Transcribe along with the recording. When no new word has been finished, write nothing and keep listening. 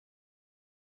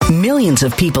Millions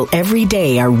of people every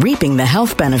day are reaping the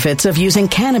health benefits of using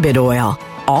cannabis oil,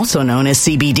 also known as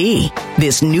CBD.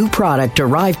 This new product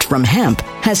derived from hemp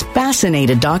has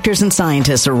fascinated doctors and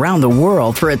scientists around the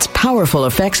world for its powerful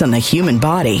effects on the human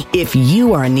body. If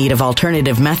you are in need of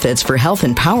alternative methods for health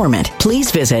empowerment, please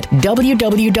visit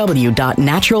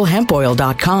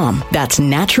www.naturalhempoil.com. That's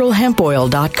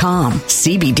naturalhempoil.com.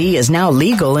 CBD is now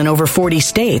legal in over 40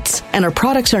 states, and our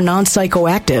products are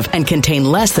non-psychoactive and contain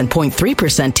less than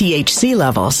 0.3% THC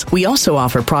levels. We also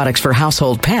offer products for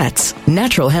household pets.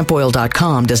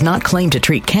 Naturalhempoil.com does not claim to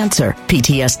treat cancer,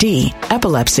 PTSD,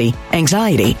 epilepsy,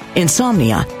 anxiety,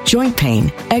 insomnia, joint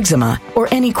pain, eczema, or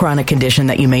any chronic condition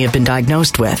that you may have been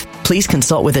diagnosed with. Please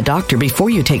consult with a doctor before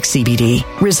you take CBD.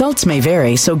 Results may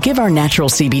vary, so give our natural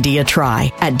CBD a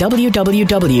try at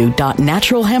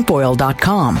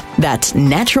www.naturalhempoil.com. That's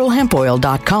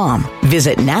naturalhempoil.com.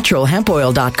 Visit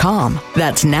naturalhempoil.com.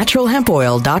 That's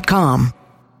naturalhempoil.com.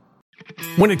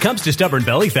 When it comes to stubborn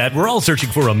belly fat, we're all searching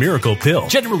for a miracle pill.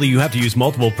 Generally, you have to use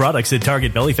multiple products that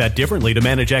target belly fat differently to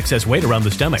manage excess weight around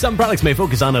the stomach. Some products may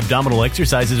focus on abdominal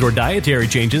exercises or dietary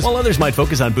changes, while others might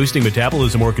focus on boosting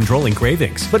metabolism or controlling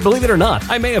cravings. But believe it or not,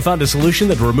 I may have found a solution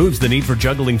that removes the need for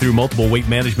juggling through multiple weight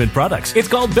management products. It's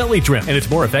called Belly Trim, and it's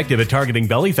more effective at targeting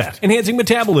belly fat, enhancing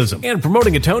metabolism, and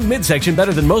promoting a toned midsection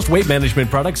better than most weight management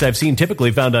products I've seen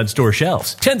typically found on store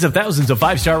shelves. Tens of thousands of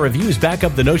 5-star reviews back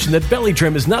up the notion that Belly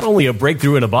Trim is not only a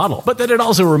breakthrough in a bottle, but that it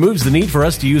also removes the need for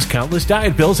us to use countless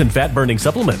diet pills and fat-burning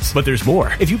supplements. But there's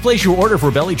more. If you place your order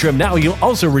for Belly Trim now, you'll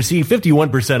also receive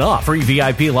 51% off, free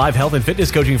VIP live health and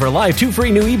fitness coaching for life, 2 free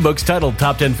new ebooks titled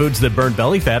Top 10 Foods That Burn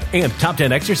Belly Fat and Top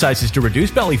 10 Exercises to Reduce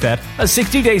Belly Fat, a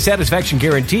 60-day satisfaction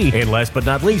guarantee, and last but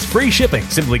not least, free shipping.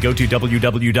 Simply go to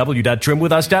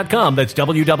www.trimwithus.com. That's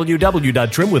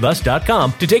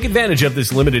www.trimwithus.com to take advantage of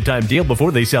this limited time deal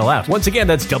before they sell out. Once again,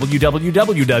 that's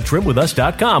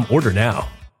www.trimwithus.com. Order now.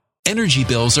 Energy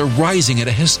bills are rising at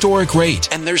a historic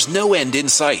rate, and there's no end in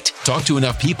sight. Talk to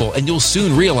enough people, and you'll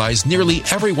soon realize nearly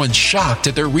everyone's shocked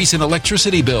at their recent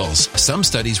electricity bills. Some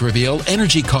studies reveal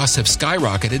energy costs have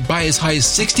skyrocketed by as high as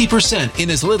 60%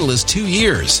 in as little as 2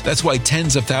 years. That's why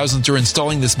tens of thousands are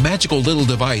installing this magical little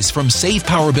device from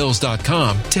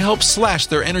SavePowerBills.com to help slash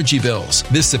their energy bills.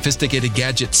 This sophisticated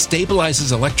gadget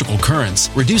stabilizes electrical currents,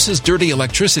 reduces dirty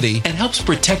electricity, and helps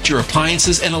protect your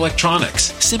appliances and electronics.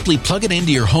 Simply plug it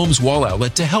into your home's wall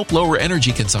outlet to help lower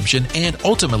energy consumption and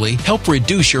ultimately help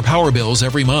reduce your power bills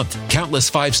every month.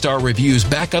 Countless 5-star reviews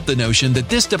back up the notion that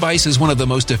this device is one of the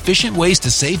most efficient ways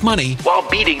to save money while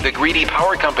beating the greedy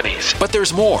power companies. But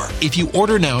there's more. If you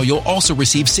order now, you'll also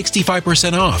receive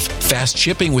 65% off, fast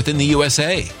shipping within the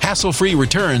USA, hassle-free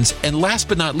returns, and last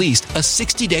but not least, a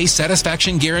 60-day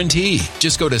satisfaction guarantee.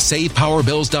 Just go to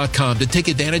SavePowerBills.com to take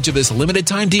advantage of this limited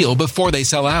time deal before they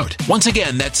sell out. Once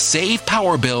again, that's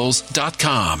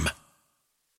SavePowerBills.com.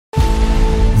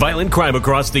 Violent crime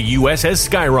across the U.S. has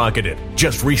skyrocketed.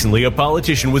 Just recently, a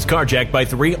politician was carjacked by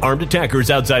 3 armed attackers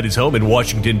outside his home in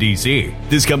Washington, D.C.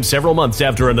 This comes several months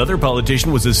after another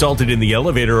politician was assaulted in the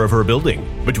elevator of her building.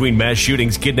 Between mass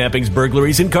shootings, kidnappings,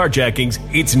 burglaries, and carjackings,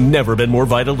 it's never been more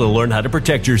vital to learn how to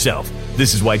protect yourself.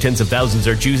 This is why tens of thousands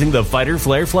are choosing the Fighter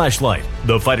Flare flashlight.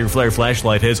 The Fighter Flare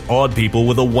flashlight has awed people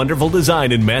with a wonderful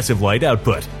design and massive light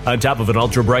output. On top of an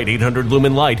ultra-bright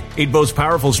 800-lumen light, it boasts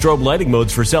powerful strobe lighting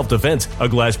modes for self-defense, a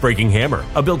glass-breaking hammer,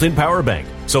 a built-in power bank,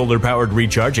 solar-powered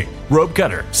recharging, rope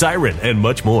cutter, siren, and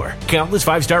much more. Countless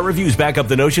 5-star reviews back up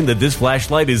the notion that this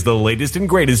flashlight is the latest and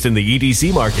greatest in the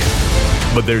EDC market.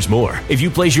 But there's more. If you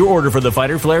place your order for the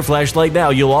Fighter Flare flashlight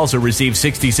now, you'll also receive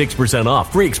 66%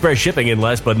 off, free express shipping, and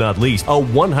last but not least, a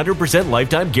 100%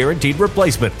 lifetime guaranteed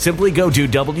replacement. Simply go to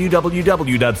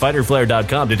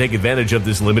www.fighterflare.com to take advantage of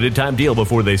this limited time deal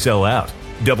before they sell out.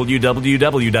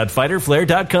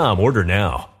 www.fighterflare.com. Order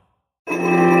now.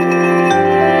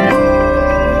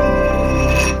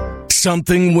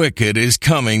 Something wicked is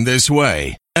coming this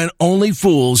way, and only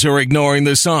fools are ignoring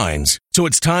the signs. So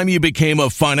it's time you became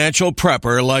a financial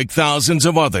prepper like thousands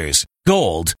of others.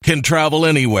 Gold can travel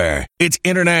anywhere. It's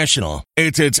international.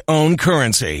 It's its own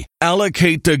currency.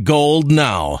 Allocate to gold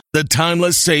now, the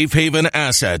timeless safe haven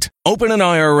asset. Open an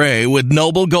IRA with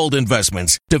Noble Gold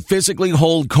Investments to physically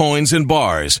hold coins and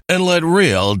bars and let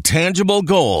real, tangible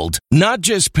gold, not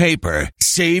just paper,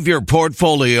 Save your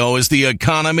portfolio as the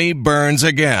economy burns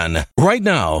again. Right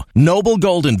now, Noble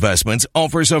Gold Investments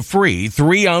offers a free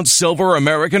 3-ounce silver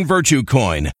American Virtue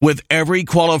coin with every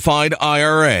qualified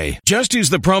IRA. Just use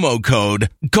the promo code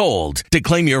GOLD to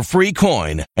claim your free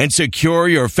coin and secure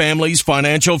your family's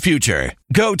financial future.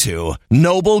 Go to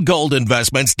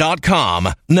noblegoldinvestments.com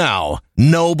now.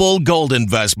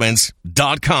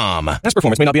 noblegoldinvestments.com. Past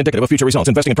performance may not be indicative of future results.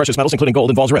 Investing in precious metals, including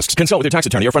gold, involves risks. Consult with your tax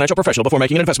attorney or financial professional before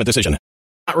making an investment decision.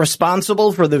 Not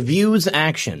responsible for the views,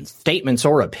 actions, statements,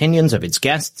 or opinions of its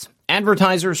guests,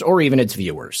 advertisers, or even its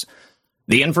viewers.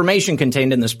 The information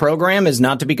contained in this program is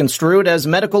not to be construed as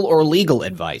medical or legal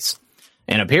advice.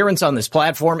 An appearance on this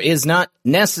platform is not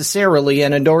necessarily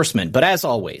an endorsement, but as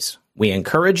always, we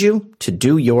encourage you to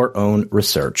do your own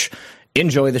research.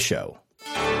 Enjoy the show.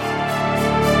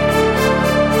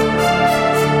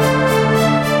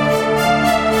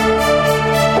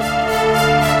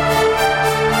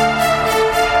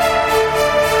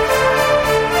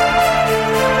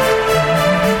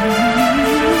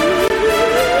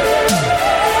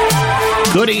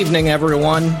 Good evening,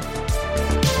 everyone,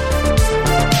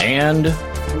 and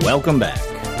welcome back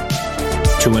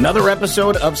to another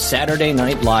episode of Saturday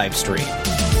Night Livestream.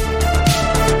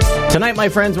 Tonight, my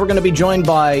friends, we're going to be joined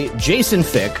by Jason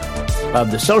Fick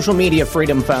of the Social Media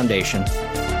Freedom Foundation.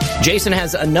 Jason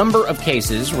has a number of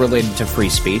cases related to free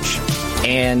speech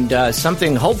and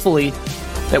something, hopefully,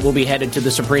 that will be headed to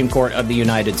the Supreme Court of the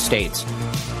United States.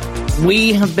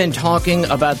 We have been talking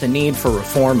about the need for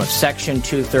reform of Section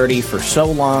 230 for so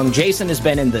long. Jason has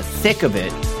been in the thick of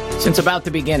it since about the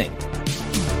beginning.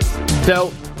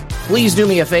 So, please do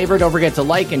me a favor. Don't forget to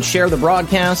like and share the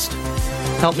broadcast.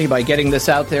 Help me by getting this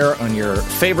out there on your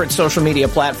favorite social media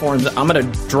platforms. I'm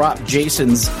going to drop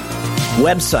Jason's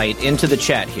website into the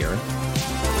chat here,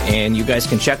 and you guys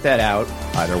can check that out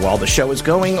either while the show is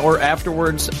going or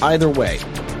afterwards, either way.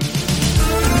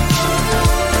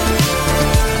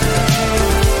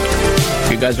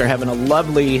 You guys are having a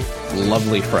lovely,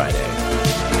 lovely Friday.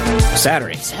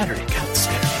 Saturday, God, Saturday.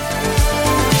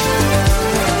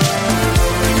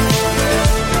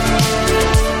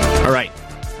 All right.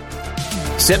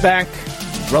 Sit back,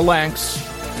 relax,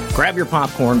 grab your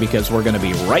popcorn because we're going to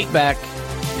be right back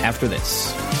after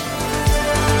this.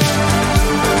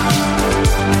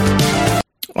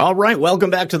 All right, welcome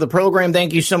back to the program.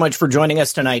 Thank you so much for joining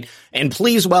us tonight. And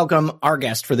please welcome our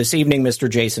guest for this evening, Mr.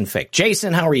 Jason Fick.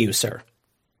 Jason, how are you, sir?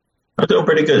 I'm doing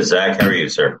pretty good, Zach. How are you,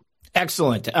 sir?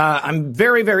 Excellent. I'm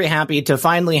very, very happy to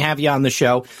finally have you on the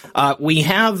show. We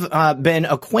have been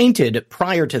acquainted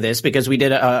prior to this because we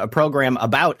did a program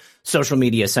about social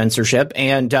media censorship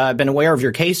and been aware of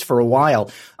your case for a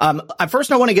while.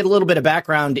 First, I want to get a little bit of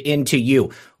background into you.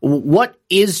 What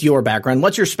is your background?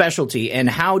 What's your specialty? And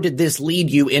how did this lead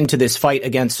you into this fight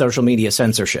against social media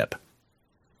censorship?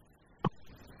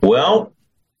 Well,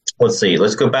 let's see.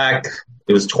 Let's go back.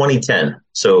 It was 2010,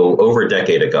 so over a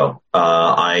decade ago.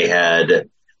 I had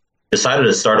decided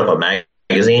to start up a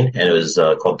magazine, and it was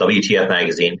called WTF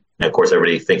Magazine. And of course,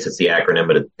 everybody thinks it's the acronym,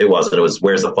 but it wasn't. It was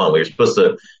Where's the Fun? We were supposed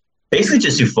to basically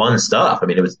just do fun stuff. I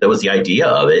mean, that was the idea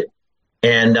of it.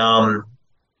 And,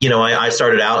 I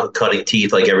started out cutting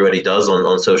teeth like everybody does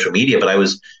on social media, but I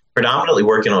was predominantly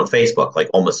working on Facebook, like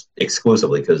almost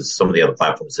exclusively, because some of the other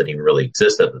platforms didn't even really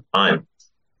exist at the time.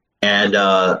 And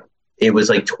it was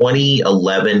like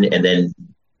 2011 and then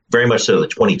very much so the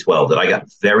 2012 that I got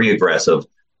very aggressive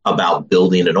about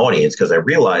building an audience, because I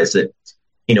realized that,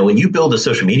 when you build a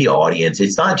social media audience,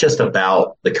 it's not just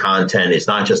about the content. It's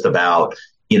not just about,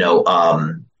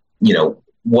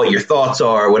 what your thoughts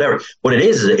are or whatever. What it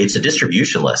is it's a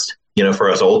distribution list. For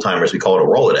us old timers, we call it a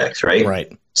Rolodex, right?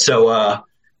 Right. So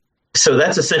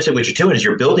that's essentially what you're doing is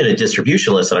you're building a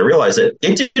distribution list. And I realized that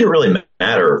it didn't really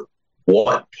matter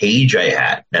what page I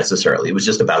had necessarily. It was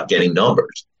just about getting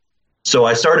numbers. So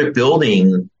I started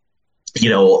building,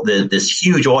 this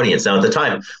huge audience. Now at the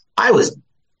time I was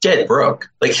dead broke.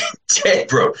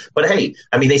 But hey,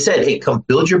 I mean, they said, hey, come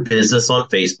build your business on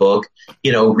Facebook,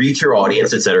 reach your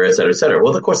audience, et cetera, et cetera, et cetera.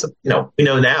 Well, of course, we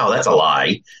know now that's a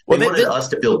lie. They wanted us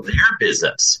to build their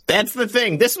business. That's the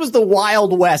thing. This was the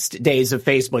Wild West days of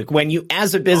Facebook, when you,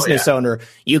 as a business owner,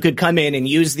 you could come in and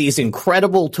use these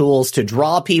incredible tools to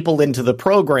draw people into the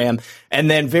program. And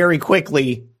then very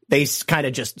quickly, they kind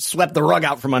of just swept the rug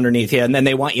out from underneath you. And then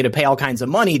they want you to pay all kinds of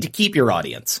money to keep your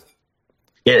audience.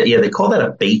 Yeah, they call that a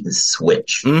bait and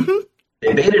switch. Mm-hmm.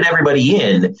 They baited everybody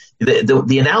in.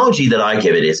 The analogy that I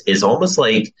give it is almost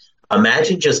like,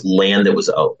 imagine just land that was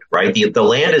owned, right? The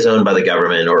land is owned by the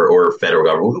government or federal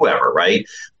government, whoever, right?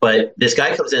 But this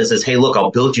guy comes in and says, hey, look, I'll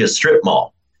build you a strip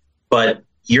mall. But,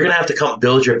 you're going to have to come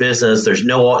build your business. There's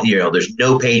no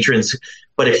patrons.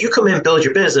 But if you come in, build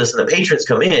your business, and the patrons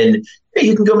come in,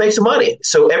 you can go make some money.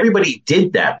 So everybody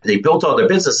did that. They built all their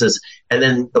businesses. And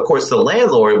then, of course, the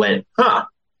landlord went,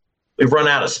 we've run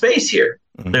out of space here.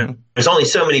 Mm-hmm. There's only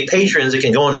so many patrons that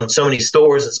can go in so many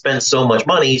stores and spend so much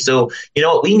money. So, you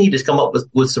know what? We need to come up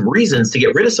with some reasons to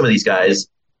get rid of some of these guys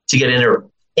to get in their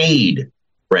paid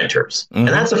renters. Mm-hmm. And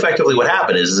that's effectively what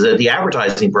happened is that the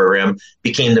advertising program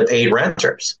became the paid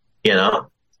renters, you know?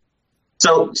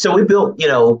 So we built, you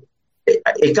know,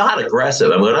 it got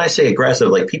aggressive. And when I say aggressive,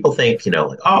 like people think, you know,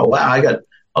 like, oh, wow, I got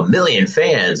 1 million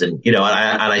fans. And, you know,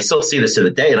 and I still see this to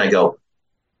the day. And I go,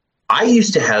 I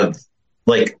used to have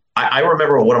like, I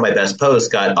remember one of my best posts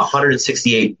got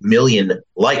 168 million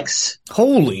likes.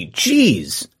 Holy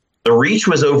jeez. The reach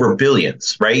was over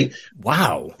billions, right?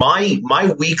 Wow.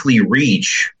 My weekly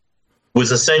reach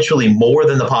was essentially more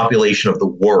than the population of the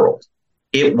world.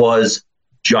 It was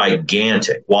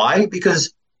gigantic. Why?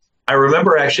 Because I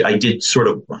remember actually I did sort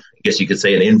of, I guess you could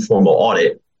say, an informal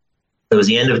audit. It was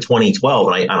the end of 2012,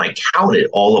 and I counted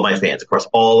all of my fans across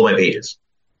all of my pages.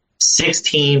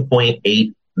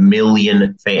 16.8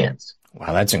 million fans.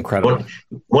 Wow, that's incredible.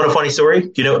 Want a funny story?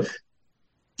 You know,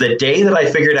 the day that I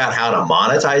figured out how to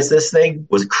monetize this thing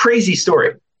was a crazy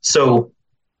story. So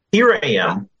here I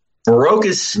am, broke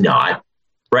as snot,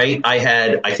 right? I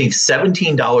had, I think,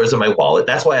 $17 in my wallet.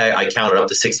 That's why I counted up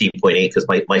to 16.8, because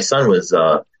my son was,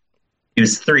 he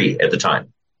was 3 at the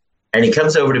time. And he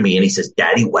comes over to me and he says,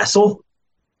 Daddy Wessel?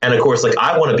 And of course, like,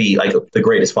 I want to be like the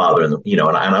greatest father in the, you know,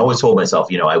 and I always told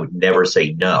myself, you know, I would never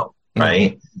say no,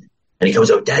 right? Mm-hmm. And he goes,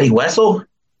 oh, Daddy Wessel?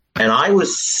 And I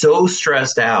was so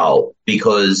stressed out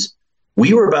because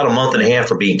we were about a month and a half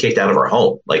from being kicked out of our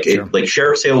home. Like, sure. Like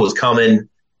sheriff's sale was coming.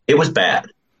 It was bad.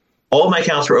 All of my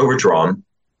accounts were overdrawn,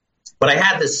 but I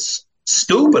had this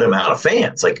stupid amount of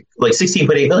fans, like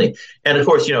 16.8 million. And of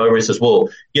course, you know, everybody says, well,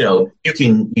 you know, you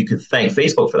can thank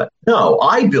Facebook for that. No,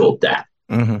 I built that.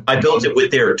 Mm-hmm. I built it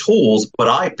with their tools, but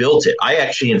I built it. I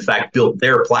actually, in fact, built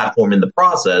their platform in the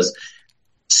process.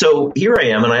 So here I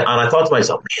am, and I thought to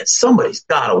myself, man, somebody's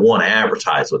got to want to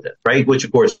advertise with it, right? Which,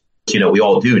 of course, you know, we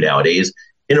all do nowadays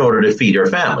in order to feed our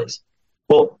families.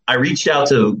 Well, I reached out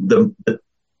to the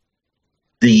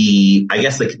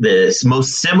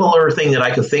most similar thing that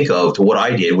I could think of to what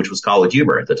I did, which was College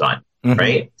Humor at the time, mm-hmm.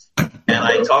 right? And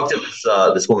I talked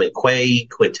to this woman, Quay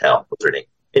Quintel, what's her name?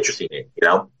 Interesting name, you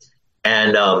know?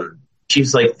 And she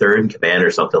was like third in command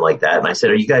or something like that. And I said,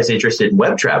 are you guys interested in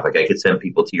web traffic? I could send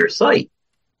people to your site.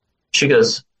 She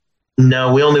goes,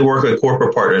 no, we only work with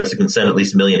corporate partners who can send at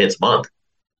least 1 million hits a month.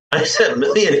 I said, 1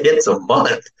 million hits a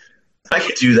month? I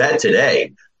could do that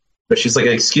today. But she's like,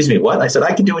 excuse me, what? I said,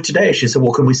 I can do it today. She said,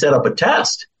 well, can we set up a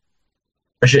test?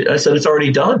 I said, it's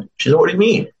already done. She said, what do you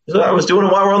mean? She said, I was doing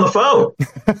it while we're on the phone.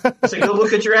 I said, go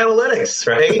look at your analytics,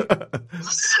 right?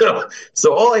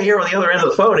 So all I hear on the other end of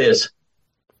the phone is,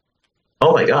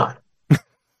 oh, my God.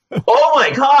 Oh,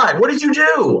 my God, what did you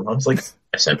do? I was like,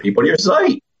 I sent people to your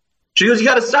site. She goes, you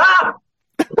got to stop.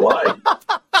 Why?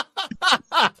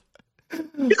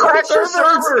 You cracked our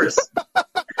servers.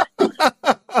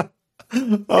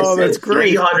 Oh, that's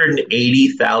great.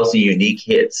 380,000 unique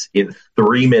hits in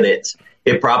 3 minutes.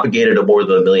 It propagated to more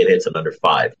than 1 million hits in under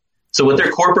 5. So what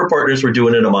their corporate partners were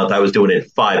doing in a month, I was doing in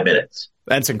 5 minutes.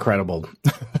 That's incredible.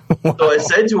 Wow. So I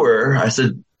said to her, I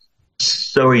said,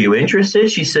 so are you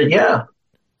interested? She said, yeah.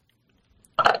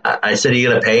 I said, are you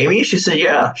going to pay me? She said,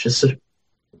 yeah. She said,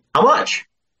 how much?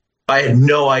 I had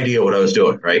no idea what I was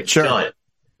doing, right? Sure. None.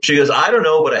 She goes, I don't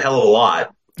know, but a hell of a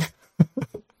lot.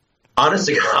 Honest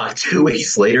to God, 2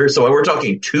 weeks later, so we're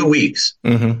talking 2 weeks,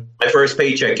 mm-hmm. my first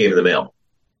paycheck came in the mail,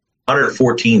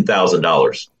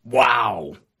 $114,000.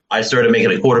 Wow. I started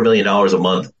making $250,000 a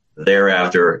month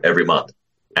thereafter every month,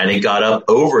 and it got up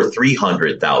over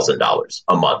 $300,000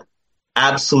 a month.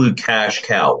 Absolute cash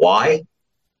cow. Why?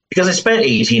 Because I spent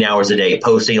 18 hours a day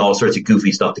posting all sorts of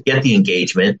goofy stuff to get the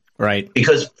engagement. Right.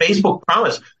 Because Facebook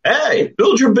promised, hey,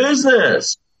 build your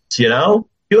business, you know?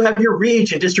 You'll have your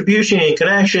reach and distribution and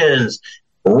connections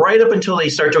right up until they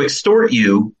start to extort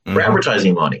you for mm-hmm.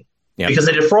 advertising money. Yep. Because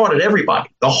they defrauded everybody,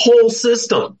 the whole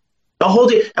system, the whole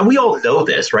day. And we all know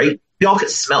this, right? We all can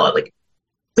smell it. Like,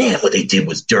 man, what they did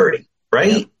was dirty,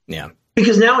 right? Yeah.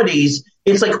 Because nowadays,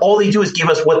 it's like all they do is give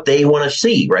us what they want to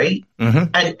see, right?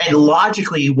 Mm-hmm. And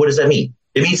logically, what does that mean?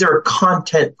 It means they're a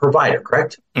content provider,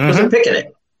 correct? Because mm-hmm. they're picking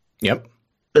it. Yep.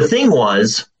 The thing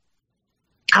was,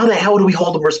 how the hell do we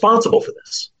hold them responsible for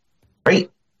this?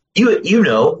 Right? You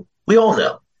know, we all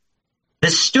know.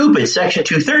 This stupid Section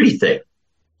 230 thing.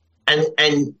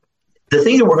 And the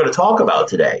thing that we're going to talk about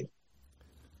today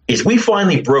is we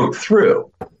finally broke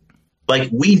through. Like,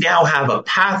 we now have a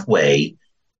pathway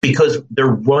because they're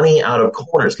running out of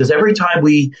corners. Because every time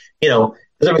we, because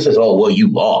everybody says, oh, well, you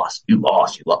lost.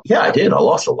 Yeah, I did. I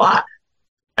lost a lot.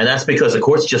 And that's because the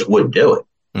courts just wouldn't do it.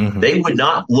 Mm-hmm. They would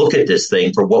not look at this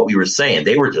thing for what we were saying.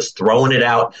 They were just throwing it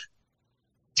out.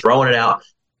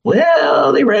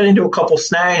 Well, they ran into a couple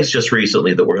snags just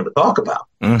recently that we're going to talk about.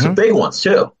 Mm-hmm. Some big ones,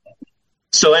 too.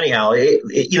 So anyhow,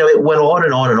 it went on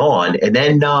and on and on. And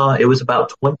then it was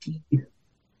about early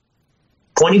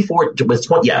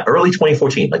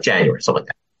 2014, like January, something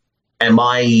like that. And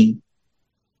my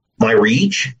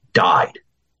reach died.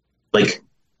 Like,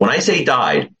 when I say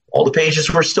died, all the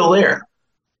pages were still there.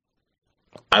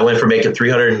 I went from making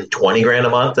 $320,000 a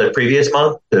month the previous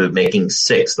month to making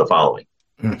 $6 the following.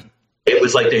 Mm. It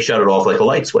was like they shut it off like a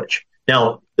light switch.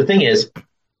 Now, the thing is,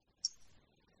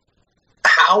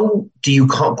 how do you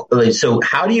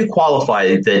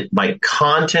qualify that my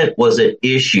content was an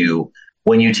issue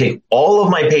when you take all of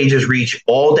my pages reach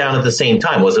all down at the same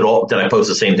time? Did I post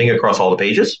the same thing across all the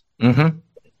pages? Mm-hmm.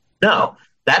 No,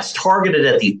 that's targeted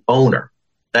at the owner.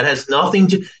 That has nothing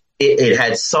to, it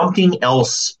had something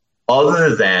else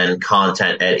other than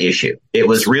content at issue. It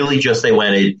was really just, they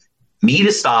wanted me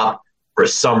to stop for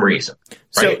some reason.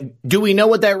 Right? So do we know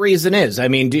what that reason is? I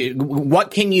mean,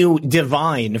 what can you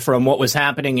divine from what was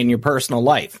happening in your personal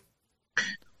life?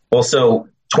 Well, so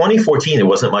 2014, there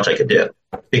wasn't much I could do,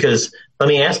 because let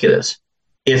me ask you this.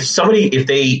 If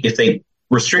they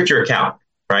restrict your account,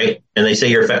 right, and they say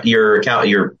your account,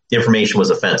 your information was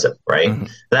offensive, right? Mm-hmm.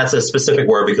 That's a specific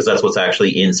word because that's what's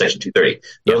actually in Section 230.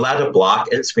 You're allowed to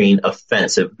block and screen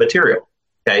offensive material.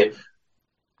 Okay.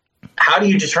 How do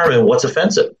you determine what's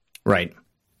offensive? Right.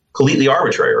 Completely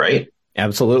arbitrary, right?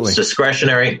 Absolutely. It's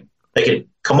discretionary. They could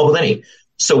come up with any.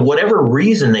 So whatever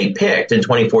reason they picked in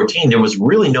 2014, there was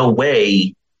really no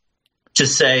way to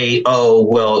say, oh,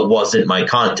 well, it wasn't my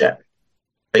content.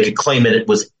 They could claim it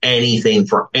was anything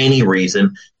for any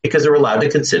reason because they're allowed to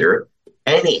consider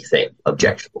anything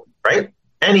objectionable, right?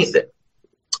 Anything.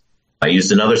 I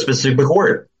used another specific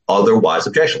word, otherwise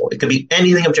objectionable. It could be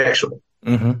anything objectionable.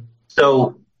 Mm-hmm.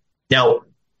 So now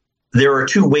there are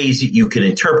two ways that you can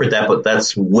interpret that, but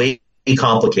that's way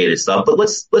complicated stuff. But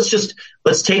let's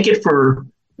take it for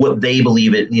what they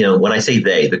believe it. When I say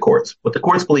they, the courts, what the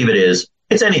courts believe it is,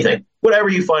 it's anything, whatever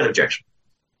you find objectionable.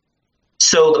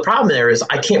 So the problem there is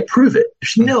I can't prove it.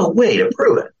 There's no way to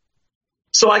prove it.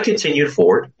 So I continued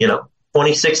forward,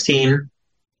 2016,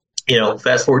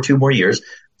 fast forward 2 more years,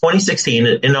 2016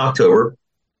 in October,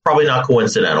 probably not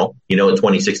coincidental, what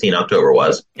 2016 October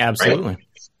was. Absolutely. Right?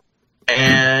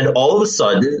 And all of a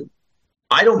sudden,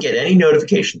 I don't get any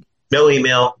notification, no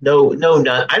email, no,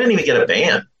 none. I didn't even get a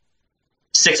ban.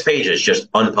 6 pages, just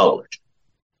unpublished.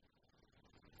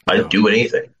 I didn't do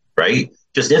anything, right?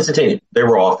 Just instantaneous. They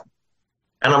were off.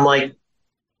 And I'm like,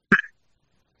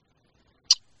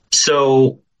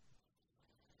 so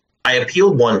I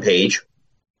appealed one page.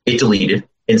 It deleted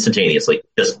instantaneously.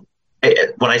 Just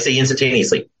when I say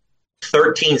instantaneously,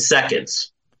 13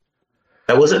 seconds.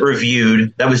 That wasn't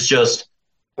reviewed. That was just,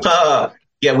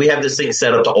 we have this thing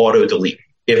set up to auto delete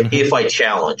if I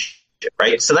challenge it,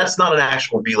 right? So that's not an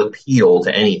actual real appeal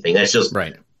to anything. That's just,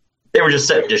 right. They were just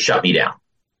set to shut me down.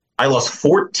 I lost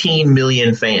 14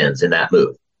 million fans in that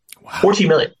move. Wow. 14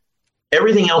 million.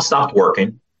 Everything else stopped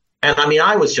working. And I mean,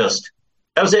 that was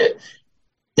it.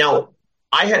 Now,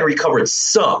 I had recovered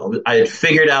some. I had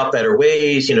figured out better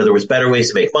ways. There was better ways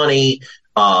to make money.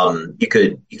 You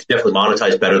could definitely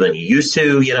monetize better than you used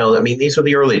to. These were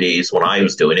the early days when I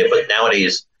was doing it, but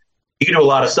nowadays you can do a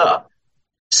lot of stuff.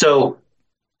 So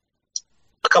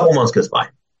a couple months goes by,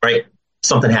 right?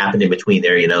 Something happened in between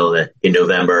there, in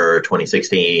November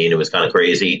 2016, it was kind of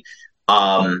crazy.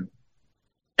 And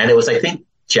it was, I think,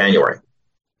 January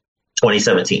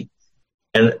 2017.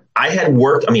 And I had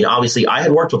worked, obviously I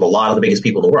had worked with a lot of the biggest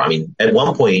people in the world. At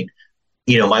one point,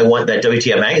 that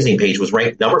WTF magazine page was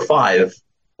ranked number 5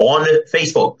 on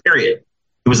Facebook, period.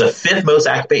 It was the 5th most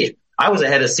active page. I was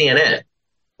ahead of CNN. Of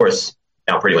course,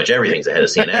 now pretty much everything's ahead of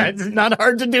CNN. It's not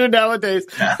hard to do nowadays.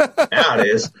 Now it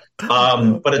is.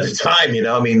 But at the time,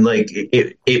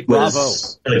 it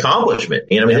was an accomplishment.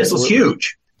 This was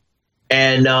huge.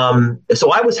 And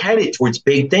so I was headed towards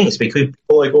big things because people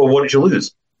were like, well, what did you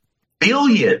lose?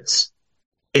 Billions.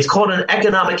 It's called an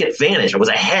economic advantage. I was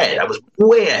ahead. I was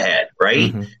way ahead,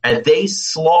 right? Mm-hmm. And they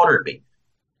slaughtered me.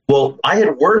 Well, I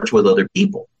had worked with other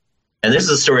people. And this is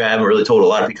a story I haven't really told a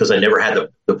lot because I never had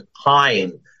the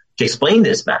time to explain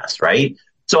this mess, right?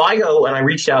 So I go and I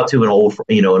reached out to an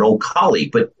old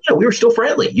colleague, but we were still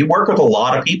friendly. You work with a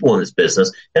lot of people in this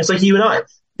business. And it's like you and I.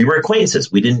 We were acquaintances.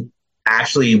 We didn't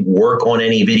actually work on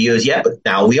any videos yet, but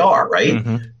now we are, right?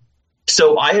 Mm-hmm.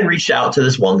 So I had reached out to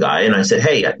this one guy and I said,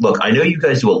 hey, look, I know you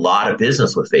guys do a lot of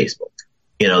business with Facebook.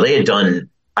 You know, I had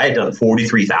done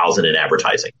 43,000 in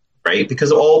advertising, right?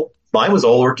 Because mine was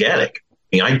all organic.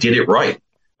 I mean, I did it right.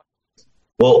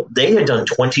 Well, they had done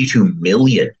 22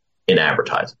 million in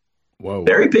advertising. Whoa.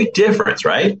 Very big difference,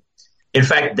 right? In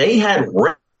fact, they had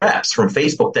reps from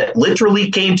Facebook that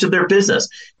literally came to their business.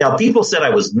 Now, people said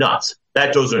I was nuts.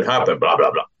 That doesn't happen, blah,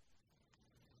 blah, blah.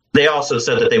 They also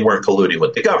said that they weren't colluding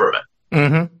with the government.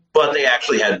 Mm-hmm. But they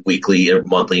actually had weekly and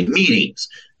monthly meetings.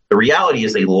 The reality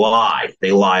is they lie.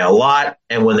 They lie a lot.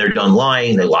 And when they're done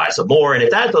lying, they lie some more. And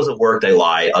if that doesn't work, they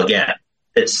lie again.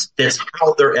 It's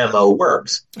how their MO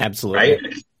works. Absolutely.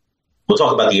 Right? We'll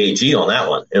talk about the AG on that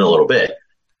one in a little bit.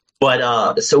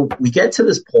 But so we get to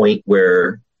this point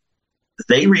where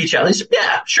they reach out. They say,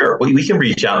 yeah, sure. We can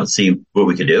reach out and see what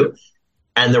we can do.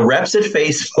 And the reps at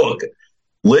Facebook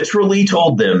literally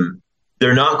told them,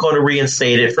 they're not going to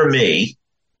reinstate it for me,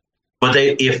 but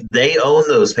if they own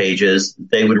those pages,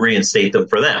 they would reinstate them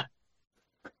for them.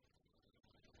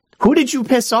 Who did you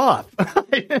piss off?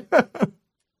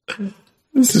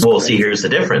 See, here's the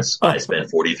difference. I spent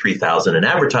 43,000 in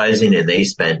advertising, and they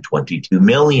spent 22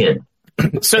 million.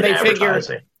 So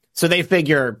they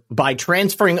figure by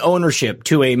transferring ownership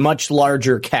to a much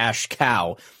larger cash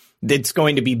cow, it's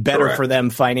going to be better for them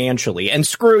financially. And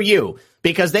screw you.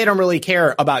 Because they don't really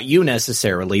care about you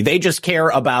necessarily. They just care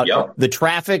about the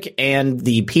traffic and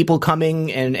the people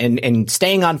coming and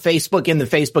staying on Facebook in the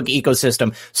Facebook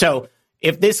ecosystem. So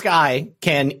if this guy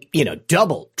can,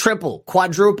 double, triple,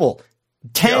 quadruple,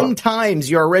 10 times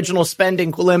your original spending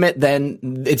limit,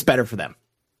 then it's better for them.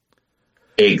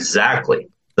 Exactly.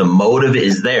 The motive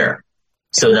is there.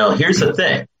 So now here's the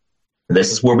thing. And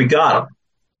this is where we got them.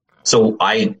 So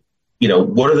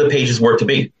what are the pages worth to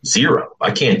be? 0.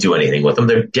 I can't do anything with them.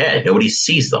 They're dead. Nobody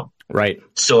sees them. Right.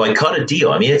 So I cut a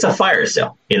deal. I mean, it's a fire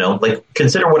sale,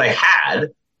 consider what I had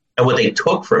and what they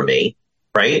took from me.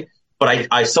 Right. But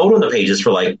I sold them the pages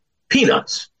for like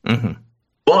peanuts. Mm-hmm.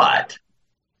 But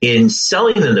in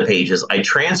selling them the pages, I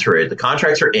transfer it. The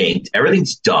contracts are inked.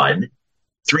 Everything's done.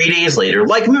 3 days later,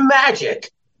 like magic,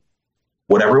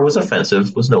 whatever was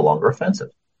offensive was no longer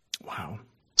offensive. Wow.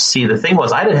 See, the thing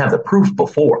was, I didn't have the proof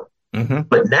before. Mm-hmm.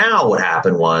 But now what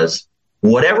happened was,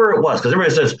 whatever it was, because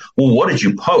everybody says, well, what did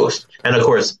you post? And of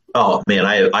course, oh man,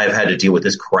 I've had to deal with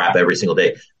this crap every single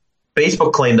day.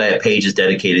 Facebook claimed that page is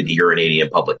dedicated to urinating in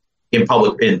public, in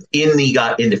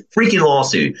the freaking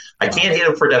lawsuit. I can't hit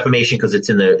them for defamation because it's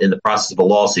in the process of a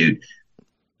lawsuit.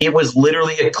 It was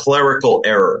literally a clerical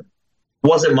error. It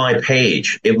wasn't my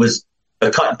page. It was a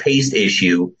cut and paste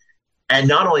issue. And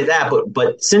not only that,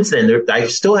 but since then, I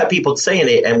still have people saying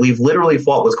it, and we've literally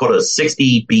fought what's called a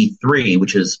 60B3,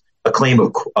 which is a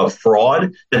claim of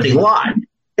fraud, that they lied.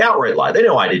 They outright lied. They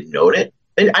know I didn't own it.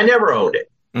 I never owned it.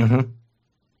 Mm-hmm.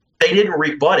 They didn't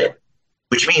rebut it,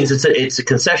 which means it's a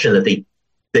concession that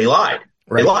they lied.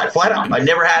 Right. They lied flat out. I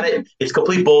never had it. It's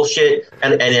complete bullshit,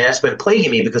 and it's been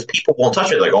plaguing me because people won't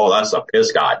touch it. Like, oh, that's a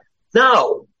piss god.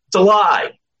 No, it's a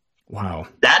lie. Wow.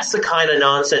 That's the kind of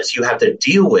nonsense you have to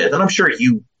deal with. And I'm sure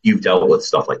you've dealt with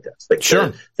stuff like this. Like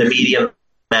sure. The Media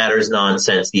Matters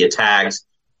nonsense, the attacks.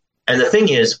 And the thing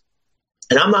is,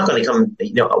 and I'm not going to come,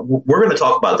 we're going to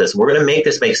talk about this. We're going to make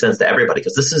this make sense to everybody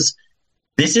because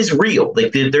this is real.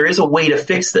 Like there is a way to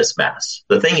fix this mess.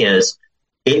 The thing is,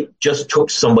 it just took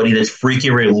somebody that's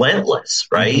freaking relentless,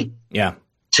 right? Mm-hmm. Yeah.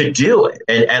 To do it.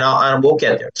 And we'll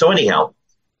get there. So anyhow,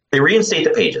 they reinstate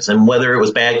the pages, and whether it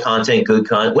was bad content, good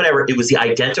content, whatever, it was the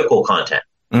identical content.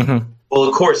 Mm-hmm. Well,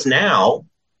 of course, now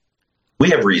we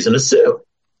have reason to sue.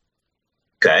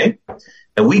 Okay?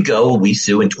 And we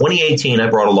sue. In 2018, I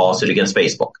brought a lawsuit against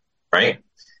Facebook, right?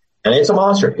 And it's a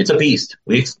monster. It's a beast.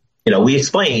 We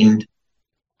explained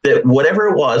that whatever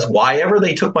it was, why ever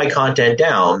they took my content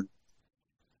down,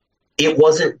 it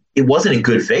wasn't in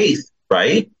good faith,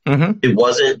 right?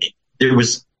 Mm-hmm. There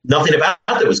was nothing about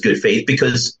that was good faith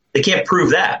because they can't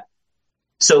prove that.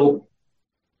 So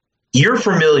you're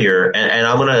familiar, and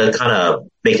I'm going to kind of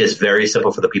make this very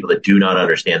simple for the people that do not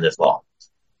understand this law.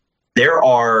 There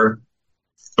are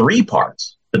 3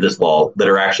 parts to this law that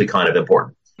are actually kind of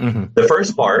important. Mm-hmm. The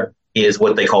first part is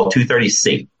what they call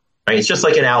 230C. Right? It's just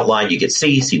like an outline. You get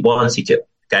C, C1, C2.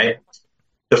 Okay.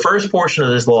 The first portion of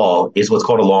this law is what's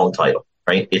called a long title.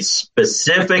 Right? It's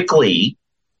specifically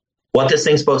what this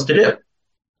thing's supposed to do.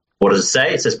 What does it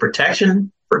say? It says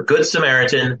protection for Good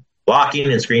Samaritan,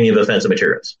 blocking and screening of offensive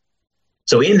materials.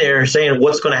 So in there saying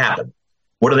what's going to happen.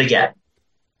 What do they get?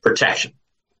 Protection.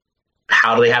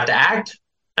 How do they have to act?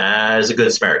 As a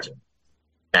Good Samaritan.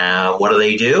 What do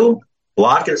they do?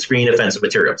 Block and screen offensive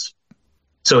materials.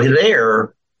 So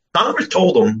there, Congress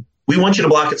told them we want you to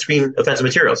block and screen offensive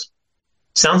materials.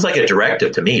 Sounds like a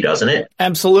directive to me, doesn't it?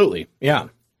 Absolutely. Yeah.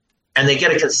 And they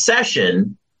get a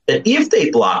concession that if they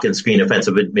block and screen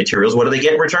offensive materials, what do they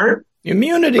get in return?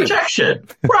 Immunity. Protection.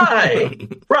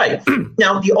 Right. Right.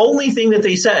 Now, the only thing that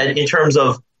they said in terms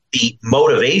of the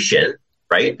motivation,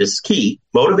 right, this is key,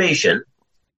 motivation,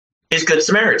 is Good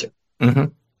Samaritan. Mm-hmm.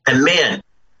 And man,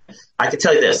 I can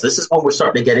tell you this is when we're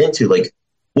starting to get into like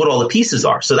what all the pieces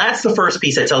are. So that's the first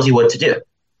piece that tells you what to do.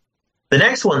 The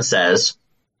next one says,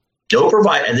 no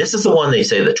provide, and this is the one they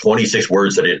say the 26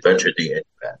 words that invented the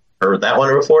internet. Heard that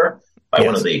one before? By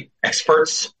one of the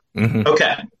experts? Mm-hmm.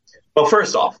 Okay. Well,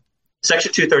 first off,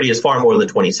 Section 230 is far more than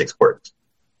 26 words.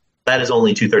 That is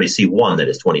only 230C1 that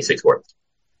is 26 words.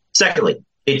 Secondly,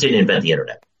 it didn't invent the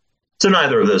internet. So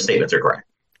neither of those statements are correct.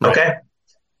 Right. Okay?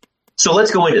 So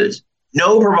let's go into this.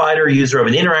 No provider or user of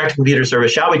an interactive computer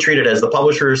service shall be treated as the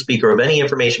publisher or speaker of any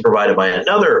information provided by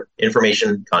another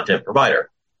information content provider.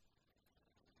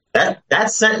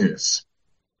 That sentence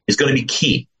is going to be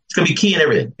key. It's going to be key in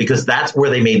everything because that's where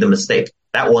they made the mistake.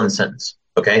 That one sentence.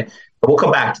 Okay? But we'll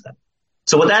come back to that.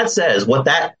 So what that says, what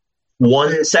that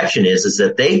one section is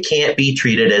that they can't be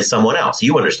treated as someone else.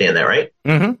 You understand that, right?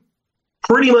 Mm-hmm.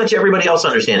 Pretty much everybody else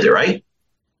understands it, right?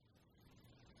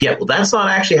 Yeah, well, that's not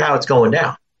actually how it's going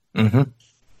down. Mm-hmm.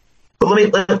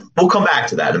 But we'll come back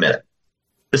to that in a minute.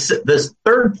 This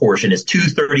third portion is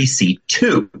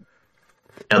 230C2.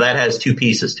 Now that has two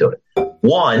pieces to it.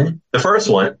 One, the first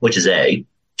one, which is A,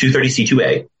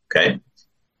 230C2A, okay?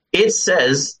 It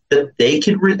says that they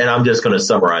can, and I'm just going to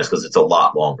summarize because it's a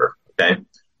lot longer, okay?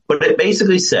 But it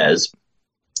basically says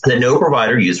that no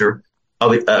provider user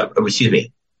of,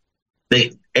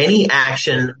 any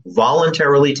action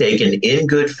voluntarily taken in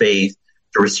good faith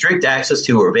to restrict access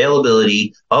to or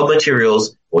availability of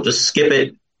materials, we'll just skip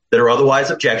it, that are otherwise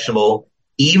objectionable,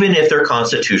 even if they're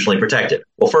constitutionally protected.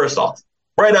 Well, first off,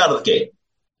 right out of the gate,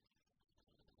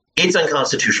 it's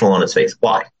unconstitutional on its face.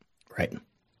 Why? Right.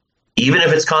 Even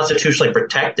if it's constitutionally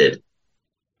protected,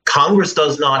 Congress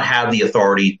does not have the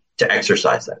authority to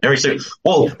exercise that. Now you say,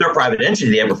 well, they're a private entity,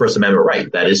 they have a First Amendment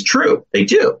right. That is true. They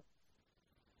do.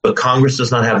 But Congress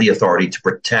does not have the authority to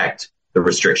protect the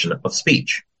restriction of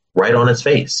speech. Right on its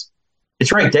face.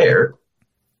 It's right there.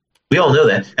 We all know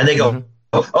that. And they go,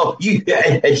 and he did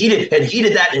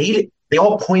that, and they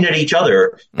all point at each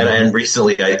other. Mm-hmm. And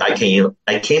recently I came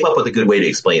up with a good way to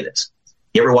explain this.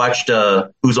 You ever watched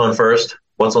Who's on First?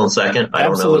 What's on second? I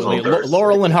Absolutely. don't know. Who's on first.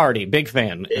 Laurel and Hardy, big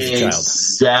fan as a child.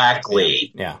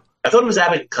 Exactly. Yeah. I thought it was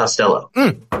Abbott and Costello.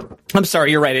 I'm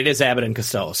sorry, you're right. It is Abbott and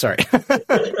Costello. Sorry.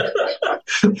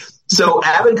 So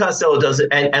Abbott and Costello does it,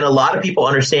 and a lot of people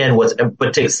understand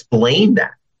but to explain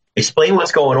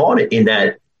what's going on in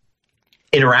that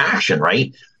interaction,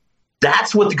 right?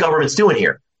 That's what the government's doing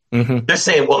here. Mm-hmm. They're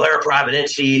saying, well, they're a private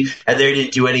entity and they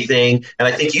didn't do anything. And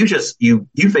I think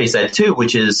you face that too,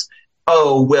 which is,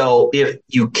 oh, well, if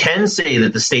you can say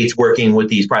that the state's working with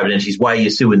these private entities, why are you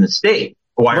suing the state?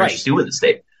 Or why aren't you suing the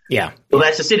state? Yeah. Well,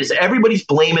 that's just it. It's everybody's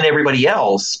blaming everybody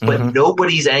else, but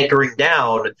nobody's anchoring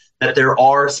down that there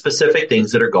are specific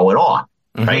things that are going on,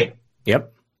 right?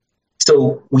 Yep.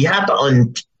 So we have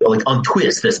to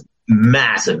untwist this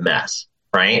massive mess,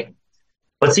 right?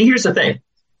 But see, here's the thing.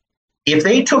 If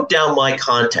they took down my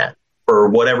content for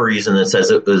whatever reason that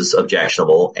says it was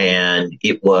objectionable and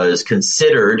it was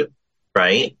considered,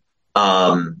 right,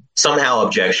 somehow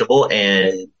objectionable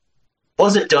and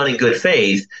wasn't done in good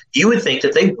faith, you would think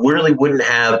that they really wouldn't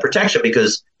have protection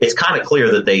because it's kind of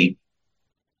clear that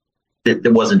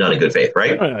it wasn't done in good faith,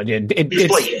 right?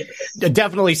 It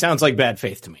definitely sounds like bad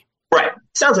faith to me. Right.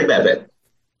 Sounds like bad faith.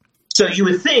 So you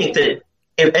would think that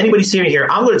if anybody's sitting here,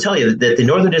 I'm going to tell you that the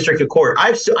Northern District of Court,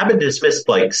 I've been dismissed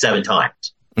like 7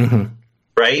 times,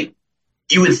 right?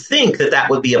 You would think that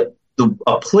would be the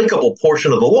applicable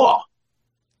portion of the law.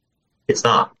 It's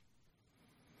not.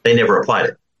 They never applied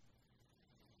it.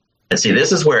 And see,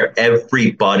 this is where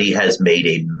everybody has made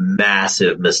a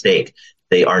massive mistake.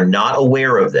 They are not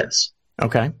aware of this.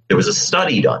 Okay. There was a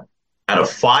study done out of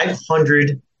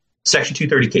 500 Section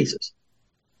 230 cases.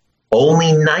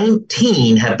 Only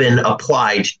 19 have been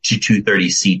applied to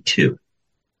 230C2.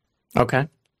 Okay.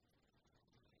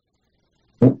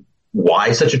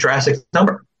 Why such a drastic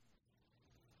number?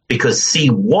 Because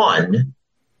C1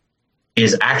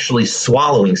 is actually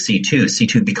swallowing C2.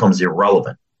 C2 becomes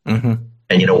irrelevant.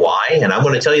 And you know why? And I'm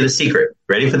going to tell you the secret.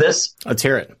 Ready for this? Let's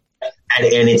hear it.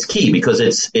 And it's key because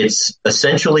it's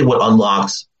essentially what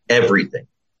unlocks everything.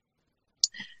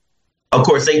 Of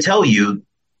course, they tell you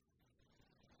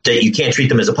that you can't treat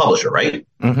them as a publisher, right?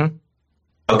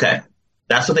 Okay.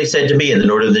 That's what they said to me in the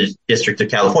Northern District of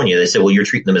California. They said, well, you're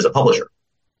treating them as a publisher.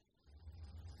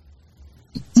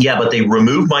 Yeah, but they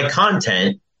remove my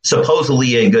content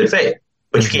supposedly in good faith,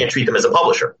 but you can't treat them as a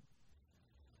publisher.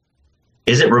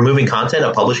 Isn't removing content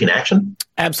a publishing action?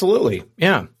 Absolutely.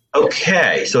 Yeah.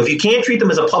 Okay. So if you can't treat them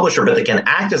as a publisher, but they can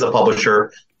act as a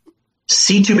publisher,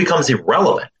 C2 becomes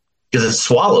irrelevant because it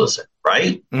swallows it,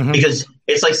 right? Because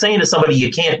it's like saying to somebody,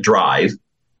 you can't drive,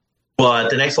 but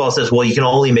the next law says, well, you can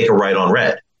only make a right on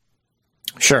red.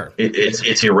 Sure.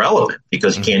 It's irrelevant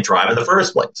because you can't drive in the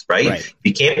first place, right?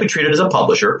 You can't be treated as a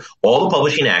publisher. All the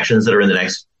publishing actions that are in the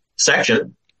next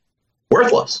section,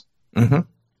 worthless. We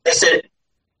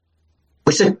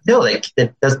said, no,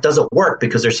 that doesn't work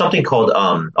because there's something called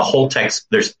a whole text.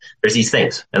 There's these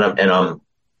things, and I'm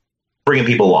bringing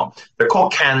people along. They're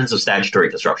called canons of statutory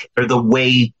construction. They're the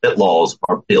way that laws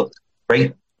are built,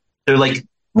 right? They're like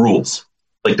rules,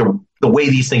 like the way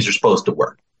these things are supposed to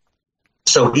work.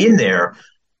 So in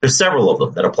there's several of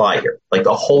them that apply here, like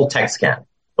the whole text canon.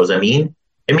 What does that mean?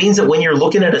 It means that when you're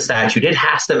looking at a statute, it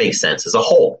has to make sense as a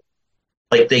whole.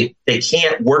 Like they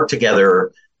can't work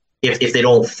together if they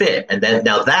don't fit. And then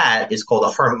now that is called a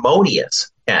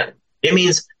harmonious canon. It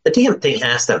means the damn thing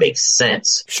has to make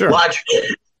sense. Sure.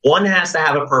 Logically. One has to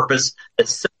have a purpose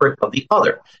that's separate of the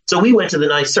other. So we went to the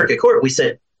Ninth Circuit Court. We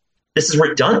said, this is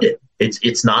redundant.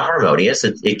 It's not harmonious.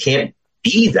 It can't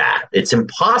be that. It's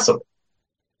impossible.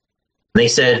 And they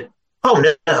said, oh,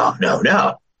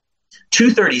 no.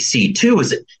 230C2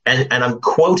 is, and I'm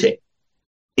quoting,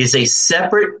 is a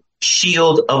separate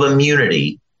shield of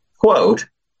immunity, quote,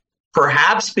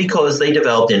 perhaps because they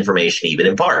developed information even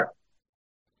in part.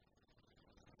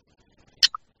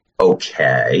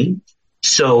 Okay.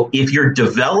 So if you're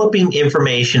developing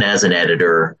information as an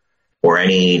editor or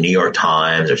any New York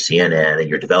Times or CNN and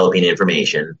you're developing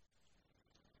information,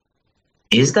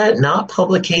 is that not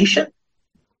publication?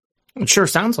 It sure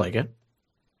sounds like it.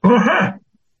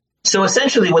 So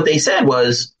essentially what they said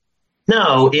was,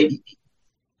 no,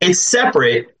 it's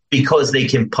separate because they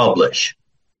can publish.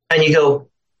 And you go,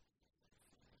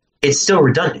 it's still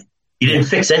redundant. You didn't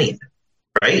fix anything,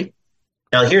 right?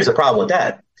 Now, here's the problem with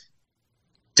that.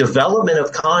 Development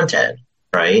of content,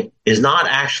 right, is not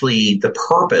actually the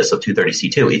purpose of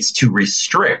 230C2. It's to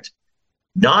restrict,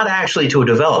 not actually to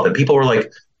develop. And people were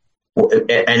like,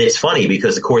 and it's funny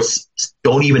because the courts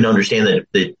don't even understand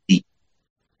the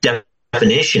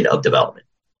definition of development.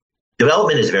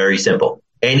 Development is very simple.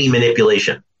 Any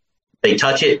manipulation. They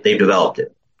touch it, they've developed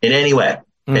it in any way.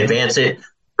 Advance it,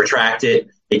 retract it.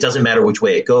 It doesn't matter which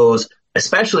way it goes,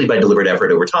 especially by deliberate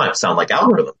effort over time. Sound like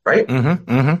algorithm, right?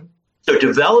 So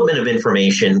development of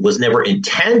information was never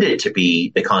intended to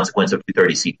be the consequence of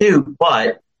 230C2,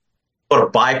 but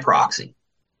by proxy.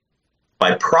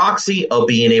 By proxy of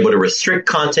being able to restrict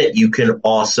content, you can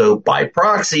also, by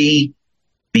proxy,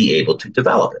 be able to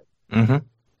develop it.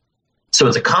 So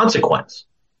it's a consequence.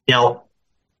 Now,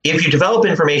 if you develop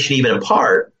information even in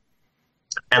part,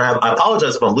 and I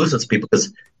apologize if I'm losing some people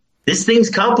because this thing's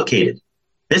complicated.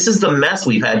 This is the mess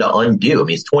we've had to undo. I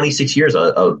mean, it's 26 years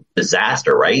of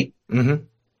disaster, right?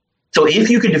 So if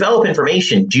you can develop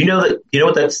information, do you know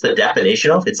what that's the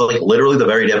definition of? It's like literally the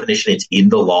very definition. It's in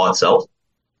the law itself.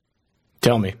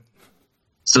 Tell me.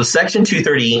 So section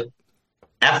 230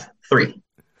 F3.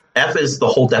 F is the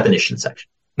whole definition section.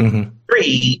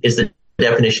 3 is the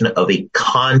definition of a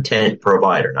content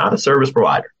provider, not a service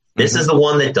provider. This is the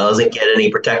one that doesn't get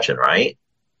any protection, right?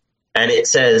 And it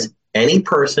says any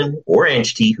person or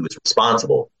entity who is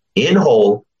responsible in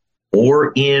whole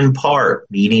or in part,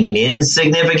 meaning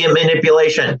insignificant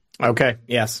manipulation. Okay,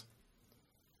 yes.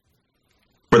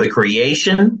 For the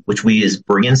creation, which we is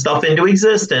bringing stuff into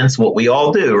existence, what we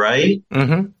all do, right?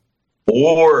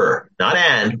 Or, not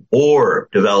and, or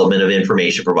development of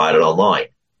information provided online.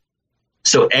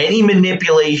 So any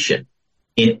manipulation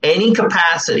in any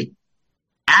capacity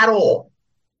at all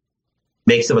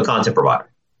makes them a content provider.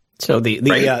 So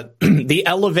the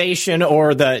elevation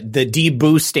or the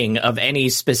deboosting of any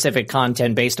specific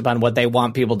content based upon what they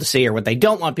want people to see or what they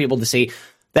don't want people to see,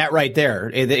 that right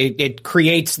there, it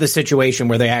creates the situation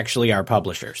where they actually are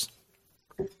publishers.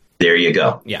 There you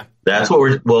go. Yeah. That's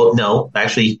what no,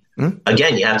 actually,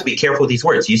 again, you have to be careful with these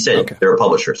words. You said they're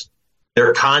publishers.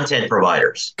 They're content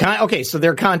providers. Okay, so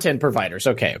they're content providers.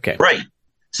 Okay. Right.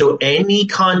 So any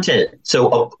content,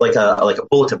 like a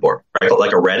bulletin board, right?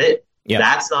 Like a Reddit,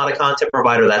 that's not a content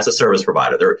provider. That's a service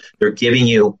provider. They're giving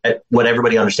you what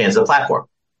everybody understands as a platform.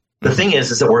 The thing is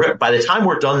that by the time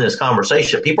we're done this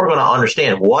conversation, people are going to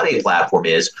understand what a platform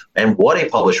is and what a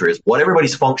publisher is, what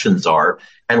everybody's functions are,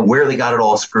 and where they got it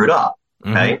all screwed up.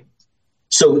 Okay.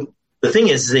 So the thing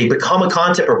is they become a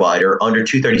content provider under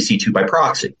 230C2 by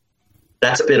proxy.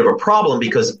 That's a bit of a problem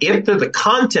because if they're the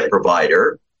content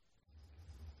provider,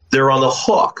 they're on the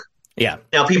hook. Yeah.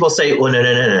 Now, people say, well,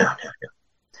 no.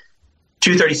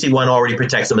 230C1 already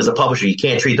protects them as a publisher. You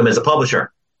can't treat them as a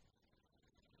publisher.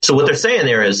 So what they're saying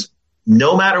there is,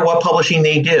 no matter what publishing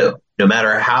they do, no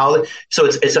matter how, so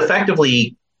it's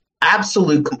effectively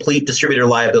absolute complete distributor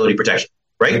liability protection,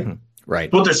 right? Mm-hmm. Right.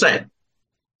 That's what they're saying.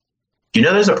 Do you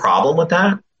know there's a problem with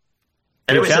that?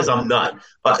 Everybody says I'm nut.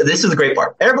 This is the great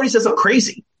part. Everybody says I'm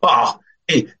crazy. Oh,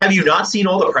 hey, have you not seen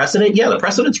all the precedent? Yeah, the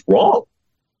precedent's wrong.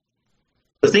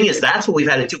 The thing is, that's what we've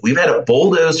had to do. We've had to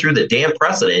bulldoze through the damn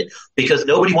precedent because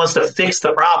nobody wants to fix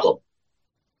the problem.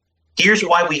 Here's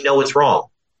why we know it's wrong.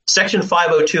 Section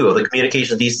 502 of the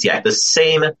Communications Decency Act, the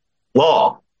same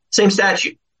law, same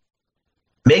statute,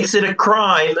 makes it a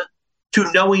crime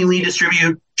to knowingly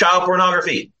distribute child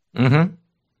pornography. Mm-hmm.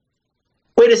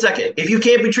 Wait a second. If you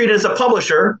can't be treated as a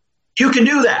publisher, you can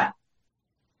do that.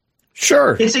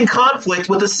 Sure. It's in conflict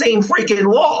with the same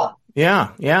freaking law.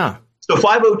 Yeah, yeah. So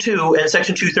 502 and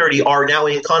Section 230 are now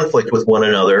in conflict with one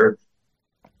another.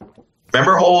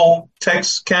 Remember whole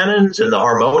text canons and the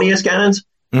harmonious canons?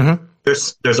 Mm-hmm.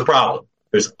 There's a problem.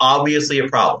 There's obviously a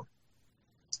problem.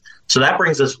 So that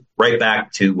brings us right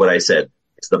back to what I said.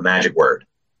 It's the magic word.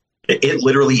 It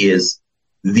literally is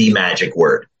the magic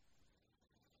word.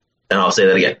 And I'll say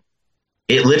that again.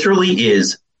 It literally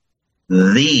is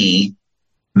the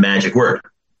magic word.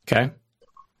 Okay.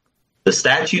 The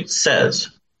statute says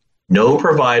no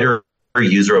provider or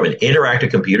user of an interactive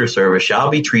computer service shall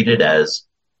be treated as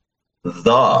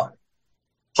the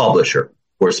publisher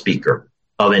or speaker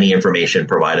of any information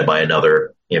provided by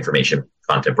another information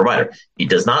content provider. He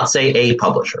does not say a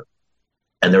publisher.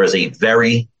 And there is a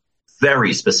very,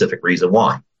 very specific reason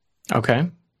why.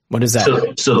 Okay. What is that?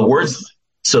 So the words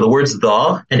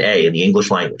the and a in the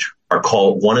English language are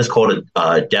called, one is called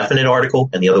a definite article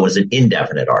and the other one is an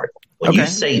indefinite article. When you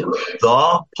say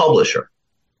the publisher,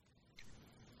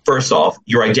 first off,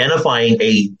 you're identifying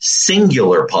a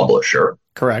singular publisher.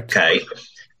 Correct. Okay.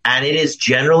 And it is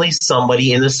generally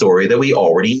somebody in the story that we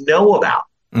already know about.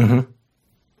 Mm-hmm.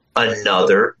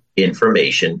 Another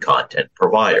information content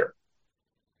provider.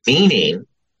 Meaning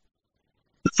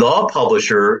the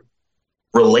publisher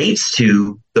relates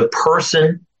to the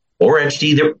person or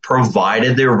entity that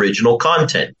provided the original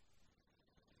content.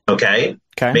 Okay?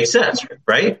 Makes sense,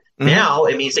 right? Mm-hmm. Now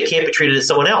it means they can't be treated as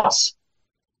someone else.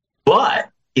 But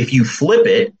if you flip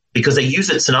it, because they use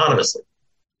it synonymously,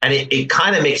 and it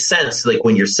kind of makes sense, like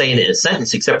when you're saying it in a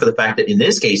sentence, except for the fact that in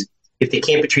this case, if they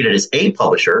can't be treated as a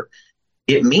publisher,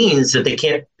 it means that they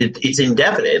can't, it's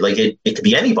indefinite. Like it could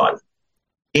be anybody,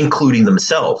 including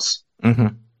themselves, mm-hmm.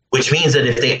 which means that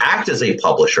if they act as a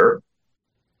publisher,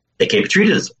 they can't be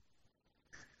treated as.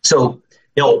 So,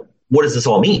 what does this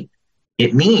all mean?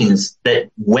 It means that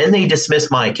when they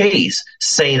dismiss my case,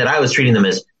 saying that I was treating them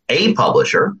as a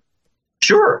publisher,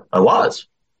 sure, I was.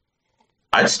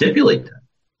 I'd stipulate that.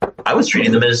 I was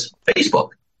treating them as Facebook.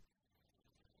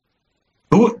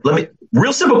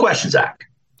 Real simple question, Zach.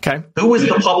 Okay. Who is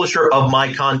the publisher of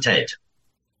my content?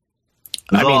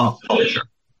 Publisher.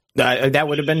 That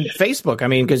would have been Facebook. I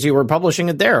mean, because you were publishing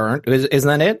it there, isn't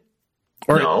that it?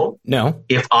 Or, no.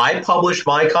 If I publish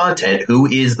my content, who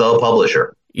is the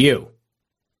publisher? You.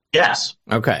 Yes.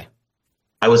 Okay.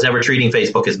 I was never treating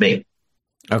Facebook as me.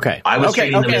 Okay. I was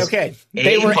treating them as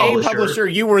they were a publisher.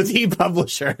 You were the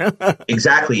publisher.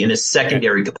 Exactly. In a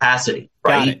secondary capacity.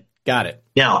 Right? Got it.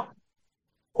 Now,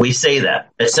 we say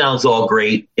that. It sounds all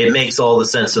great. It makes all the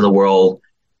sense in the world.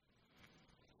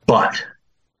 But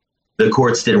the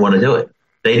courts didn't want to do it.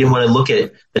 They didn't want to look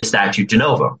at the statute de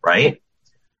novo, right?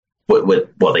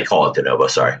 Well, they call it de novo.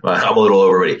 Sorry. I'm a little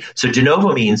over already. So de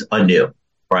novo means anew,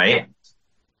 right?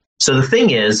 So the thing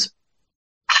is,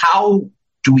 how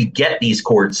do we get these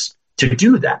courts to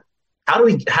do that? How do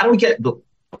we get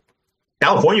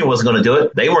California wasn't going to do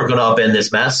it. They weren't going to upend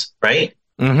this mess, right?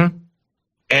 Mm-hmm.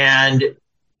 And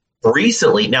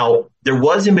recently, now there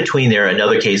was in between there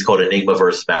another case called Enigma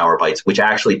versus Malwarebytes, which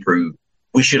actually proved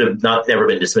we should have never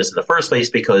been dismissed in the first place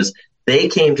because they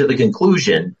came to the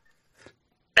conclusion,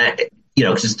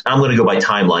 because I'm going to go by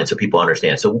timeline so people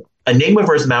understand. So Enigma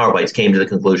versus Malwarebytes came to the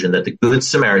conclusion that the Good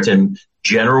Samaritan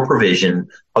general provision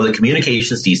of the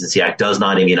Communications Decency Act does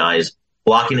not immunize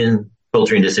blocking and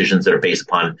filtering decisions that are based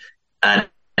upon an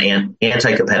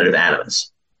anti-competitive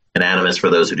animus. And animus, for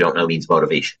those who don't know, means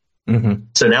motivation. Mm-hmm.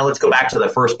 So now let's go back to the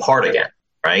first part again,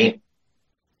 right?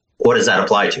 What does that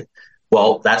apply to?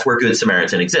 Well, that's where Good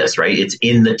Samaritan exists, right? It's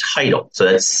in the title. So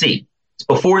that's C. It's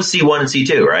before C1 and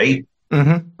C2, right?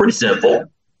 Mm-hmm. Pretty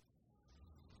simple.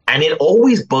 And it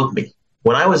always bugged me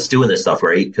when I was doing this stuff,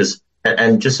 right? Because,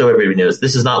 and just so everybody knows,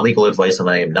 this is not legal advice and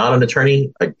I am not an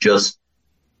attorney. I just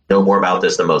know more about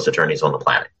this than most attorneys on the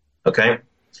planet. Okay.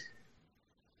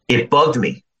 It bugged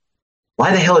me.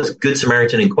 Why the hell is Good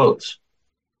Samaritan in quotes?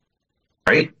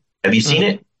 Right? Have you seen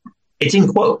it? It's in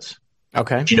quotes.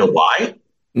 Okay. Do you know why?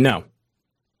 No.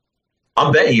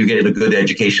 I'm betting you're getting a good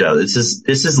education out of this.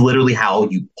 This is literally how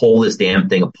you pull this damn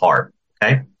thing apart.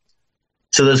 Okay.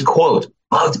 So those quotes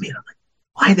bugged me. I'm like,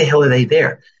 why the hell are they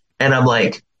there? And I'm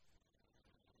like,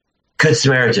 Good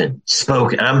Samaritan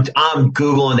spoke. And I'm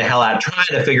Googling the hell out,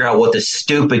 trying to figure out what the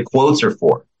stupid quotes are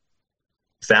for.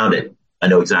 Found it. I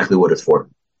know exactly what it's for.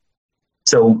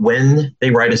 So when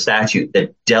they write a statute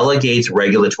that delegates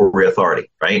regulatory authority,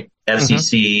 right?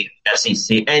 FCC,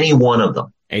 SEC, any one of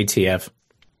them. ATF.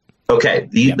 Okay.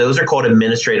 Those are called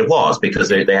administrative laws because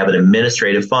they have an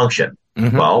administrative function.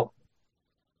 Mm-hmm. Well,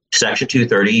 Section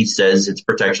 230 says it's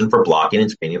protection for blocking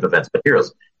and screening of events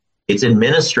materials. It's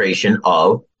administration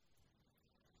of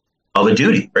a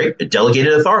duty, right? A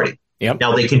delegated authority. Yep.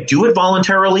 Now, they can do it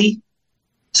voluntarily,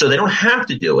 so they don't have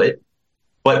to do it.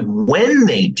 But when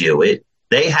they do it,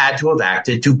 they had to have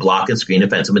acted to block and screen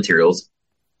offensive materials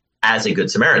as a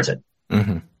Good Samaritan.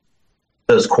 Mm-hmm.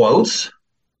 Those quotes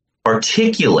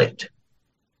articulate,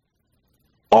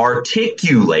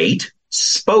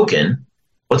 spoken,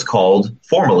 what's called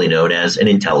formally known as an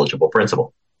intelligible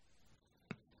principle.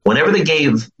 Whenever they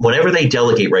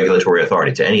delegate regulatory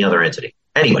authority to any other entity,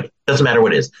 anybody, doesn't matter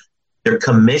what it is, they're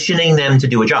commissioning them to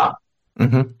do a job.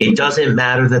 Mm-hmm. It doesn't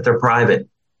matter that they're private.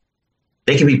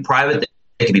 They can be private,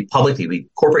 they can be public, they can be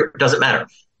corporate, it doesn't matter.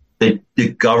 The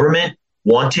government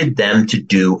wanted them to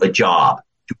do a job,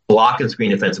 to block and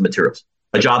screen offensive materials,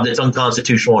 a job that's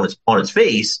unconstitutional on its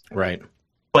face. Right.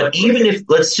 But even if,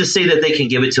 let's just say that they can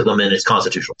give it to them and it's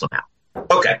constitutional somehow.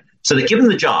 Okay. So they give them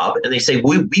the job and they say,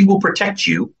 we will protect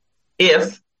you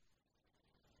if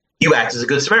you act as a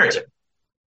Good Samaritan.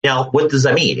 Now, what does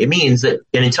that mean? It means that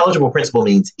an intelligible principle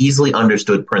means easily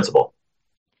understood principle.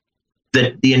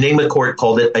 The Enigma Court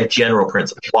called it a general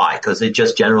principle. Why? Because it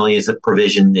just generally is a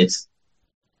provision. It's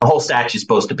the whole statute is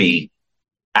supposed to be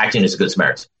acting as a Good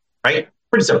Samaritan, right?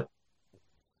 Pretty simple.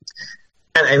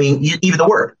 And I mean, even the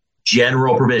word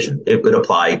general provision, it would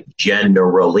apply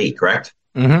generally, correct?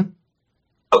 Mm-hmm.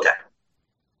 Okay.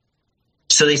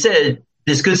 So they said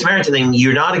this Good Samaritan thing,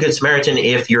 you're not a Good Samaritan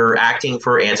if you're acting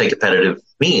for anti-competitive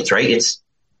means, right? It's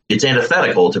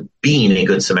antithetical to being a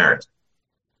Good Samaritan.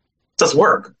 It doesn't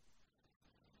work.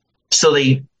 So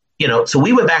so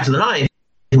we went back to the 9th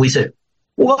and we said,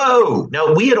 whoa.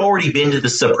 Now, we had already been to the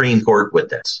Supreme Court with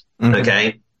this, okay?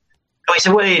 And we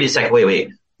said, wait a second, wait.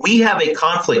 We have a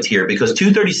conflict here because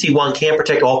 230C1 can't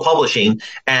protect all publishing,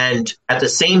 and at the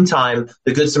same time,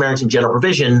 the Good Samaritan general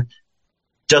provision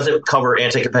doesn't cover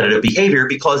anti-competitive behavior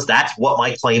because that's what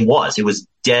my claim was. It was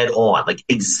dead on, like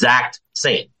exact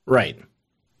same. Right.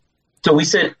 So we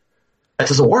said, that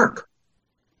doesn't work.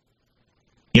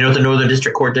 You know what the Northern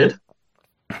District Court did?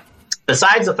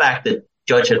 Besides the fact that the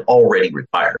judge had already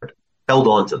retired, held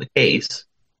on to the case,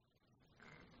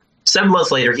 7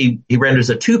 months later, he renders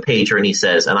a 2-pager and he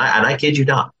says, and I kid you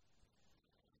not,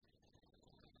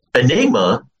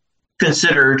 Enigma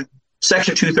considered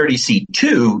Section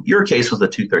 230C2, your case was a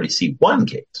 230C1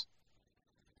 case.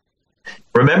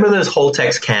 Remember those whole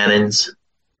text canons,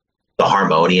 the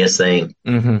harmonious thing?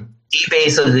 Mm-hmm. He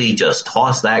basically just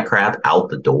tossed that crap out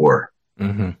the door.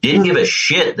 Mm-hmm. Didn't give a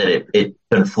shit that it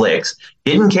conflicts.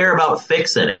 Didn't care about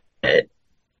fixing it.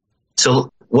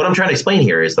 So what I'm trying to explain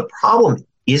here is the problem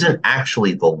isn't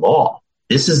actually the law.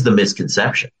 This is the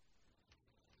misconception.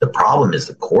 The problem is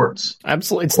the courts.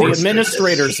 Absolutely. It's the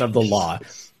administrators of the law.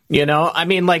 You know, I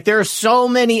mean, like there are so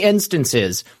many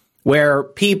instances where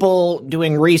people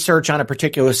doing research on a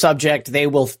particular subject, they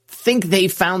will think they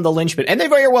found the linchpin, and they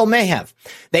very well may have.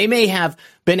 They may have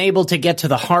been able to get to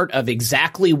the heart of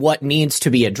exactly what needs to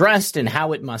be addressed and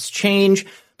how it must change.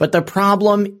 But the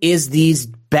problem is these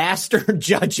bastard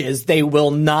judges, they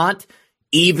will not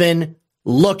even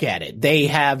look at it. They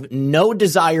have no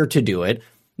desire to do it.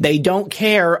 They don't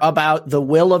care about the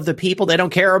will of the people. They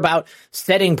don't care about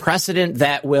setting precedent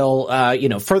that will,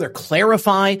 further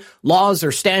clarify laws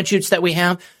or statutes that we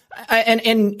have. And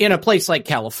in a place like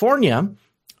California,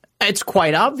 it's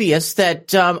quite obvious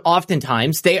that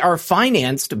oftentimes they are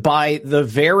financed by the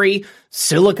very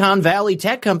Silicon Valley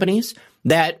tech companies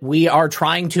that we are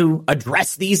trying to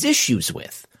address these issues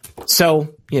with.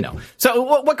 So,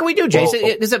 what can we do, Jason?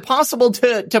 Is it possible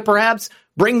to perhaps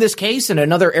bring this case in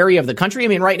another area of the country? I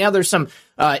mean, right now there's some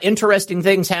interesting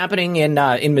things happening in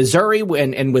Missouri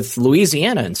and with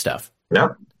Louisiana and stuff.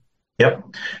 Yep.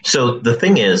 So the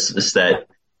thing is that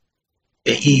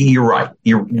you're right.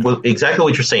 Exactly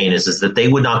what you're saying is that they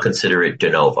would not consider it de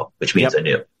novo, which means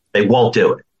anew. They won't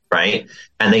do it, right?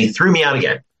 And they threw me out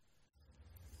again.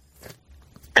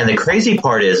 And the crazy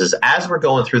part is as we're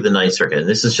going through the Ninth Circuit, and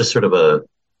this is just sort of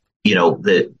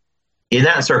in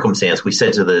that circumstance, we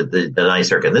said to the Ninth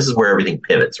Circuit, and this is where everything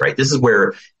pivots, right? This is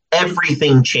where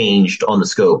everything changed on the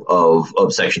scope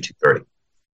of Section 230.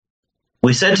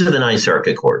 We said to the Ninth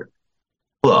Circuit Court,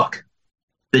 look,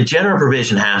 the general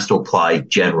provision has to apply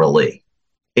generally.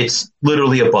 It's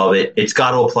literally above it. It's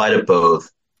got to apply to both.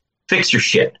 Fix your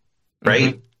shit,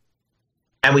 right? Mm-hmm.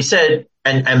 And we said,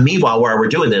 and meanwhile, while we're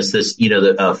doing this,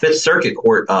 the Fifth Circuit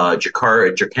Court,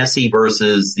 Jerkesi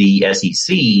versus the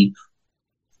SEC,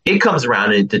 it comes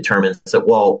around and determines that,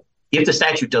 well, if the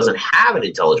statute doesn't have an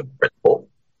intelligible principle,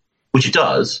 which it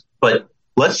does, but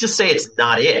let's just say it's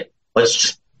not it. Let's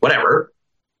just, whatever.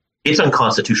 It's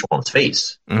unconstitutional on its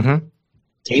face. Mm-hmm.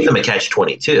 Gave them a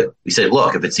catch-22. We said,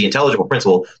 look, if it's the intelligible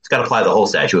principle, it's got to apply to the whole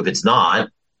statute. If it's not,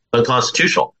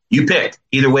 unconstitutional. You pick.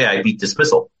 Either way, I beat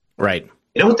dismissal. Right.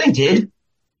 You know what they did?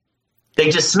 They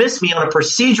dismissed me on a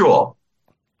procedural.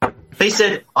 They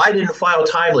said I didn't file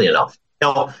timely enough.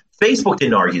 Now, Facebook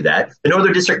didn't argue that. The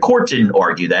Northern District Court didn't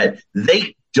argue that.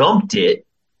 They dumped it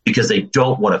because they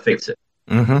don't want to fix it.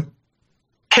 Mm-hmm.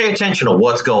 Pay attention to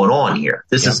what's going on here.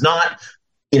 This is not,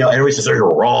 everybody says, oh,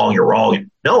 you're wrong.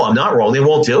 No, I'm not wrong. They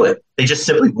won't do it. They just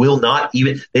simply will not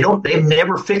even, they've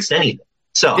never fixed anything.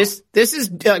 So this is,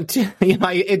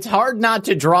 it's hard not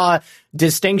to draw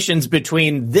distinctions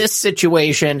between this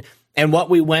situation and what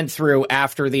we went through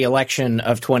after the election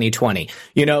of 2020.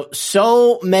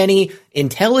 So many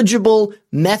intelligible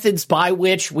methods by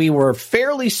which we were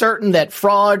fairly certain that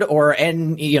fraud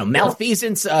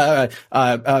malfeasance,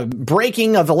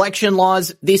 breaking of election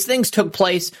laws, these things took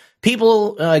place.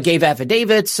 People gave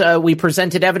affidavits. We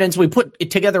presented evidence. We put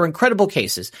together incredible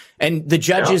cases, and the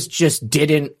judges just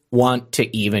didn't want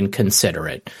to even consider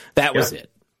it. That was it.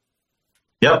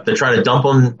 Yep. They're trying to dump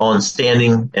them on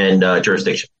standing and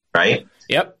jurisdiction, right?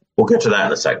 Yep. We'll get to that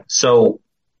in a second. So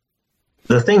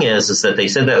the thing is that they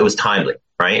said that it was timely,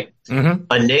 right?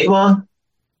 Mm-hmm. Enigma,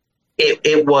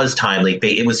 it was timely.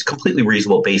 It was completely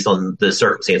reasonable based on the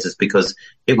circumstances because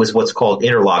it was what's called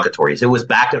interlocutories. It was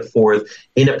back and forth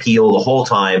in appeal the whole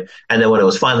time. And then when it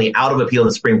was finally out of appeal and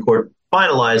the Supreme Court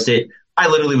finalized it, I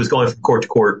literally was going from court to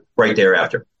court right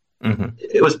thereafter. Mm-hmm.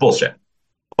 It was bullshit.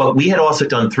 But we had also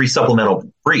done 3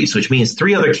 supplemental briefs, which means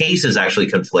 3 other cases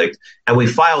actually conflict. And we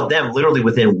filed them literally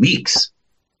within weeks.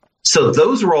 So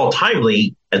those were all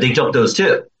timely, and they jumped those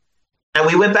too. And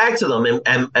we went back to them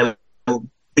and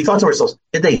we thought to ourselves,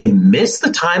 did they miss the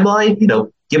timeline?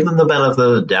 Give them the benefit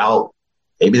of the doubt.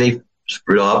 Maybe they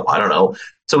screwed up. I don't know.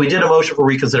 So we did a motion for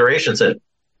reconsideration and said,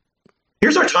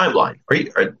 here's our timeline.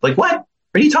 What? What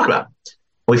are you talking about?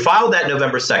 We filed that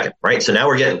November 2nd, right? So now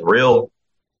we're getting real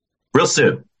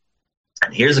soon.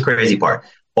 And here's the crazy part.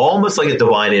 Almost like a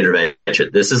divine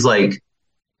intervention. This is like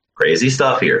crazy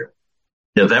stuff here.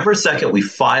 November 2nd, we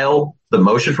file the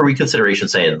motion for reconsideration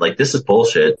saying, this is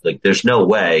bullshit. There's no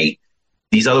way.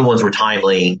 These other ones were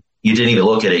timely. You didn't even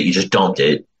look at it. You just dumped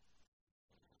it.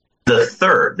 The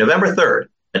 3rd, November 3rd,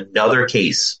 another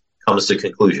case comes to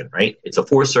conclusion, right? It's a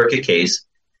 4th Circuit case.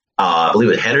 I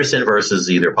believe it's Henderson versus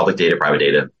either public data, private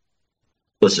data.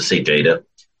 Let's just say data.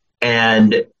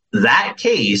 And that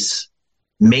case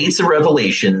made some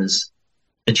revelations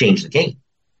to change the game.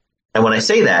 And when I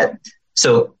say that,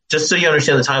 so just so you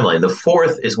understand the timeline, the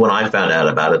 4th is when I found out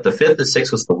about it. The 5th and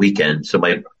 6th was the weekend. So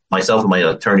myself and my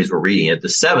attorneys were reading it. The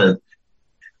 7th,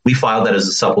 we filed that as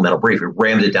a supplemental brief. We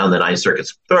rammed it down the Ninth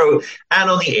Circuit's throat. And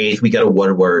on the 8th, we got a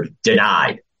one-word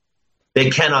denied.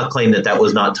 They cannot claim that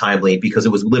was not timely because it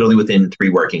was literally within 3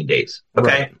 working days.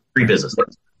 Okay? Right. 3 business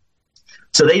days.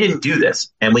 So they didn't do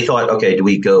this. And we thought, okay, do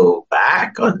we go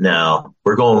back? No,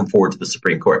 we're going forward to the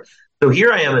Supreme Court. So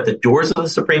here I am at the doors of the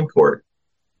Supreme Court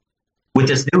with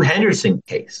this new Henderson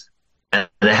case. And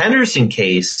the Henderson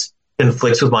case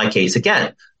conflicts with my case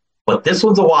again. But this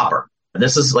one's a whopper. And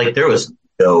this is there was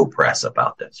no press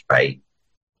about this, right?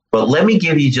 But let me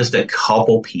give you just a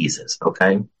couple pieces,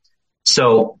 okay?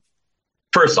 So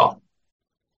first off,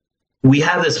 we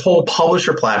have this whole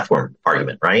publisher platform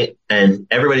argument, right? And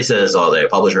everybody says, oh, they're a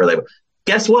publisher.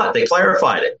 Guess what? They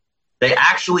clarified it. They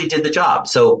actually did the job.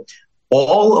 So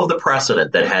all of the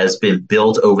precedent that has been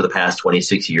built over the past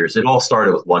 26 years, it all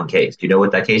started with one case. Do you know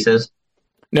what that case is?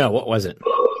 No, what was it?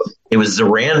 It was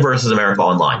Zoran versus America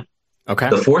Online. Okay.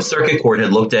 The 4th Circuit Court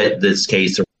had looked at this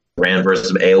case, Zoran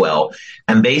versus AOL,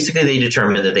 and basically they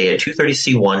determined that they had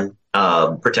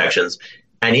 230C1 protections.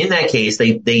 And in that case,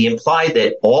 they implied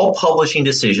that all publishing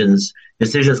decisions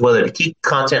whether to keep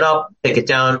content up, take it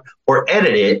down, or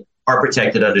edit it, are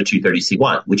protected under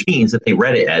 230C1, which means that they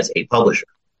read it as a publisher.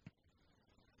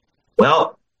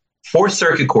 Well, Fourth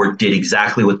Circuit Court did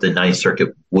exactly what the Ninth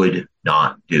Circuit would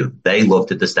not do. They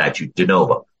looked at the statute de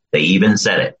novo. They even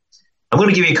said it. I'm going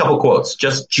to give you a couple quotes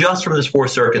just from this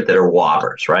Fourth Circuit that are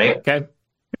whoppers, right? Okay.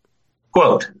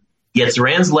 Quote, yet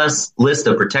Zoran's list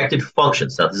of protected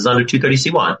functions, now this is under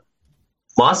 230C1,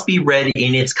 must be read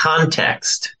in its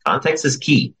context. Context is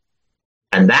key.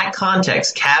 And that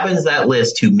context cabins that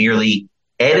list to merely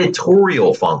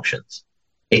editorial functions.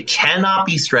 It cannot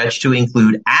be stretched to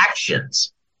include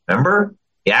actions. Remember?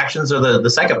 The actions are the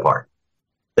second part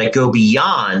that go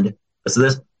beyond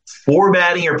this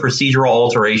formatting or procedural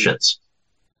alterations.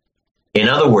 In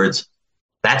other words,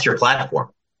 that's your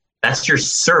platform. That's your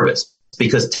service,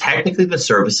 because technically the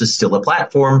service is still a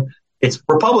platform. It's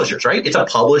for publishers, right? It's a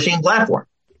publishing platform.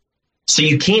 So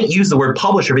you can't use the word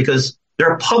publisher because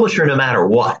they're a publisher no matter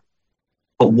what.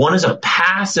 But one is a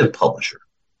passive publisher,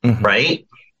 right?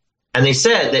 And they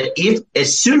said that if,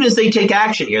 as soon as they take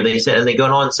action here, they said, and they go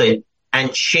on and say,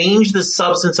 and change the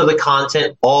substance of the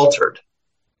content altered.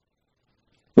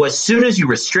 Well, as soon as you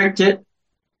restrict it,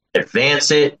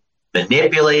 advance it,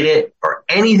 manipulate it, or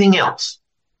anything else,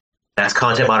 that's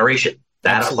content moderation.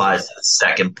 That applies to the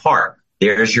second part.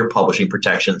 There's your publishing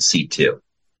protection, C2.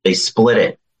 They split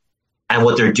it. And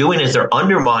what they're doing is they're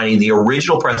undermining the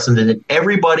original precedent that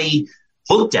everybody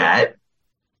looked at.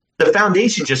 The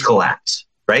foundation just collapsed,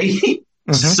 right?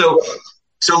 So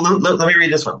let me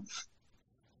read this one.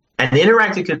 An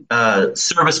interactive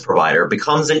service provider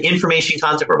becomes an information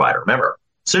content provider. Remember,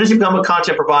 as soon as you become a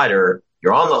content provider,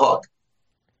 you're on the hook.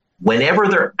 Whenever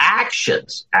their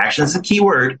actions is the key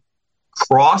word,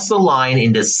 cross the line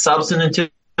into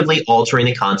substantively altering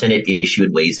the content at issue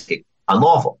in ways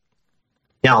unlawful.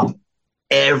 Now,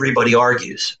 everybody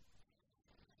argues,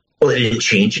 well, it didn't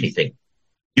change anything.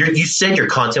 You said your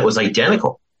content was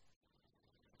identical.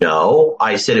 No,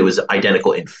 I said it was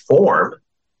identical in form,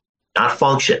 not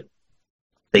function.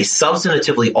 They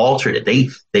substantively altered it.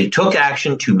 They took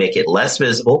action to make it less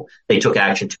visible. They took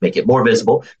action to make it more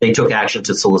visible. They took action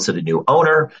to solicit a new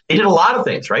owner. They did a lot of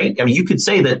things, right? I mean, you could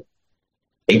say that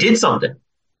they did something.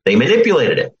 They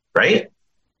manipulated it, right?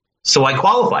 So I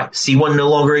qualify. C1 no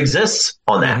longer exists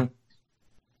on that.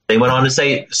 They went on to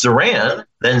say, Zoran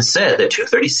then said that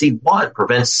 230C1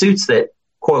 prevents suits that,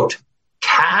 quote,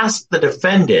 cast the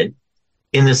defendant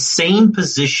in the same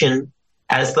position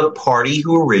as the party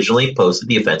who originally posted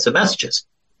the offensive messages.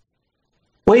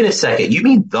 Wait a second. You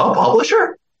mean the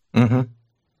publisher?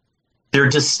 They're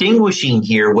distinguishing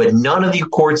here what none of the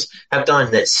courts have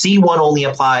done, that C1 only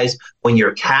applies when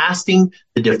you're casting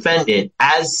the defendant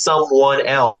as someone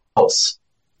else.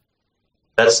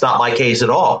 That's not my case at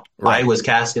all. Right. I was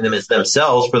casting them as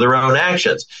themselves for their own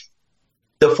actions.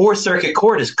 The Fourth Circuit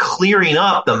Court is clearing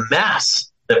up the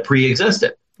mess that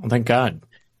pre-existed. Well, thank God.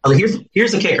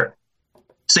 Here's the kicker.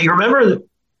 So you remember,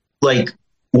 like,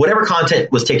 whatever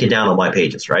content was taken down on my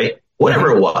pages, right?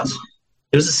 Whatever it was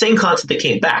the same content that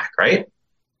came back, right?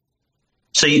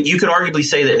 So you could arguably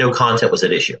say that no content was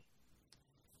at issue.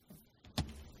 It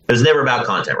was never about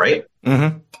content, right?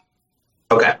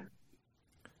 Okay.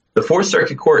 The Fourth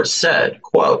Circuit Court said,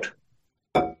 quote,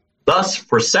 thus,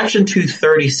 for Section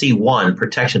 230C1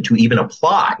 protection to even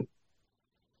apply,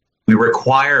 we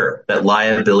require that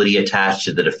liability attached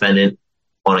to the defendant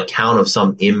on account of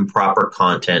some improper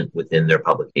content within their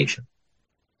publication.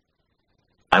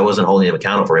 I wasn't holding them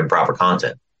accountable for improper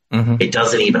content. It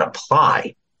doesn't even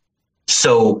apply.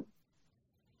 So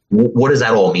what does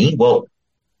that all mean? Well,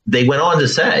 they went on to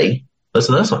say,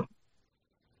 listen to this one.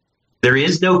 There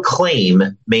is no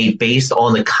claim made based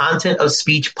on the content of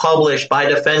speech published by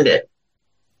defendant.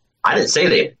 I didn't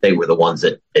say they were the ones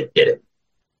that did it.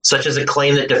 Such as a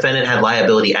claim that defendant had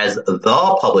liability as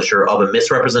the publisher of a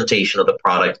misrepresentation of the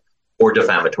product or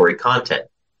defamatory content.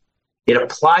 It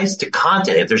applies to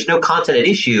content. If there's no content at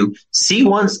issue,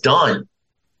 C1's done.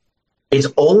 It's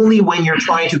only when you're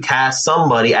trying to cast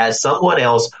somebody as someone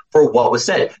else for what was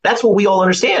said. That's what we all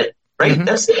understand, right?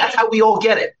 That's how we all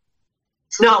get it.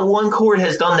 Not one court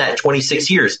has done that in 26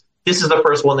 years. This is the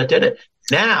first one that did it.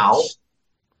 Now,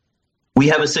 we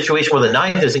have a situation where the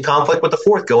Ninth is in conflict with the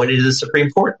Fourth going into the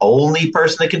Supreme Court. Only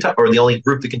person that can or the only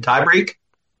group that can tie break,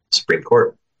 Supreme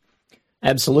Court.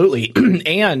 Absolutely.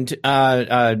 And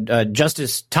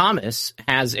Justice Thomas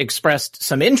has expressed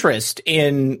some interest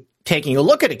in taking a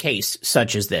look at a case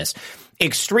such as this.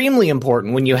 Extremely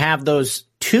important when you have those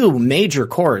two major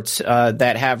courts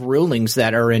that have rulings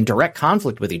that are in direct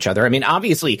conflict with each other. I mean,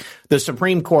 obviously, the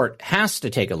Supreme Court has to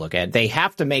take a look at it. They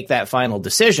have to make that final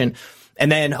decision.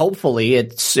 And then hopefully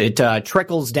it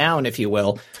trickles down, if you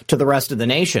will, to the rest of the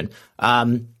nation.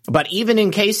 But even in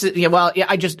cases,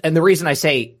 and the reason I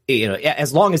say,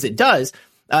 as long as it does,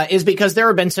 is because there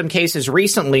have been some cases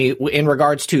recently in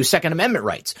regards to Second Amendment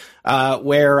rights,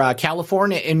 where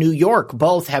California and New York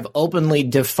both have openly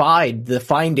defied the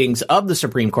findings of the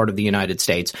Supreme Court of the United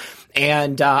States.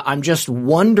 And I'm just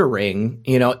wondering,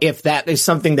 if that is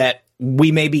something that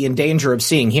we may be in danger of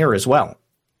seeing here as well.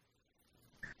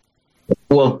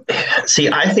 Well, see,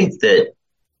 I think that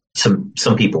some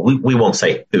people, we won't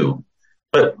say who,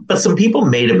 but some people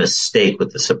made a mistake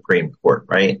with the Supreme Court,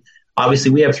 right?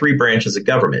 Obviously, we have three branches of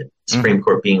government, Supreme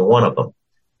Court being one of them.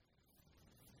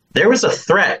 There was a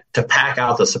threat to pack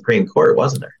out the Supreme Court,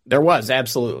 wasn't there? There was,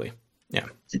 absolutely. Yeah.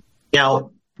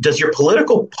 Now, does your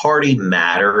political party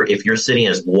matter if you're sitting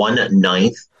as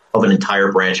 1/9 of an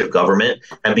entire branch of government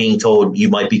and being told you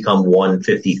might become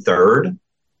 1/53rd?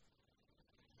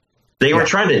 They were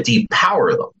trying to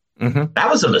depower them. Mm-hmm. That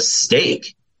was a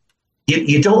mistake.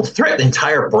 You don't threaten the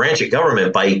entire branch of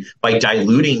government by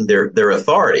diluting their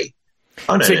authority.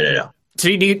 Oh, no.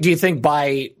 So do you think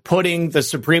by putting the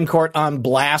Supreme Court on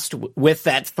blast with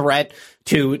that threat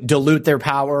to dilute their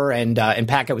power and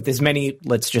pack it with as many,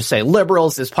 let's just say,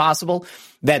 liberals as possible,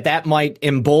 that might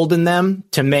embolden them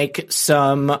to make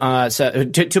some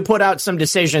to put out some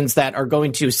decisions that are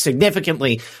going to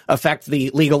significantly affect the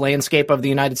legal landscape of the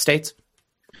United States?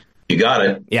 You got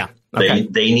it. Yeah. Okay.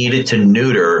 They needed to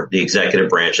neuter the executive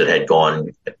branch that had gone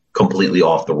completely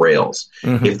off the rails.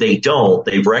 Mm-hmm. If they don't,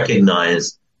 they've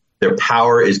recognized their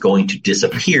power is going to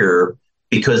disappear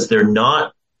because they're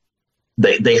not.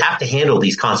 They have to handle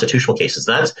these constitutional cases.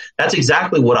 That's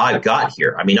exactly what I've got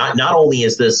here. I mean, not only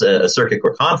is this a circuit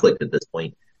court conflict at this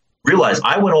point, realize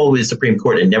I went all the way to the Supreme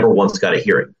Court and never once got a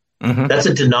hearing. Mm-hmm. That's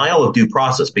a denial of due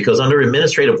process because under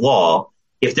administrative law,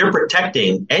 if they're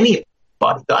protecting anybody,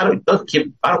 I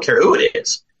don't care who it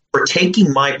is, for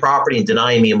taking my property and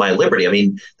denying me my liberty. I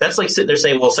mean, that's like sitting there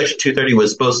saying, well, Section 230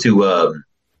 was supposed to,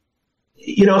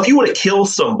 if you want to kill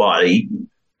somebody,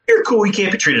 you're cool. You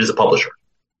can't be treated as a publisher.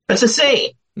 That's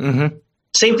insane. Mm-hmm.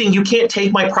 Same thing. You can't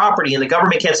take my property and the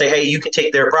government can't say, hey, you can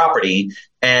take their property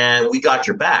and we got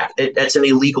your back. That's an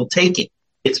illegal taking.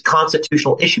 It's a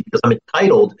constitutional issue because I'm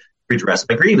entitled to redress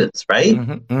my grievance, right?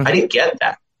 Mm-hmm, mm-hmm. I didn't get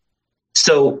that.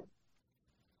 So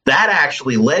that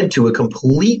actually led to a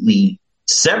completely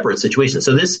separate situation.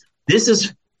 So this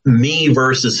is me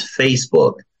versus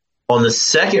Facebook on the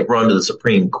second run to the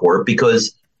Supreme Court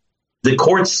because the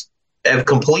courts have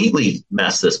completely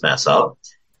messed this mess up.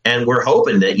 And we're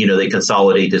hoping that, they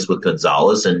consolidate this with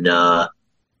Gonzalez and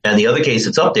the other case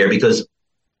that's up there, because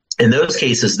in those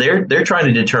cases, they're trying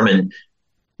to determine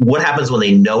what happens when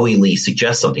they knowingly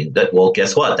suggest something that, well,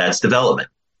 guess what? That's development.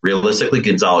 Realistically,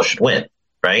 Gonzalez should win,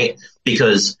 right?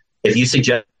 Because if you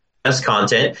suggest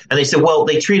content and they say, well,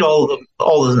 they treat all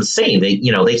of them the same.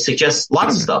 They suggest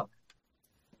lots of stuff.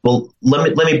 Well,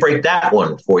 let me break that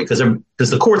one for you because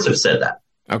the courts have said that.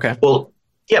 Okay. Well,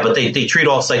 yeah, but they treat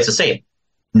all sites the same.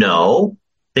 No,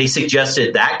 they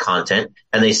suggested that content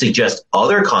and they suggest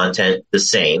other content the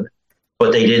same,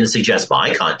 but they didn't suggest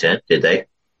my content, did they?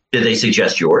 Did they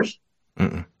suggest yours?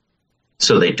 Mm-mm.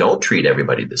 So they don't treat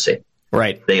everybody the same.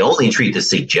 Right. They only treat the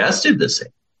suggested the same.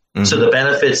 Mm-hmm. So the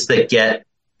benefits that get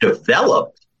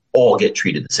developed all get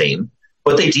treated the same,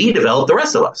 but they de-develop the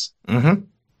rest of us. Mm-hmm.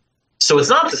 So it's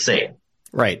not the same.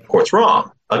 Right. Court's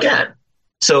wrong again.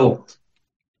 So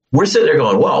we're sitting there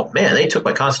going, well, man, they took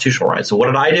my constitutional rights. So what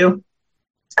did I do?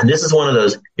 And this is one of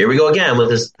those, here we go again with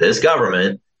this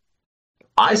government.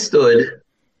 I stood,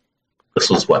 this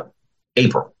was what?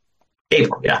 April,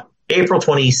 yeah. April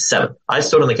 27th. I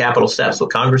stood on the Capitol steps with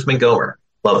Congressman Gomer.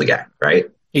 Love the guy, right?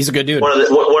 He's a good dude. One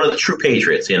of the true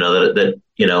patriots, that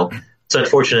it's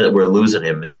unfortunate that we're losing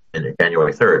him in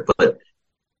January 3rd. But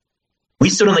we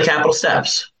stood on the Capitol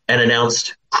steps and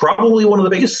announced probably one of the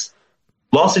biggest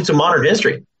lawsuits in modern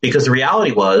history. Because the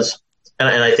reality was, and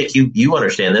I think you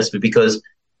understand this, but because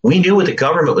we knew what the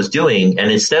government was doing, and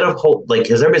instead of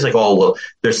because everybody's like, oh, well,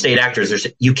 they're state actors.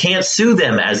 You can't sue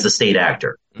them as the state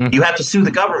actor. Mm-hmm. You have to sue the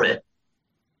government.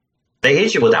 They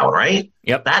hit you with that one, right?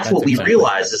 Yep. That's what we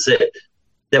realized is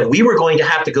that we were going to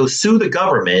have to go sue the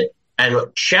government and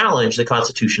challenge the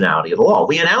constitutionality of the law.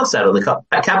 We announced that on the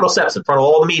Capitol steps in front of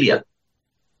all the media.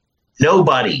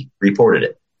 Nobody reported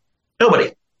it.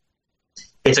 Nobody.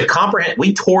 It's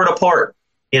we tore it apart,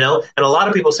 and a lot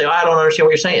of people say, oh, I don't understand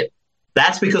what you're saying.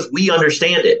 That's because we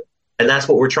understand it. And that's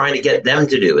what we're trying to get them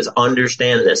to do, is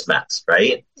understand this mess,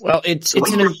 right? Well, it's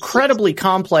an incredibly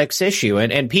complex issue,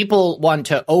 and people want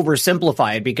to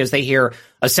oversimplify it because they hear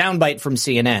a soundbite from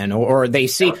CNN or they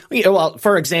see, well,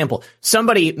 for example,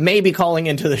 somebody may be calling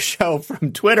into the show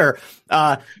from Twitter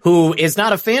who is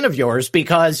not a fan of yours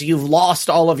because you've lost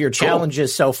all of your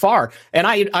challenges so far. And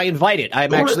I invite it. I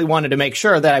actually wanted to make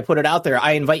sure that I put it out there.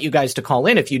 I invite you guys to call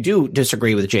in if you do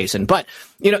disagree with Jason. But,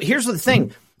 here's the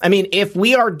thing. I mean, if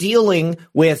we are dealing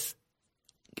with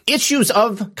issues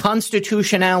of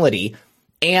constitutionality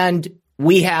and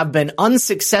we have been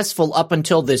unsuccessful up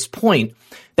until this point,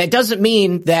 that doesn't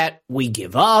mean that we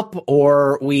give up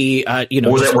or we, or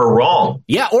that we're wrong.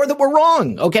 Yeah, or that we're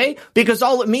wrong, okay? Because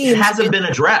all it means... It hasn't been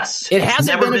addressed. It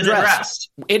hasn't been addressed.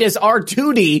 It is our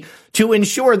duty to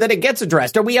ensure that it gets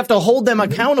addressed, or we have to hold them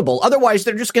accountable. Otherwise,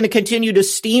 they're just going to continue to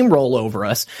steamroll over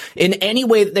us in any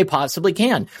way that they possibly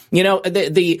can.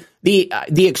 The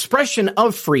expression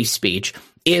of free speech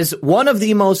is one of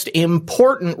the most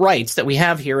important rights that we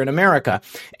have here in America.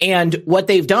 And what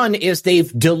they've done is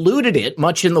they've diluted it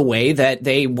much in the way that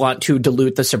they want to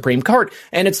dilute the Supreme Court.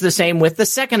 And it's the same with the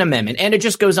Second Amendment. And it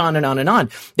just goes on and on and on.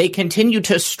 They continue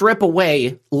to strip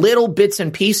away little bits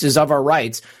and pieces of our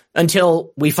rights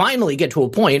until we finally get to a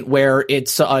point where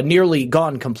it's nearly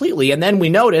gone completely. And then we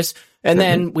notice, and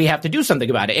then we have to do something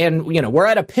about it. And, we're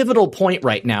at a pivotal point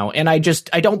right now. And I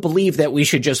don't believe that we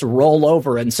should just roll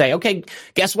over and say, okay,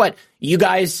 guess what? You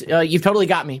guys, you've totally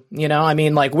got me.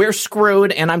 We're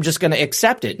screwed and I'm just going to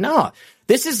accept it. No,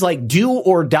 this is like do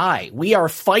or die. We are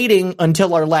fighting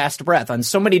until our last breath on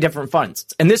so many different fronts.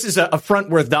 And this is a front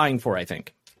worth dying for, I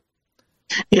think.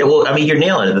 Yeah, well, you're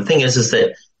nailing it. The thing is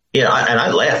that, and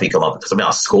I laugh if you come up because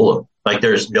I'll school them. Like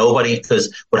there's nobody,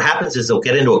 because what happens is they'll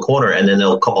get into a corner and then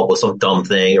they'll come up with some dumb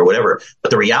thing or whatever. But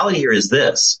the reality here is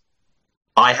this.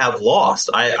 I have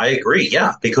lost. I agree.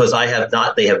 Yeah, because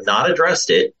they have not addressed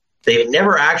it. They've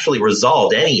never actually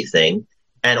resolved anything.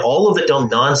 And all of the dumb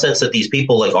nonsense that these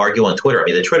people argue on Twitter.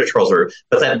 The Twitter trolls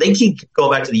but they keep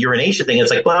going back to the urination thing.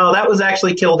 It's like, well, that was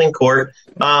actually killed in court.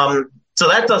 So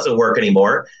that doesn't work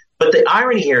anymore. But the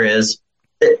irony here is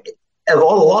that of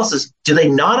all the losses, do they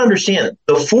not understand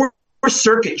the Fourth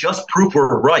Circuit just proved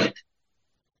we're right?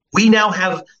 We now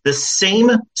have the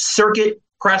same circuit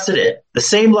precedent, the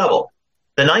same level.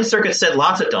 The Ninth Circuit said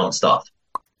lots of dumb stuff.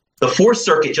 The Fourth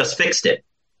Circuit just fixed it.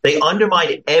 They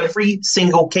undermined every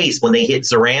single case when they hit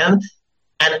Zoran.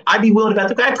 And I'd be willing to bet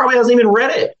the guy probably hasn't even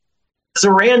read it.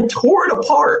 Zoran tore it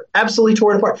apart, absolutely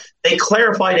tore it apart. They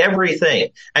clarified everything.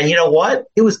 And you know what?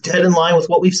 It was dead in line with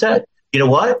what we've said. You know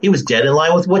what? It was dead in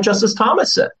line with what Justice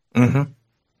Thomas said. Mm-hmm.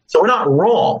 So we're not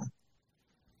wrong.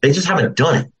 They just haven't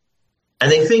done it.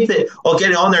 And they think that,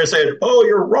 getting on there and saying, oh,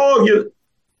 you're wrong. Do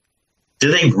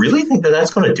they really think that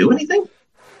that's going to do anything?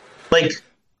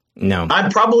 No.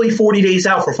 I'm probably 40 days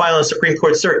out from filing a Supreme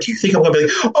Court cert. Do you think I'm going to be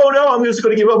like, oh, no, I'm just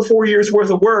going to give up 4 years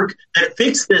worth of work that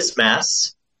fixed this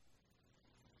mess?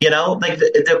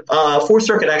 The Fourth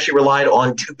Circuit actually relied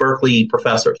on 2 Berkeley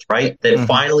professors, right, that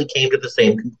finally came to the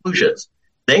same conclusions.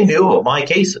 They knew of my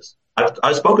cases.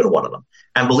 I've spoken to one of them.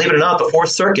 And believe it or not, the Fourth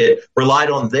Circuit relied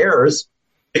on theirs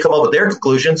to come up with their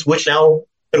conclusions, which now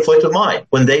conflict with mine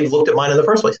when they looked at mine in the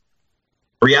first place.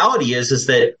 The reality is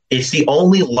that it's the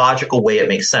only logical way it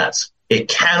makes sense. It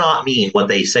cannot mean what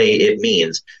they say it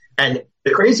means. And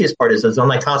the craziest part is on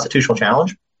that constitutional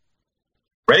challenge.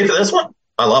 Ready for this one?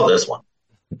 I love this one.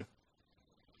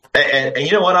 And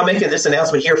you know what? I'm making this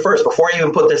announcement here first before I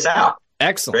even put this out.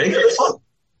 Excellent. Ready for this one?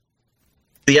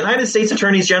 The United States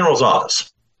Attorney General's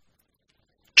office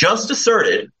just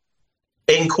asserted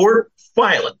in court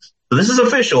filings, so this is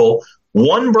official,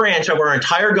 one branch of our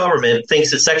entire government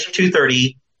thinks that Section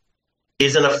 230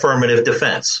 is an affirmative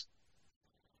defense.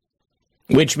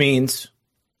 Which means?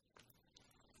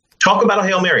 Talk about a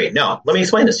Hail Mary. No, let me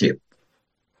explain this to you.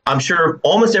 I'm sure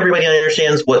almost everybody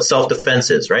understands what self-defense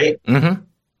is, right? Mm-hmm.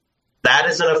 That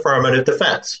is an affirmative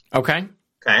defense. Okay.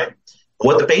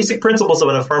 What the basic principles of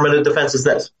an affirmative defense is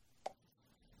this.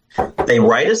 They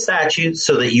write a statute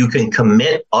so that you can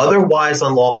commit otherwise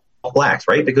unlawful acts,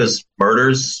 right? Because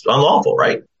murder's unlawful,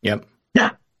 right? Yep.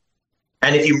 Yeah.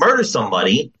 And if you murder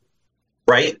somebody,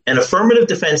 right, an affirmative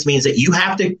defense means that you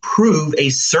have to prove a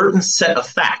certain set of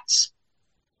facts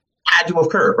had to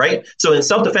occur, right? So in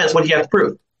self-defense, what do you have to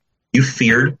prove? You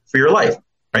feared for your life,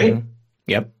 right? Mm-hmm.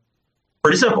 Yep.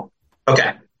 Pretty simple.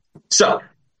 Okay. So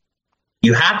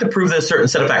you have to prove this certain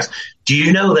set of facts. Do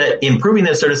you know that in proving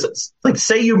this certain,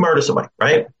 say you murder somebody,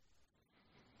 right?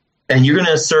 And you're going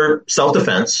to assert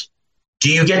self-defense.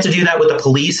 Do you get to do that with the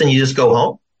police and you just go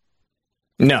home?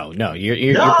 No.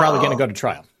 You're probably going to go to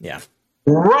trial. Yeah.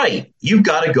 Right. You've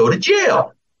got to go to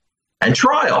jail. and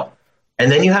trial.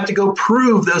 And then you have to go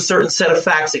prove those certain set of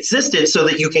facts existed so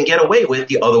that you can get away with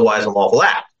the otherwise unlawful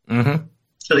act. Mm-hmm.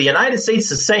 So the United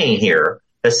States is saying here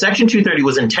that Section 230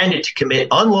 was intended to commit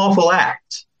unlawful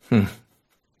acts.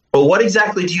 But what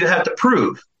exactly do you have to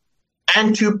prove?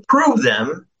 And to prove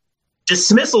them,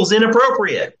 dismissal's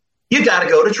inappropriate. You got to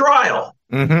go to trial.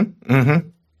 Mm-hmm. Mm-hmm.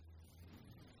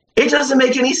 It doesn't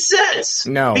make any sense.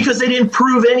 No. Because they didn't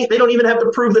prove any. They don't even have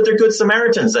to prove that they're good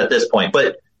Samaritans at this point.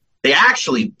 But they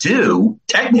actually do,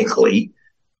 technically.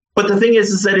 But the thing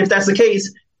is that if that's the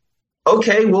case,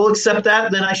 okay, we'll accept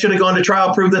that. Then I should have gone to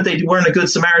trial, prove that they weren't a good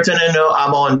Samaritan, and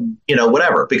I'm on,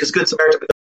 whatever. Because good Samaritan.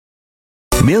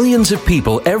 Millions of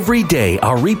people every day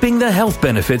are reaping the health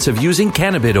benefits of using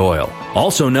cannabis oil,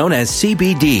 also known as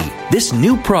CBD. This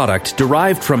new product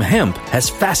derived from hemp has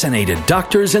fascinated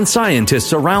doctors and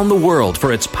scientists around the world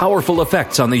for its powerful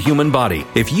effects on the human body.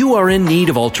 If you are in need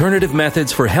of alternative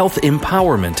methods for health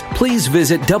empowerment, please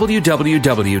visit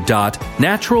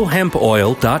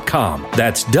www.naturalhempoil.com.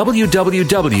 That's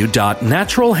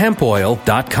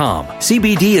www.naturalhempoil.com.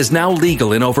 CBD is now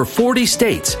legal in over 40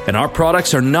 states, and our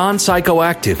products are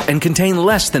non-psychoactive and contain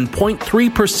less than 0.3%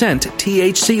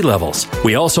 THC levels.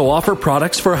 We also offer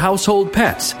products for household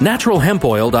pets.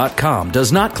 NaturalHempOil.com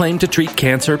does not claim to treat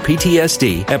cancer,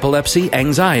 PTSD, epilepsy,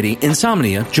 anxiety,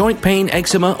 insomnia, joint pain,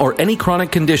 eczema, or any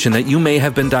chronic condition that you may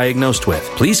have been diagnosed with.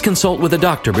 Please consult with a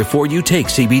doctor before you take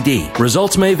CBD.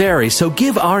 Results may vary, so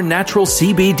give our natural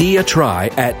CBD a try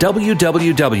at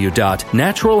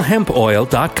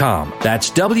www.naturalhempoil.com.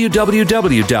 That's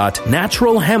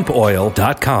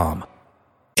www.naturalhempoil.com.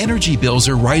 Energy bills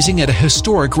are rising at a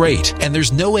historic rate, and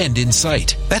there's no end in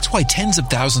sight. That's why tens of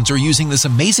thousands are using this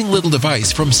amazing little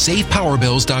device from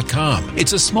SavePowerBills.com.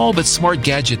 It's a small but smart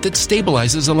gadget that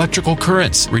stabilizes electrical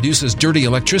currents, reduces dirty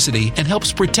electricity, and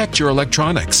helps protect your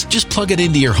electronics. Just plug it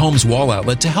into your home's wall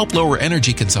outlet to help lower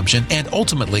energy consumption and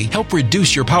ultimately help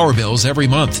reduce your power bills every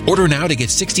month. Order now to get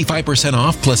 65%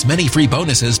 off plus many free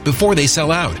bonuses before they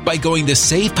sell out by going to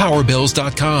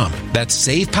SavePowerBills.com. That's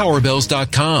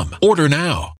SavePowerBills.com. Order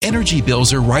now. Energy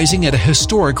bills are rising at a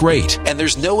historic rate, and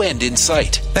there's no end in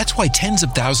sight. That's why tens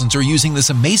of thousands are using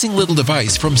this amazing little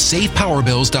device from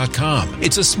SavePowerBills.com.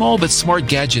 It's a small but smart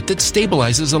gadget that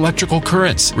stabilizes electrical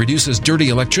currents, reduces dirty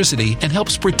electricity, and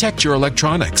helps protect your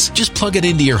electronics. Just plug it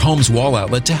into your home's wall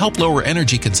outlet to help lower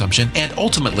energy consumption and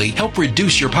ultimately help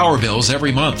reduce your power bills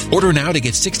every month. Order now to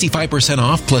get 65%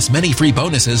 off plus many free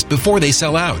bonuses before they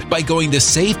sell out by going to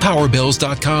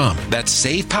SavePowerBills.com. That's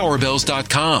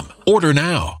SavePowerBills.com. Order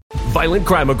now. Violent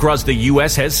crime across the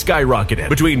U.S. has skyrocketed.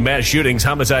 Between mass shootings,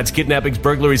 homicides, kidnappings,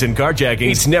 burglaries, and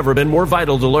carjackings, it's never been more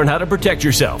vital to learn how to protect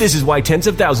yourself. This is why tens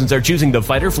of thousands are choosing the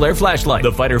Fighter Flare flashlight.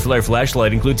 The Fighter Flare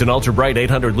flashlight includes an ultra-bright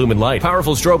 800 lumen light,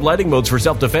 powerful strobe lighting modes for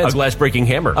self-defense, a glass-breaking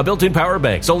hammer, a built-in power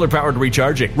bank, solar-powered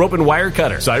recharging, rope and wire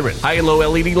cutter, siren, high and low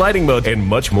LED lighting mode, and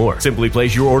much more. Simply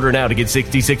place your order now to get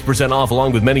 66% off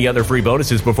along with many other free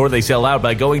bonuses before they sell out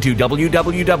by going to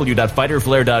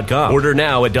www.fighterflare.com. Order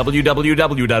now at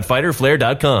www.fighterflare.com.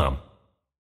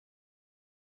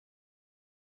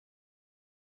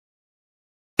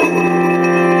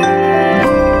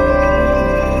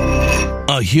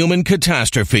 A human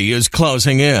catastrophe is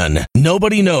closing in.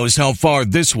 Nobody knows how far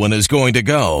this one is going to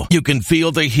go. You can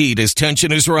feel the heat as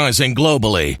tension is rising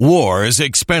globally. War is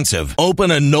expensive.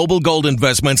 Open a Noble Gold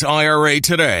Investments IRA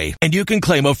today, and you can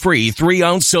claim a free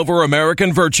 3-ounce silver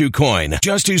American Virtue coin.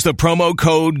 Just use the promo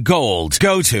code GOLD.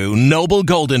 Go to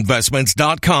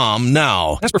noblegoldinvestments.com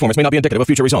now. Past performance may not be indicative of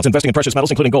future results. Investing in precious metals,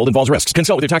 including gold, involves risks.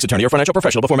 Consult with your tax attorney or financial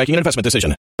professional before making an investment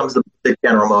decision. Comes the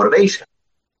general motivation.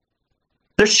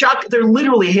 They're shocked. They're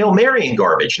literally Hail Marying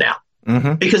garbage now,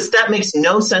 because that makes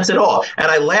no sense at all. And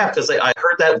I laugh because I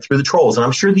heard that through the trolls, and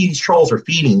I'm sure these trolls are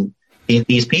feeding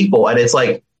these people. And it's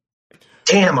like,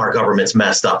 damn, our government's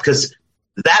messed up, because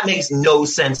that makes no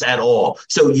sense at all.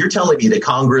 So you're telling me that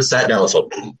Congress sat down and said,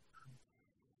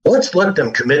 let's let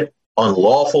them commit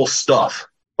unlawful stuff,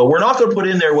 but we're not going to put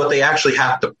in there what they actually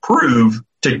have to prove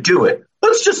to do it.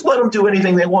 Let's just let them do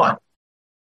anything they want.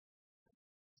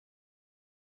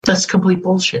 That's complete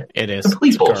bullshit. It is.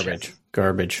 Complete bullshit.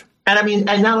 Garbage. And I mean,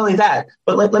 and not only that,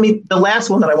 but let me, the last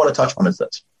one that I want to touch on is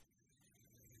this.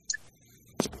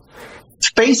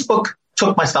 Facebook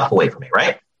took my stuff away from me,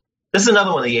 right? This is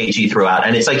another one the AG threw out.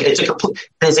 And it's like, it's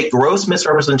a gross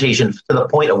misrepresentation to the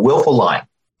point of willful lying.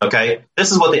 Okay.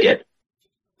 This is what they did.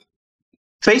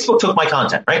 Facebook took my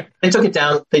content, right? They took it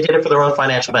down. They did it for their own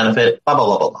financial benefit, blah, blah,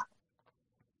 blah, blah, blah.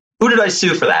 Who did I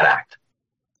sue for that act?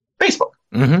 Facebook,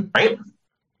 right?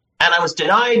 And I was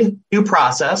denied due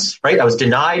process, right? I was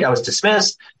denied. I was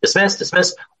dismissed,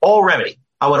 all remedy.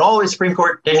 I went all the way to the Supreme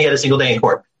Court, didn't get a single day in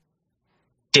court.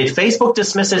 Did Facebook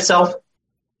dismiss itself?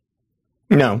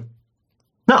 No.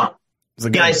 No. The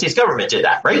United States government did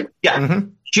that, right? Yeah.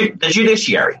 Mm-hmm. The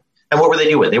judiciary. And what were they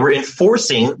doing? They were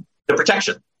enforcing the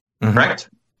protection, correct?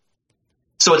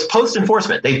 So it's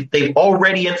post-enforcement. They've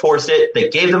already enforced it. They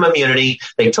gave them immunity.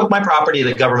 They took my property.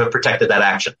 The government protected that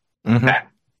action. Okay.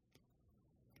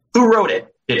 Who wrote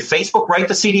it? Did Facebook write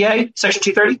the CDA, Section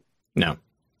 230? No.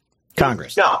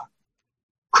 Congress. No.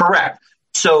 Correct.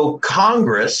 So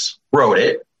Congress wrote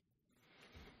it.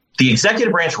 The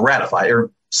executive branch ratified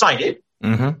or signed it.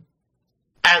 And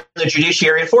the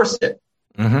judiciary enforced it.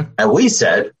 And we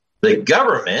said the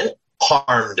government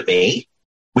harmed me,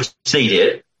 which they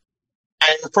did.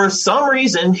 And for some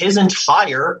reason, his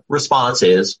entire response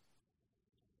is,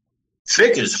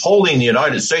 FIC is holding the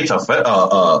United States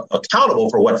accountable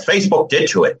for what Facebook did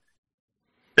to it.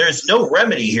 There's no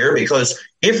remedy here because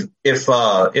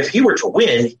if he were to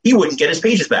win, he wouldn't get his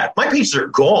pages back. My pages are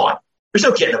gone. There's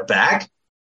no getting them back.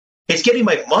 It's getting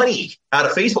my money out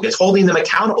of Facebook. It's holding them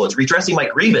accountable. It's redressing my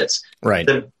grievance. Right.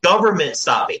 The government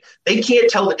stopped me. They can't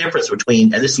tell the difference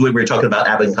between, and this is what we were talking about,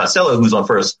 Abbott and Costello, who's on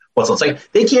first, what's on second.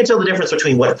 They can't tell the difference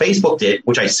between what Facebook did,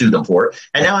 which I sued them for,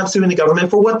 and now I'm suing the government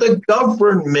for what the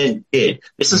government did.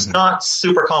 This is not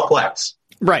super complex.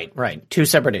 Right. Two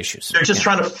separate issues. They're just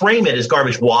trying to frame it as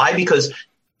garbage. Why? Because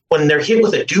when they're hit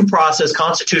with a due process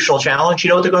constitutional challenge, you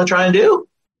know what they're going to try and do?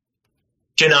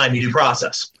 Deny me due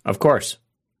process. Of course.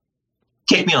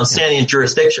 Kick me on standing in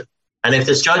jurisdiction. And if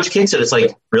this judge kicks it, it's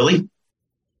like, really?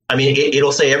 I mean,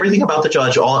 it'll say everything about the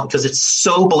judge because it's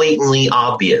so blatantly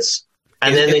obvious.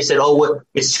 And then they said,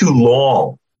 it's too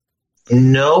long.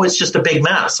 No, it's just a big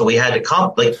mess. So we had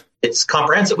to it's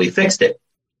comprehensive. We fixed it.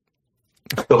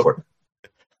 Go for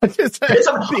it.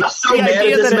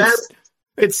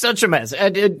 It's such a mess.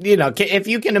 And if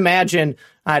you can imagine,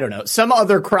 I don't know, some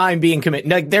other crime being committed,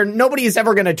 like nobody is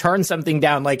ever going to turn something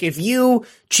down. Like if you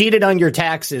cheated on your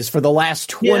taxes for the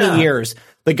last 20 years,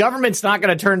 the government's not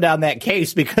going to turn down that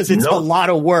case because it's a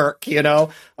lot of work,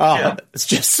 It's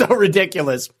just so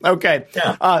ridiculous. Okay.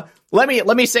 Yeah. Let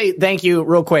me say thank you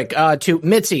real quick to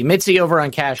Mitzi over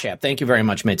on Cash App. Thank you very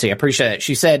much, Mitzi. I appreciate it.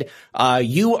 She said,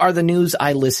 you are the news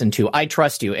I listen to. I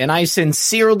trust you. And I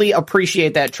sincerely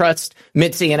appreciate that trust,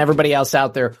 Mitzi, and everybody else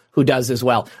out there who does as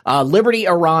well. Liberty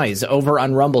Arise over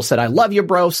on Rumble said, I love you,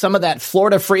 bro. Send some of that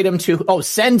Florida freedom to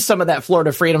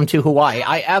Hawaii.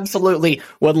 I absolutely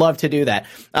would love to do that.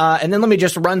 And then let me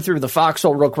just run through the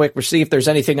foxhole real quick. We'll see if there's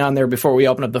anything on there before we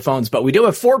open up the phones. But we do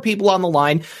have 4 people on the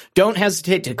line. Don't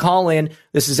hesitate to call in.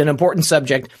 This is an important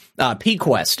subject.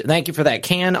 PQuest, thank you for that.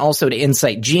 Can also to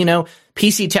Insight Gino.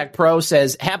 PC Tech Pro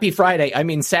says, happy Friday. I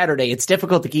mean, Saturday. It's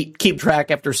difficult to keep track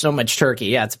after so much turkey.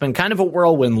 Yeah, it's been kind of a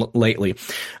whirlwind lately.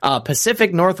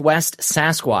 Pacific Northwest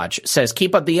Sasquatch says,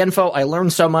 keep up the info. I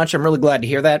learned so much. I'm really glad to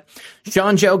hear that.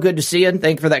 Sean Joe, good to see you.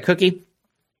 Thank you for that cookie.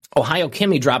 Ohio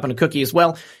Kimmy dropping a cookie as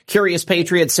well. Curious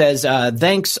Patriot says,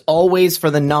 thanks always for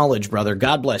the knowledge, brother.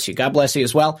 God bless you. God bless you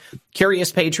as well.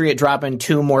 Curious Patriot dropping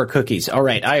 2 more cookies. All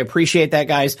right. I appreciate that,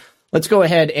 guys. Let's go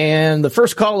ahead. And the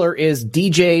first caller is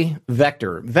DJ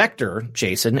Vector. Vector,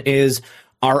 Jason, is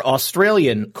our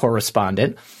Australian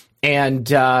correspondent. And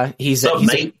he's a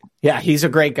great guy. He's a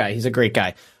great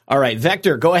guy. All right,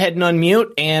 Vector, go ahead and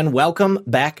unmute and welcome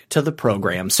back to the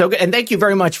program. And thank you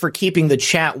very much for keeping the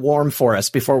chat warm for us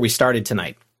before we started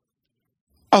tonight.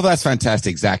 Oh, that's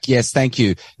fantastic, Zach. Yes, thank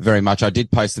you very much. I did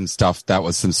post some stuff that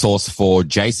was some source for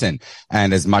Jason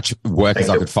and as much work as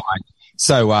I could find.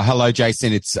 So, hello,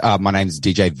 Jason. It's my name's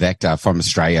DJ Vector from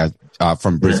Australia,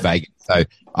 from Brisbane. So,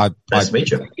 nice to meet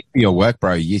you. Your work,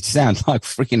 bro. You sound like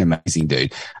freaking amazing,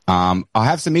 dude. I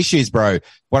have some issues, bro.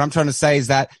 What I'm trying to say is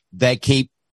that they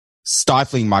keep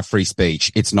stifling my free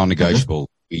speech. It's non-negotiable.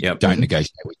 You don't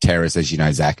negotiate with terrorists, as you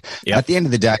know, Zach. At the end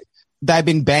of the day, they've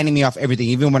been banning me off everything,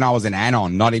 even when I was an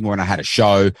anon, not even when I had a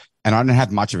show. And I don't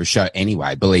have much of a show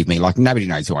anyway, believe me. Like, nobody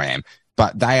knows who I am.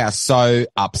 But they are so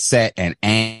upset and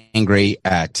angry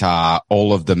at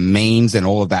all of the memes and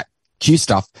all of that Q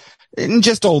stuff, and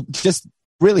just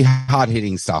really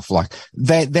hard-hitting stuff. Like,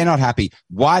 they're not happy.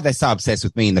 Why are they so obsessed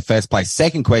with me in the first place?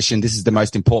 Second question, this is the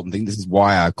most important thing. This is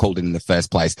why I called in the first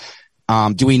place.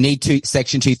 Do we need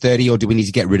Section 230 or do we need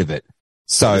to get rid of it?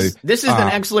 So this is an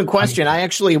excellent question. I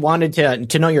actually wanted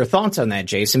to know your thoughts on that,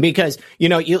 Jason, because, you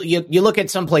know, you look at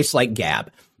some place like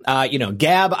Gab.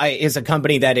 Gab is a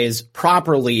company that is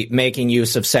properly making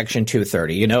use of Section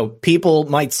 230. People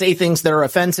might say things that are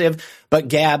offensive, but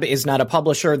Gab is not a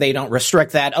publisher. They don't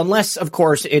restrict that unless, of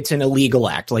course, it's an illegal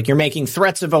act, like you're making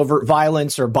threats of overt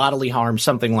violence or bodily harm,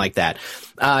 something like that.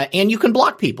 And you can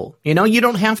block people. You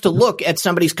don't have to look at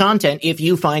somebody's content if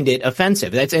you find it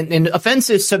offensive. That's an offense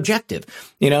is subjective,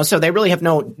 so they really have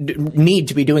no need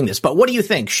to be doing this. But what do you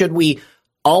think? Should we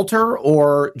alter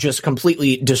or just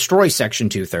completely destroy Section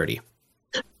 230?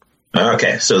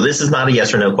 Okay, so this is not a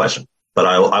yes or no question, but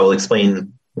I will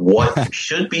explain what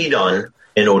should be done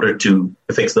in order to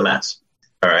fix the mess.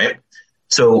 All right.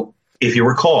 So if you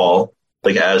recall,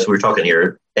 like as we were talking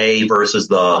here, A versus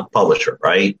the publisher,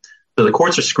 right? So the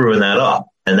courts are screwing that up.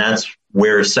 And that's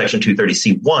where Section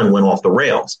 230C1 went off the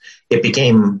rails. It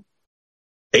became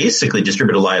basically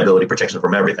distributed liability protection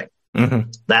from everything.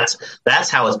 Mm-hmm. That's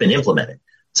how it's been implemented.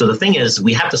 So the thing is,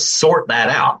 we have to sort that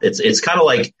out. It's kind of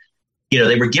like,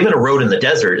 they were given a road in the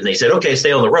desert and they said, okay,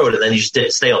 stay on the road. And then you just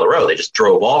didn't stay on the road. They just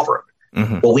drove off road.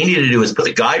 Mm-hmm. What we need to do is put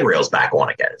the guide rails back on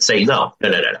again and say, no.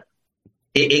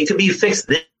 It could be fixed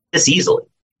this easily.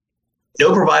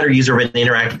 No provider, user of an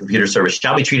interactive computer service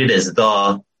shall be treated as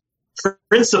the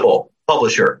principal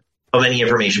publisher of any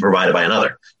information provided by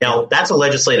another. Now, that's a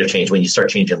legislative change when you start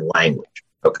changing language,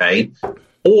 okay?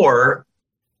 Or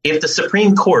if the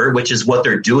Supreme Court, which is what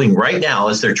they're doing right now,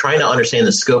 is they're trying to understand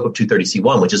the scope of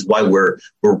 230C1, which is why we're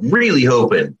really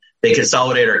hoping they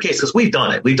consolidate our case, because we've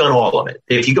done it. We've done all of it.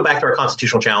 If you go back to our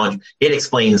constitutional challenge, it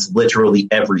explains literally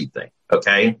everything,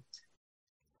 okay?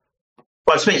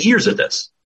 But I've spent years at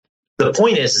this. The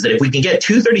point is that if we can get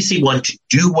 230C1 to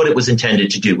do what it was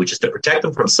intended to do, which is to protect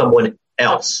them from someone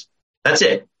else, that's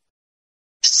it.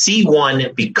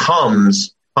 C1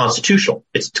 becomes constitutional.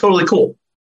 It's totally cool.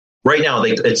 Right now,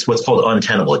 it's what's called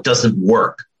untenable. It doesn't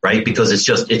work, right? Because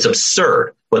it's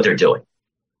absurd what they're doing.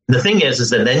 And the thing is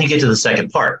that then you get to the second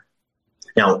part.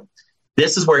 Now,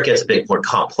 this is where it gets a bit more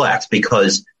complex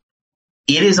because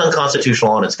it is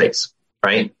unconstitutional on its face,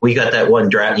 right? We got that one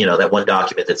draft, that one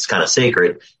document that's kind of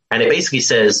sacred. And it basically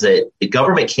says that the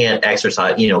government can't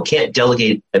exercise, can't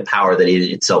delegate a power that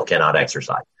it itself cannot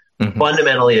exercise. Mm-hmm.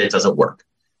 Fundamentally, it doesn't work.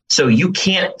 So you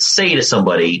can't say to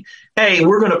somebody, hey,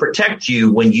 we're going to protect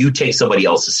you when you take somebody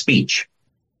else's speech.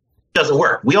 It doesn't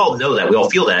work. We all know that. We all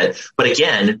feel that. But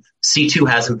again, C2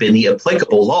 hasn't been the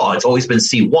applicable law. It's always been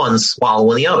C1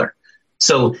 swallowing the other.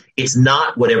 So it's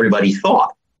not what everybody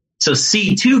thought. So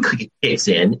C2 kicks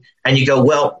in and you go,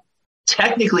 well,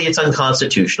 technically it's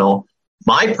unconstitutional.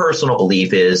 My personal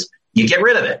belief is you get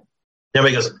rid of it.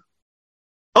 Everybody goes,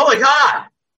 oh my God,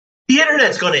 the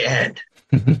internet's going to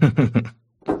end.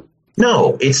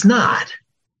 No, it's not.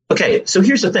 Okay, so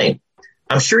here's the thing.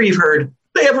 I'm sure you've heard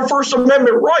they have a First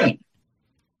Amendment right.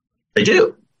 They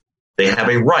do. They have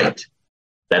a right.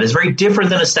 That is very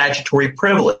different than a statutory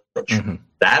privilege. Mm-hmm.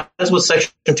 That is what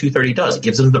Section 230 does. It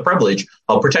gives them the privilege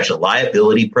of protection,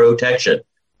 liability protection.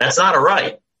 That's not a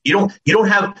right. You don't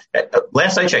have.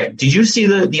 Last I checked, did you see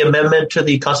the amendment to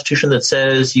the Constitution that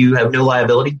says you have no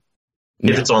liability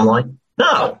if it's online?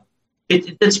 No,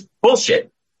 it's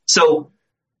bullshit. So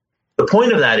the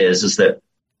point of that is that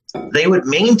they would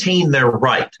maintain their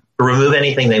right to remove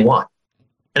anything they want.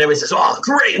 And everybody says, oh,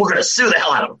 great, we're going to sue the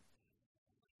hell out of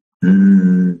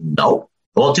them. No,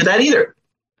 they won't do that either.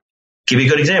 Give you a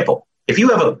good example. If you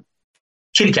have a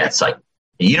kitty cat site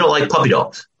and you don't like puppy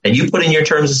dogs and you put in your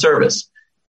terms of service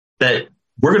that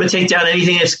we're going to take down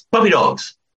anything that's puppy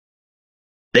dogs,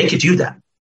 they could do that.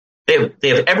 They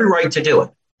have every right to do it,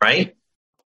 right?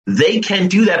 They can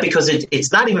do that because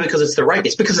it's not even because it's their right.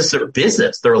 It's because it's their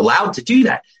business. They're allowed to do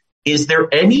that. Is there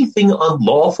anything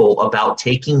unlawful about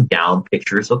taking down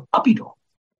pictures of puppy dogs?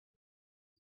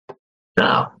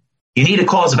 No. You need a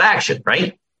cause of action,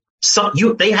 right?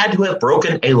 They had to have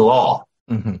broken a law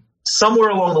somewhere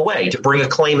along the way to bring a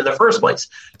claim in the first place.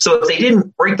 So if they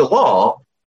didn't break the law,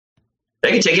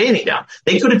 they could take anything down.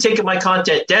 They could have taken my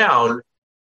content down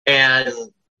and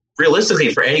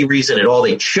realistically, for any reason at all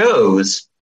they chose.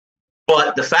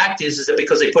 But the fact is that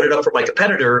because they put it up for my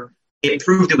competitor, it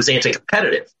proved it was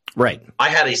anti-competitive. Right. I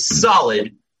had a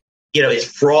solid, it's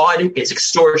fraud, it's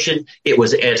extortion, it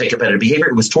was anti-competitive behavior,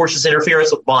 it was tortious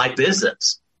interference with my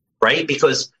business, right?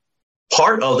 Because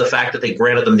part of the fact that they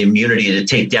granted them the immunity to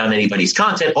take down anybody's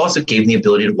content also gave them the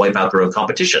ability to wipe out their own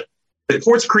competition. The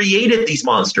courts created these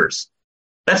monsters.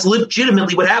 That's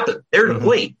legitimately what happened. They're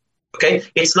wait, okay?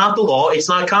 It's not the law, it's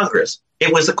not Congress.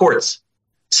 It was the courts.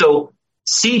 So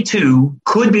C2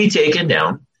 could be taken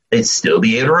down. They'd still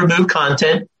be able to remove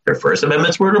content. Their First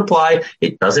Amendments were to apply.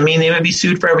 It doesn't mean they would be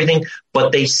sued for everything,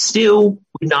 but they still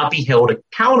would not be held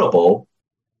accountable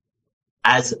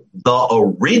as the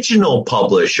original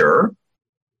publisher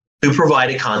who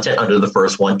provided content under the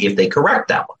first one if they correct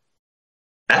that one.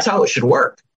 That's how it should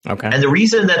work. Okay. And the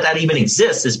reason that even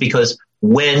exists is because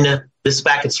when this is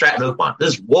back at Stratton Oakmont,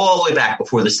 this is all the way back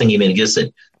before this thing even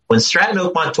existed. When Stratton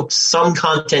Oakmont took some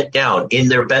content down in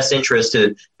their best interest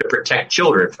to protect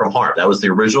children from harm, that was the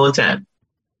original intent,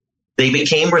 they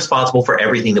became responsible for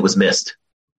everything that was missed.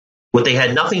 What they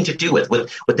had nothing to do with what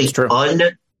they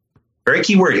very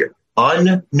key word here,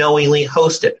 unknowingly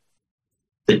hosted.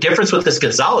 The difference with this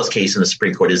Gonzalez case in the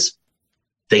Supreme Court is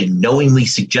they knowingly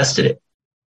suggested it.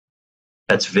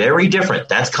 That's very different.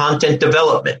 That's content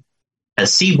development. And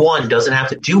C1 doesn't have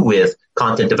to do with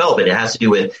content development. It has to do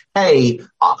with, hey,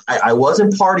 I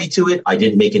wasn't party to it. I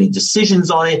didn't make any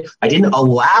decisions on it. I didn't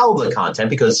allow the content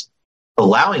because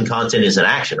allowing content is an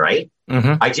action, right?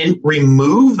 Mm-hmm. I didn't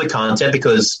remove the content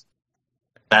because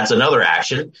that's another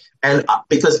action. And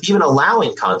because even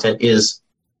allowing content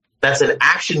that's an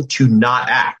action to not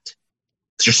act.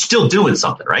 So you're still doing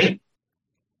something, right?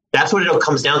 That's what it all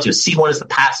comes down to. C1 is the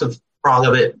passive prong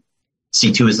of it.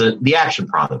 C2 is the action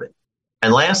prong of it.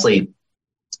 And lastly,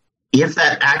 if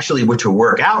that actually were to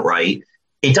work out right,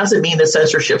 it doesn't mean that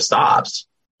censorship stops.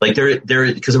 Like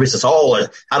because everybody says,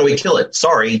 how do we kill it?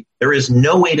 Sorry, there is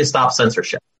no way to stop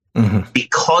censorship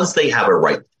because they have a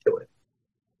right to do it.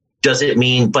 Does it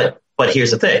mean, but here's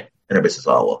the thing. And everybody says,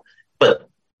 but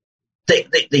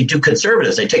they do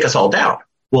conservatives. They take us all down.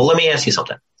 Well, let me ask you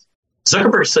something.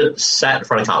 Zuckerberg sat in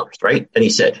front of Congress, right? And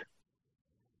he said,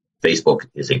 Facebook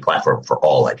is a platform for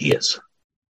all ideas.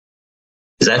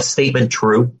 Is that statement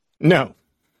true? No,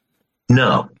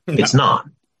 it's not.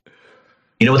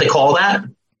 You know what they call that?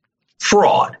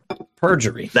 Fraud.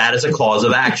 Perjury. That is a cause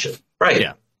of action.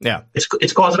 Right. Yeah. It's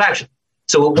a cause of action.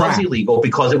 So it was illegal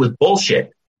because it was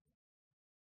bullshit.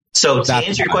 So to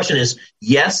answer your question is,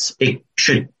 yes, it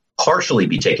should partially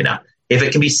be taken out. If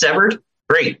it can be severed,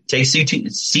 great. Take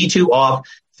C2 off,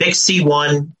 fix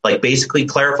C1, like basically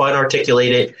clarify and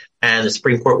articulate it, and the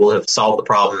Supreme Court will have solved the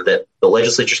problem that the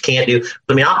legislatures can't do.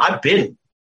 I mean, I've been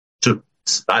to,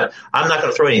 I'm not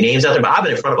going to throw any names out there, but I've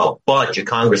been in front of a bunch of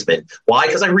congressmen. Why?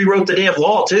 Because I rewrote the damn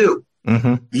law, too.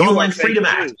 Mm-hmm. The Online Freedom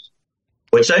Act.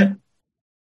 What'd you say?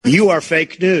 You are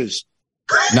fake news.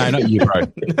 No, not you,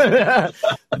 bro.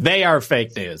 They are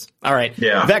fake news. All right.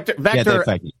 Yeah. Vector,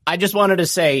 Yeah, I just wanted to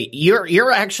say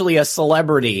you're actually a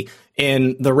celebrity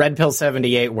in the Red Pill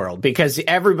 78 world because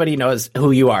everybody knows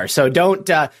who you are. So don't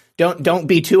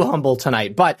be too humble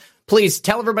tonight. But please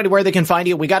tell everybody where they can find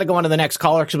you. We got to go on to the next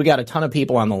caller because we got a ton of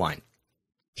people on the line.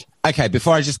 Okay,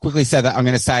 before I just quickly say that, I'm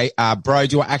going to say, bro,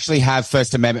 do I actually have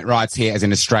First Amendment rights here as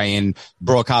an Australian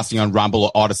broadcasting on Rumble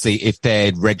or Odyssey if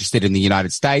they're registered in the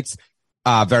United States?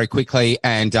 Very quickly,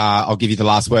 and I'll give you the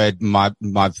last word. My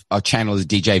channel is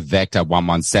DJ Vector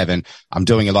 117. I'm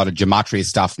doing a lot of gematria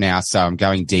stuff now, so I'm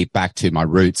going deep back to my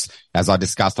roots, as I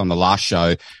discussed on the last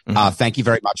show. Thank you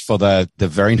very much for the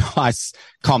very nice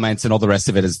comments and all the rest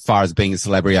of it. As far as being a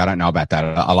celebrity, I don't know about that.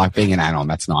 I like being an anon.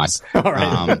 That's nice. All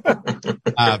right.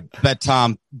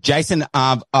 But Jason,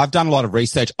 I've done a lot of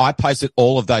research. I posted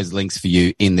all of those links for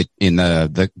you in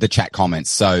the chat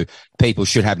comments, so people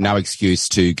should have no excuse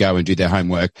to go and do their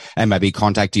homework and maybe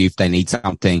contact you if they need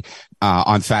something.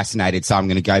 I'm fascinated, so I'm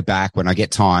going to go back when I get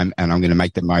time, and I'm going to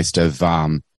make the most of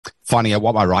finding out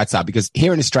what my rights are, because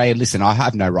here in Australia, listen, I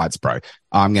have no rights, bro.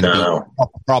 I'm going to be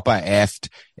proper effed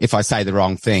if I say the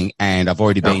wrong thing, and I've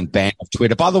already been banned off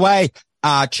Twitter. By the way,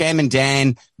 Chairman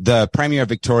Dan, the Premier of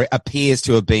Victoria, appears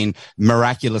to have been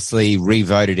miraculously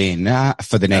re-voted in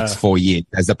for the next 4 years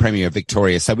as the Premier of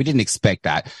Victoria. So we didn't expect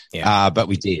that, but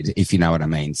we did, if you know what I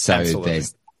mean. So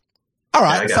there's... All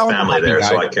right. I got family there,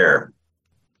 so I care.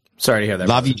 Sorry to hear that.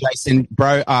 Love you, Jason.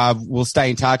 Bro, we'll stay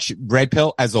in touch. Red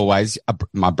Pill, as always,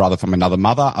 my brother from another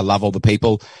mother. I love all the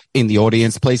people in the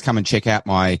audience. Please come and check out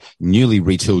my newly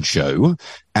retooled show.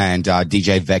 And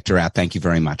DJ Vector out. Thank you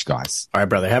very much, guys. All right,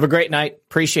 brother. Have a great night.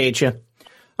 Appreciate you.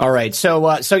 All right.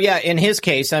 So yeah, in his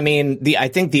case, I mean, I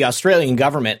think the Australian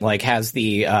government has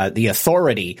the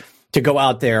authority to go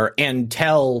out there and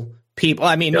tell people.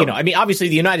 I mean, obviously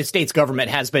the United States government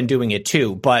has been doing it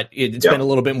too, but it's been a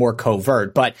little bit more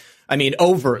covert. But I mean,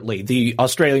 overtly, the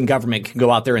Australian government can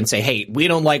go out there and say, hey, we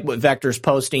don't like what Vector's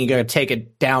posting. You got to take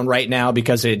it down right now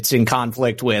because it's in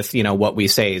conflict with, what we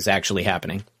say is actually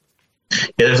happening.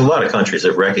 Yeah, there's a lot of countries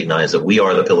that recognize that we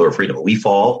are the pillar of freedom. When we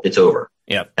fall, it's over.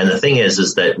 Yeah. And the thing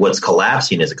is that what's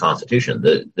collapsing is the Constitution,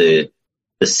 the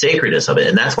sacredness of it.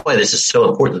 And that's why this is so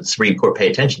important that the Supreme Court pay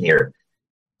attention here.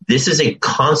 This is a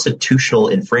constitutional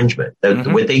infringement.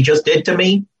 What they just did to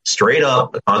me, straight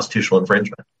up, a constitutional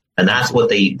infringement. And that's what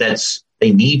they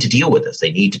need to deal with this.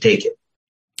 They need to take it.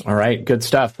 All right, good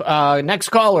stuff. Next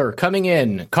caller coming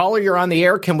in. Caller, you're on the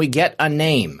air. Can we get a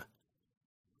name?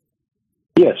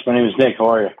 Yes, my name is Nick. How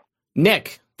are you?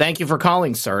 Nick, thank you for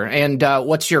calling, sir. And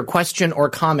what's your question or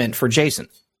comment for Jason?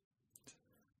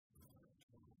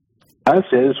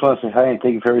 Honestly, I just want to say hi and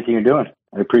thank you for everything you're doing.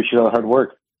 I appreciate all the hard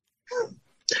work.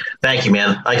 Thank you,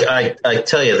 man. I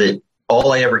tell you that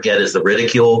all I ever get is the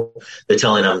ridicule. They're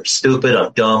telling I'm stupid,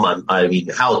 I'm dumb. I mean,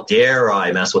 how dare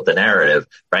I mess with the narrative,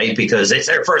 right? Because it's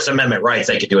their First Amendment rights.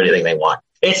 They can do anything they want.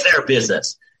 It's their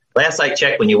business. Last I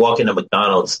checked, when you walk into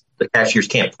McDonald's, the cashiers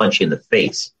can't punch you in the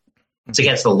face. It's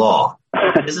against the law.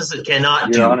 Businesses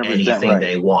cannot do anything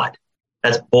they want.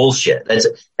 That's bullshit. That's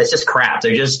just crap.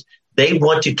 They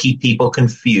want to keep people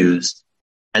confused.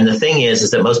 And the thing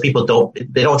is that most people don't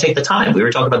take the time. We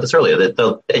were talking about this earlier,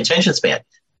 the attention span.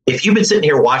 If you've been sitting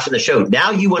here watching the show, now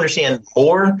you understand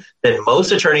more than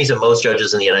most attorneys and most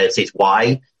judges in the United States.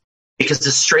 Why? Because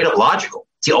it's straight up logical.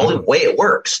 It's the only way it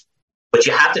works. But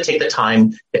you have to take the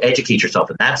time to educate yourself.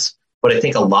 And that's what I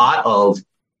think a lot of,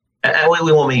 and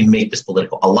we won't even make this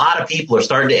political, a lot of people are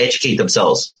starting to educate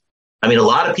themselves. I mean, a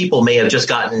lot of people may have just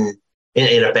gotten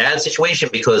in a bad situation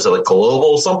because of a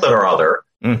global something or other.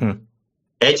 Mm-hmm.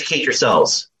 Educate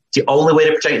yourselves. It's the only way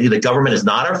to protect you. The government is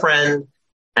not our friend.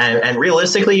 And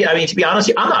realistically, I mean, to be honest,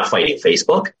 I'm not fighting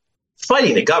Facebook. I'm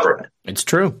fighting the government. It's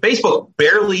true. Facebook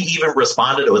barely even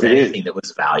responded with anything that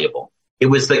was valuable. It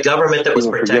was the government that was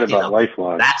protecting them.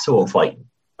 That's who I'm fighting.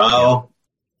 Oh,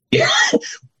 yeah.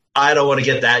 I don't want to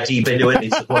get that deep into it.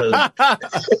 It's one of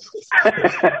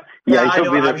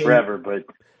he'll be there forever, but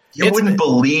you wouldn't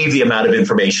believe the amount of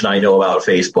information I know about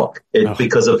Facebook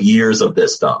because of years of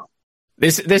this stuff.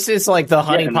 This is like the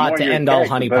honeypot to end all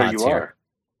honeypots here.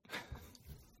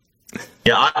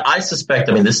 Yeah, I suspect,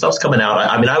 I mean, this stuff's coming out.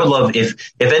 I mean, I would love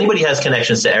if anybody has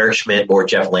connections to Eric Schmidt or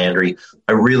Jeff Landry,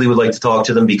 I really would like to talk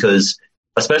to them because,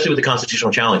 especially with the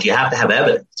constitutional challenge, you have to have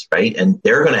evidence, right? And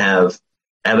they're going to have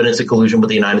evidence of collusion with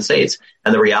the United States.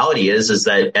 And the reality is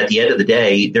that at the end of the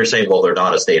day, they're saying, well, they're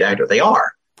not a state actor. They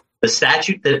are. The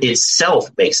statute that itself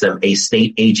makes them a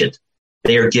state agent.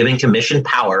 They are giving commission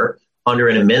power under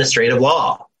an administrative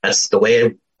law. That's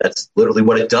literally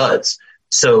what it does.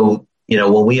 So,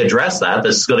 when we address that,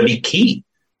 this is going to be key.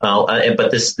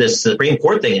 But this Supreme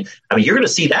Court thing, I mean, you're going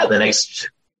to see that in the next,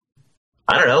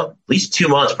 I don't know, at least 2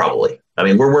 months probably. I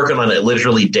mean, we're working on it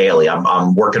literally daily.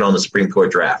 I'm working on the Supreme Court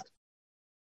draft.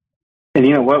 And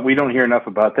you know what? We don't hear enough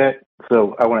about that.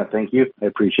 So I want to thank you. I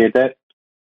appreciate that.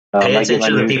 Pay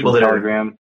attention to the people that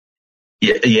are.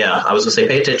 Yeah, I was going to say,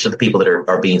 pay attention to the people that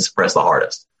are being suppressed the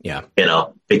hardest. Yeah.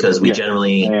 Because we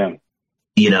generally, I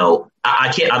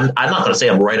can't, I'm not going to say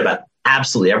I'm right about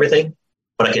absolutely everything,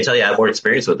 but I can tell you I have more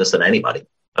experience with this than anybody.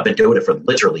 I've been doing it for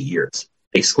literally years,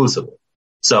 exclusively.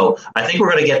 So I think we're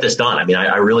going to get this done. I mean,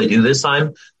 I really do this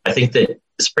time. I think that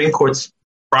the Supreme Court's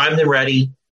primed and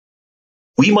ready.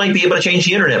 We might be able to change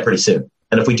the internet pretty soon.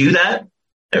 And if we do that,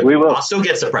 we will. I'll still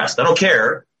get suppressed. I don't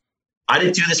care. I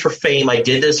didn't do this for fame. I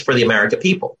did this for the American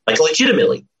people. Like,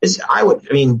 legitimately.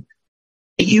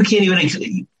 You can't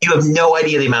even, you have no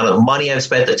idea the amount of money I've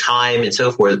spent, the time and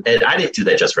so forth. And I didn't do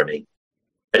that just for me.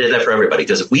 I did that for everybody.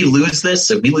 Because if we lose this,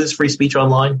 if we lose free speech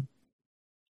online,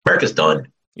 America's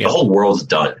done. Yeah. The whole world's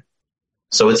done.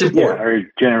 So it's important. Yeah, our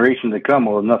generation to come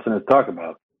will have nothing to talk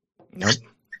about. Nope.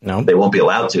 No, they won't be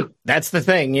allowed to. That's the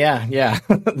thing. Yeah.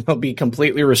 They'll be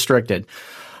completely restricted.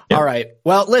 Yeah. All right.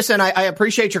 Well, listen, I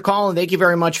appreciate your call and thank you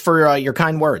very much for your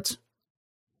kind words.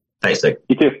 Thanks, Nick.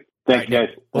 You too. Thanks, guys.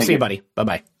 We'll see you, buddy.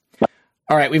 Bye-bye.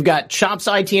 All right. We've got Chops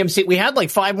ITMC. We had like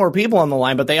 5 more people on the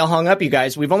line, but they all hung up, you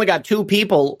guys. We've only got 2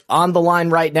 people on the line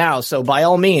right now. So by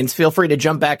all means, feel free to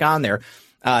jump back on there.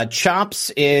 Chops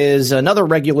is another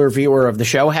regular viewer of the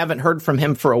show. Haven't heard from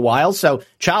him for a while. So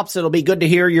Chops, it'll be good to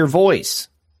hear your voice.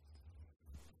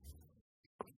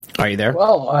 Are you there?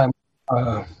 Well,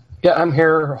 I'm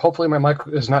here. Hopefully my mic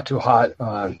is not too hot.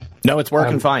 No, it's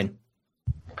working fine.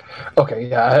 Okay,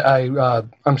 yeah,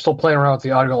 I'm still playing around with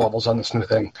the audio levels on this new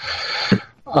thing.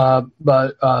 But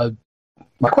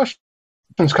my question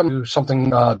is coming to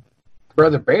something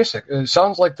rather basic. It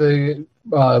sounds like the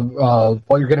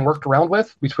what you're getting worked around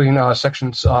with between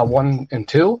sections 1 and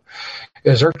 2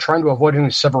 is they're trying to avoid any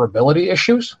severability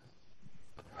issues.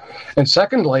 And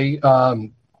secondly,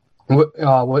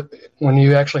 when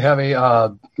you actually have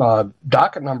a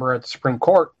docket number at the Supreme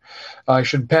Court, you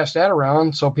should pass that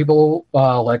around so people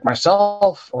like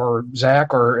myself or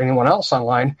Zach or anyone else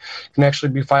online can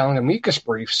actually be filing amicus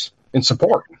briefs in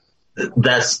support.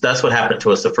 That's what happened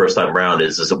to us the first time around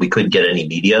is that we couldn't get any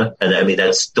media. And I mean,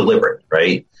 that's deliberate,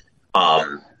 right?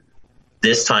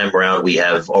 This time around, we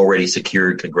have already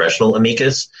secured congressional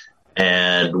amicus.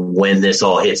 And when this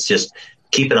all hits, just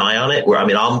keep an eye on it. I'm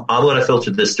going to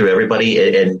filter this through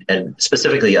everybody, and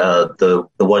specifically the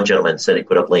one gentleman said he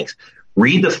put up links.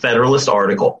 Read the Federalist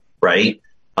article, right?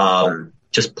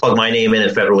 Just plug my name in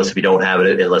Federalist if you don't have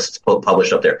it, unless it's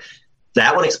published up there.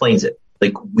 That one explains it.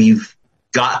 Like, we've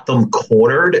got them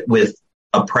cornered with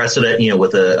a precedent,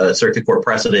 with a circuit court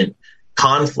precedent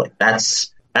conflict.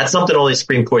 That's something only the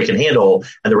Supreme Court can handle.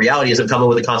 And the reality is, I'm coming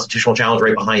with a constitutional challenge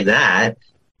right behind that.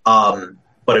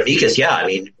 But amicus,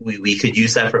 we could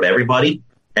use that from everybody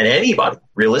and anybody,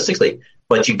 realistically.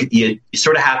 But you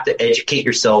sort of have to educate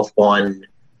yourself on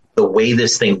the way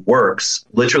this thing works,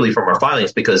 literally from our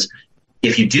filings, because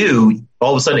if you do,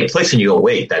 all of a sudden it clicks and you go,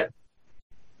 wait, that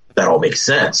all makes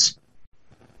sense.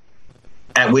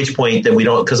 At which point, then we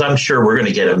don't, because I'm sure we're going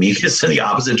to get amicus in the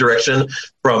opposite direction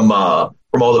from all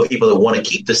the people that want to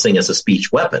keep this thing as a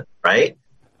speech weapon, right?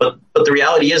 But the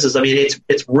reality is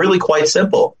it's really quite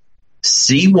simple.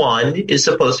 C1 is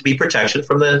supposed to be protection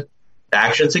from the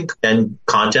actions and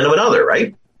content of another,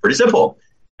 right? Pretty simple.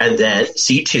 And then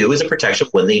C2 is a protection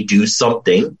when they do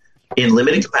something in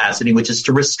limited capacity, which is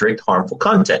to restrict harmful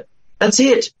content. That's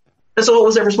it. That's all it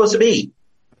was ever supposed to be.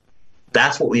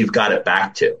 That's what we've got it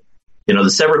back to. The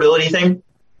severability thing,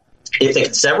 if they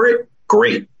can sever it,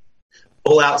 great.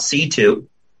 Pull out C2.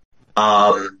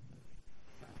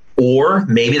 Or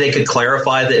maybe they could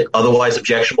clarify that otherwise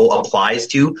objectionable applies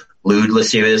to lewd,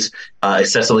 lascivious,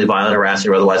 excessively violent, harassing,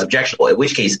 or otherwise objectionable, in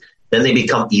which case then they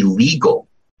become illegal,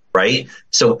 right?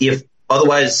 So if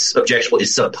otherwise objectionable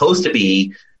is supposed to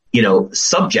be,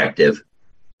 subjective,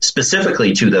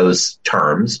 specifically to those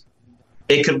terms,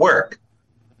 it could work.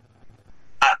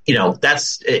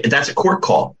 That's a court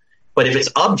call. But if it's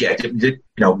objective, you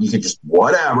can just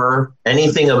whatever,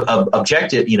 anything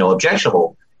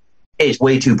objectionable, it's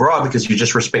way too broad because you're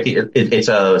just respecting it. It's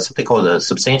something called a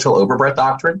substantial overbreadth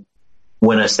doctrine.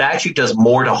 When a statute does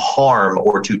more to harm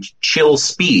or to chill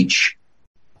speech,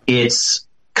 it's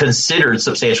considered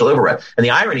substantial overbreadth. And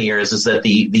the irony here is that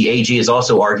the AG is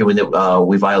also arguing that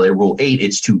we violated Rule 8.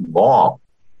 It's too long.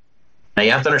 Now,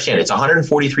 you have to understand, it's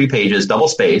 143 pages,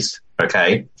 double-spaced,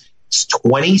 okay? It's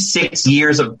 26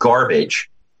 years of garbage.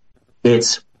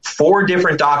 It's 4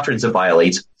 different doctrines it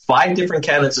violates, 5 different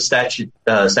canons of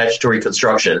statutory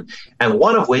construction, and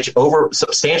one of which,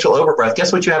 substantial overbreadth.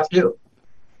 Guess what you have to do?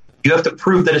 You have to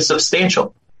prove that it's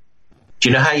substantial. Do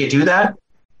you know how you do that?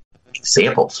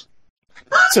 Examples.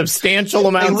 Substantial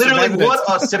amounts. They literally want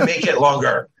us to make it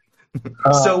longer.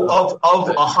 So of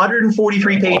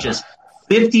 143 pages,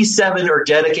 57 are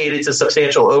dedicated to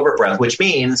substantial overbreadth, which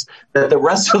means that the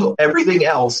rest of everything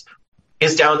else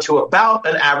is down to about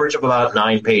an average of about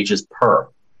 9 pages per.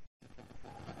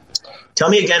 Tell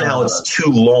me again how it's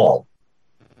too long.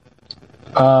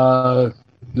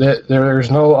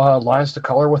 There's no lines to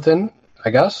color within, I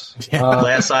guess. Yeah.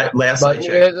 Last side.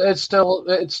 It's still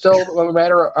a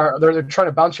matter. They're trying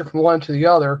to bounce you from one to the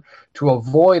other to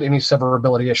avoid any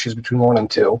severability issues between 1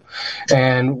 and 2,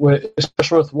 and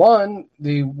especially with 1,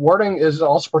 the wording is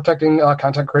also protecting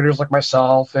content creators like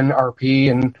myself and RP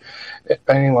and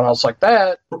anyone else like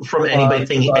that from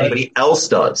anybody else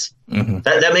does. Mm-hmm.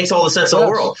 That makes all the sense in the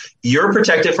world. You're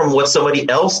protected from what somebody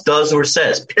else does or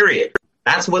says. Period.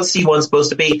 That's what C1's supposed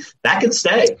to be. That can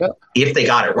stay if they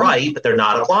got it right, but they're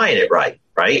not applying it right.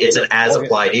 It's an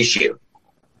as-applied issue.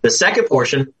 The second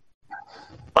portion,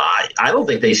 I don't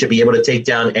think they should be able to take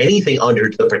down anything under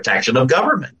the protection of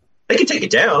government. They can take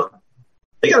it down.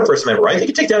 They got a First Amendment right. They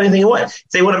can take down anything they want. If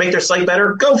they want to make their site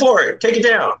better, go for it. Take it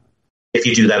down. If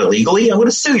you do that illegally, I'm going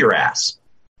to sue your ass.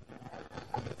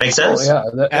 Make sense?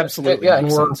 Absolutely. Yeah, and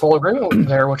we're in full agreement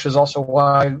there, which is also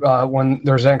why when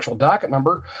there's an actual docket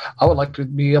number, I would like to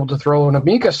be able to throw an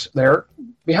amicus there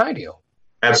behind you.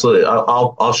 Absolutely.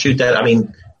 I'll shoot that.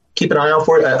 Keep an eye out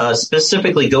for it.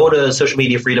 Specifically, go to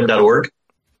socialmediafreedom.org.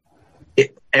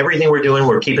 Everything we're doing,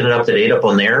 we're keeping it up to date up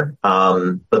on there.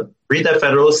 But read that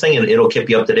Federalist thing, and it'll keep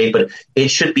you up to date. But it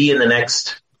should be in the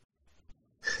next.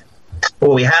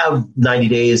 Well, we have 90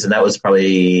 days, and that was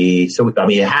probably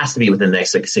it has to be within the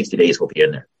next 60 days. We'll be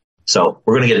in there, so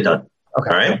we're going to get it done. Okay.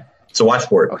 All right. So watch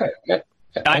for it. Okay. Yeah.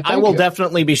 I will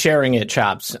definitely be sharing it,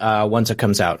 Chops, once it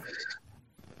comes out.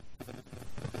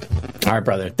 All right,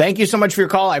 brother. Thank you so much for your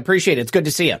call. I appreciate it. It's good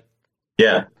to see you.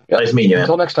 Yeah. Nice meeting you, man.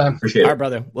 Until next time. Appreciate it. All right,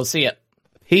 brother. We'll see you.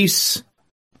 Peace.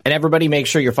 And everybody, make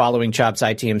sure you're following Chops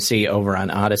ITMC over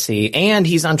on Odyssey. And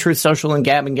he's on Truth Social and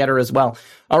Gab and Getter as well.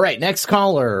 All right, next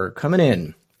caller coming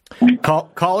in.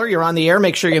 Caller, you're on the air.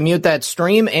 Make sure you mute that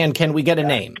stream. And can we get a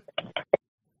name?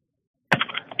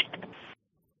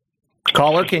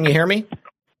 Caller, can you hear me?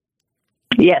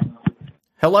 Yes.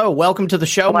 Hello, welcome to the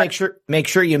show. Make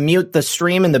sure you mute the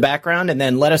stream in the background, and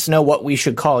then let us know what we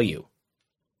should call you.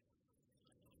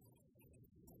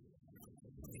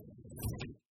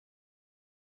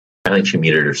 I think she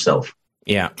muted herself.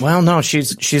 Yeah. Well, no,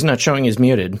 she's not showing as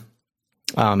muted.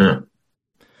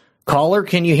 Caller,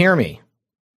 can you hear me?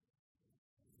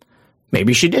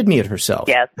 Maybe she did mute herself.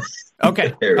 Yes.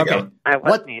 Okay. There we go. I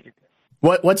was muted.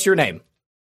 What's your name?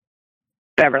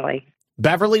 Beverly.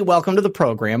 Beverly, welcome to the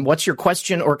program. What's your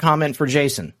question or comment for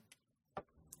Jason?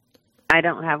 I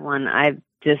don't have one. I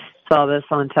just saw this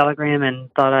on Telegram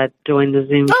and thought I'd join the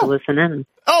Zoom to listen in.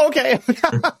 Oh, okay.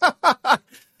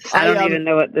 I don't even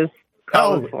know what this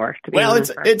call is for. To be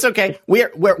honest. It's okay.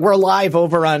 We're live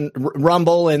over on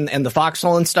Rumble and the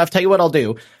Foxhole and stuff. Tell you what I'll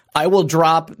do. I will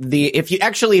drop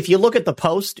if you look at the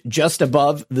post just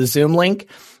above the Zoom link,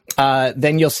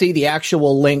 then you'll see the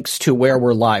actual links to where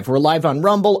we're live. We're live on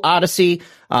Rumble, Odyssey,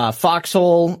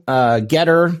 Foxhole,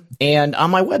 Getter, and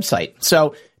on my website.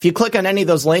 So if you click on any of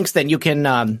those links, then you can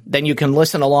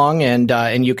listen along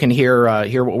and you can hear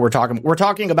what we're talking about. We're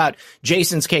talking about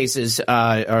Jason's cases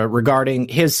regarding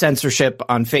his censorship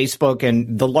on Facebook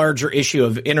and the larger issue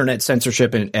of internet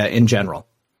censorship in general.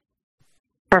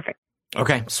 Perfect.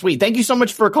 Okay, sweet. Thank you so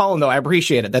much for calling, though. I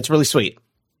appreciate it. That's really sweet.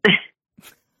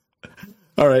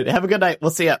 All right. Have a good night.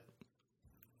 We'll see you.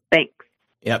 Thanks.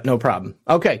 Yep, no problem.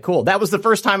 Okay, cool. That was the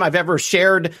first time I've ever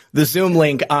shared the Zoom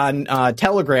link on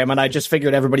Telegram, and I just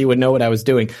figured everybody would know what I was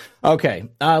doing. Okay,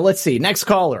 let's see. Next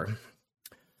caller.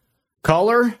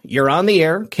 Caller, you're on the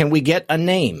air. Can we get a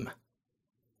name?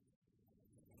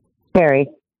 Sherry.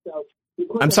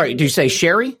 I'm sorry, did you say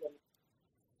Sherry?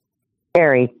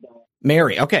 Sherry.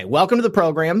 Mary. Okay, welcome to the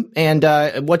program. And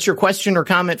what's your question or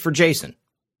comment for Jason?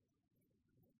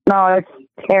 No, it's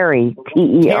Terry.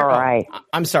 T-E-R-I.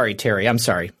 I'm sorry, Terry. I'm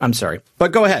sorry.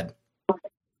 But go ahead.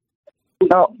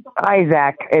 Oh, hi,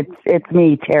 Zach. It's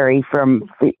me, Terry, from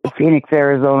Phoenix,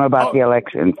 Arizona, about the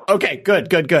elections. Okay, good.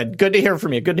 Good to hear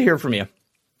from you.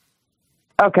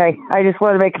 Okay, I just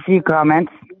want to make a few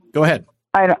comments. Go ahead.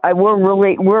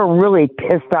 We're really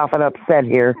pissed off and upset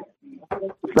here.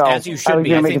 So as you should I was be.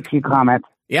 going to make a few comments.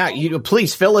 Yeah, you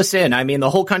please fill us in. I mean, the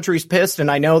whole country's pissed,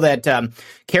 and I know that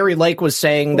Carrie Lake was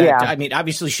saying that. Yeah. I mean,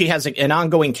 obviously, she has an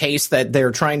ongoing case that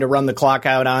they're trying to run the clock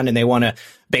out on, and they want to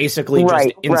basically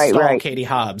just install Katie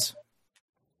Hobbs.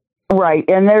 Right,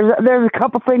 and there's a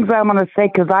couple things I'm going to say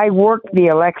because I worked the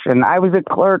election. I was a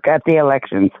clerk at the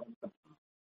elections.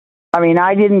 I mean,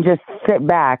 I didn't just sit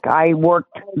back. I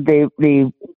worked the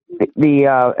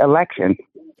election.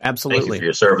 Absolutely. Thank you for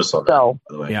your service on that. So,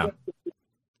 by the way. Yeah.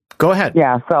 Go ahead.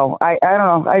 Yeah. So I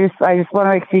don't know. I just want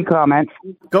to make a few comments.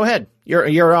 Go ahead.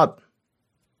 You're up.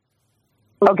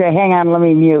 Okay. Hang on. Let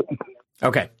me mute.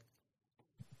 Okay.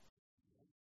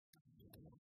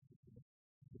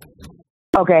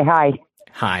 Okay. Hi.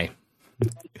 Hi.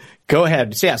 Go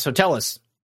ahead. So, yeah. So tell us.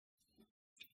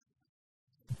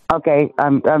 Okay.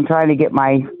 I'm trying to get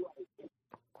my.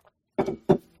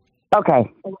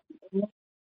 Okay.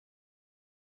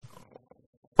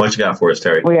 What you got for us,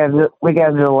 Terry? We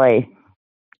got a delay.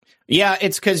 Yeah,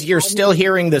 it's because you're still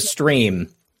hearing the stream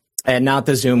and not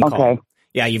the Zoom call. Okay.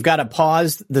 Yeah, you've got to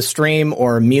pause the stream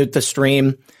or mute the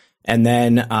stream, and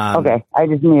then. Okay, I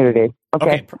just muted it.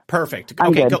 Okay, perfect.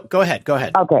 Okay, go ahead.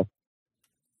 Okay.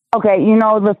 You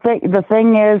know the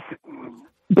thing is,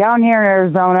 down here in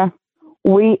Arizona,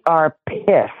 we are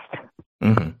pissed.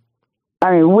 Mm-hmm.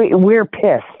 I mean, we're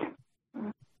pissed.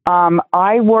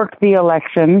 I worked the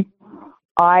election.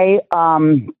 I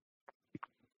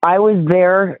was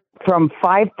there from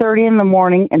 5:30 in the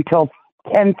morning until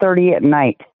 10:30 at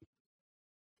night.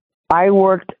 I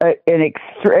worked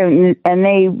and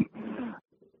they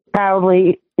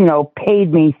proudly,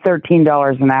 paid me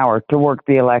 $13 an hour to work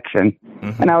the election.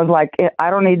 Mm-hmm. And I was like,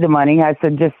 I don't need the money. I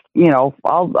said, just,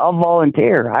 I'll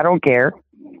volunteer. I don't care.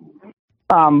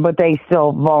 But they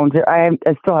still volunteer. I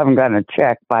still haven't gotten a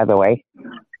check, by the way.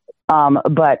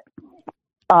 But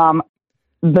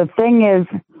the thing is,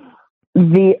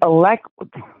 the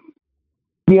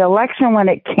election, when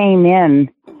it came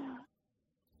in,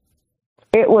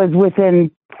 it was within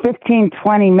 15,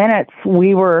 20 minutes.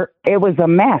 It was a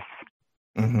mess.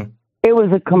 Mm-hmm. It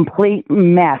was a complete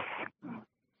mess.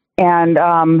 And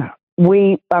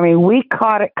we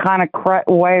caught it kind of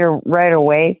right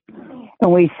away,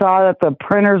 and we saw that the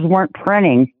printers weren't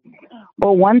printing.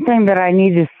 But one thing that I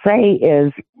need to say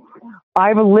is,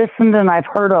 I've listened and I've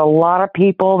heard a lot of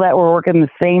people that were working the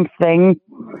same thing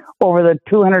over the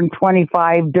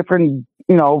 225 different,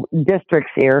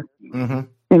 districts here, mm-hmm.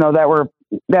 That were,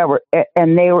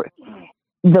 and they were,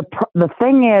 the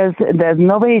thing is that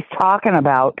nobody's talking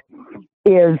about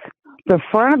is the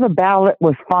front of the ballot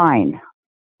was fine.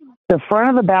 The front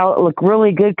of the ballot looked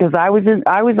really good because I was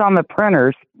on the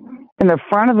printers, and the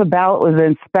front of the ballot was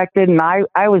inspected, and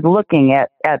I was looking at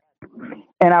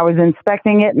and I was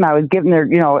inspecting it, and I was giving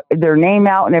their name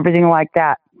out and everything like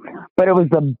that. But it was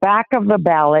the back of the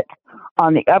ballot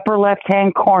on the upper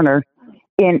left-hand corner.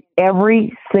 In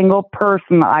every single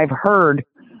person I've heard,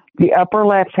 the upper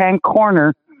left-hand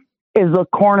corner is the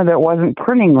corner that wasn't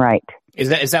printing right.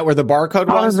 Is that where the barcode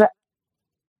was?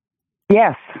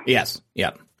 Yes. Yes.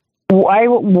 Yeah. Why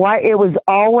it was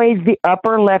always the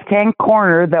upper left-hand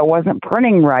corner that wasn't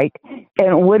printing right, and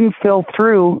it wouldn't fill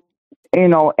through,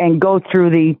 and go through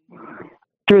the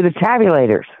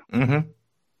tabulators. Mm-hmm.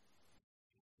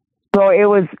 So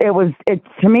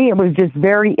to me, it was just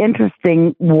very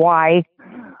interesting why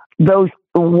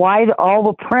all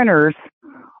the printers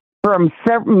from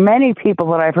many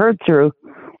people that I've heard through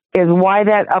is why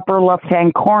that upper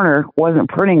left-hand corner wasn't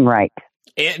printing right.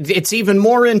 It's even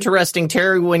more interesting,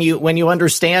 Terry, when you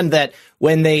understand that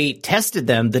when they tested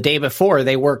them the day before,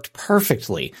 they worked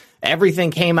perfectly.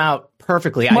 Everything came out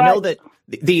perfectly. I know that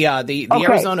the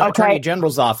Arizona Attorney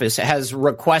General's office has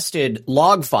requested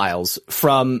log files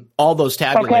from all those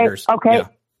tabulators.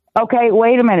 Okay,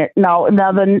 wait a minute. Now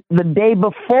the day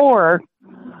before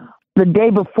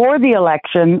the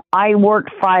election, I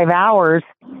worked 5 hours.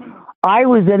 I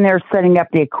was in there setting up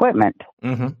the equipment.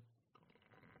 Mm-hmm.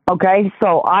 Okay,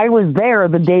 so I was there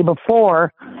the day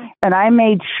before, and I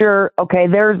made sure. Okay,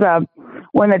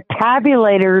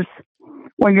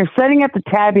 when you're setting up the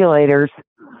tabulators,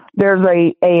 there's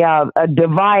a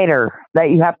divider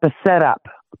that you have to set up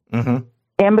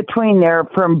in between there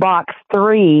from box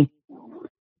 3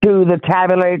 to the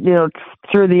tabulator,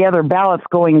 through the other ballots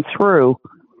going through,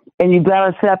 and you've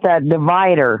got to set that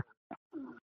divider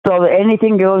so that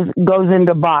anything goes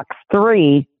into box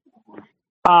 3,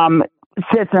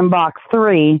 sits in box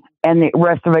 3, and the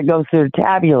rest of it goes through the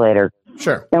tabulator.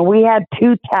 Sure. And we had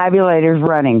 2 tabulators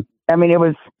running. I mean, it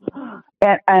was,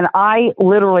 and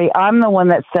I'm the one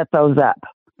that set those up.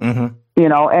 Mm-hmm.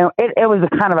 And it was a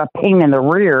kind of a pain in the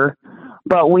rear,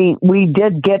 but we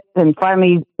did get and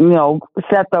finally,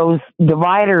 set those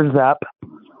dividers up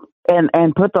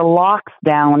and put the locks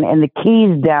down and the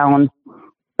keys down.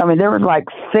 I mean, there were like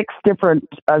 6 different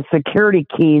security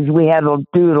keys we had to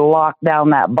do to lock down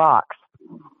that box.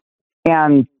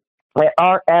 And at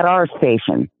our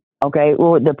station, okay,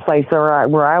 the place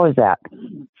where I was at.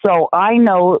 So I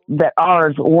know that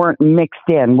ours weren't mixed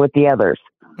in with the others.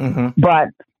 Mm-hmm. But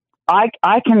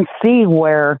I can see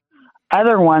where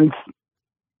other ones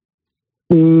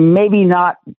maybe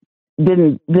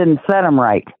didn't set them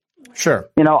right. Sure.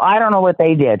 I don't know what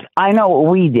they did. I know what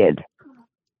we did.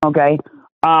 Okay.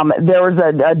 There was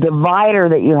a divider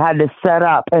that you had to set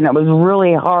up, and it was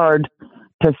really hard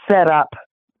to set up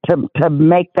to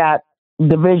make that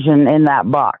division in that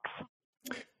box.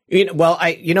 Well,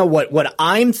 what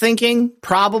I'm thinking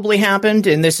probably happened,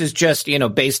 and this is just,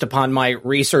 based upon my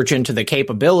research into the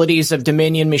capabilities of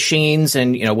Dominion machines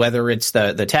and, whether it's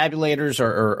the tabulators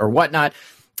or whatnot,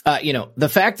 the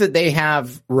fact that they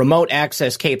have remote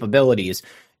access capabilities,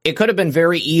 it could have been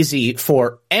very easy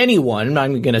for anyone.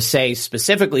 I'm going to say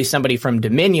specifically somebody from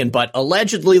Dominion, but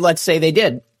allegedly, let's say they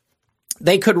did.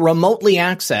 They could remotely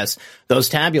access those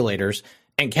tabulators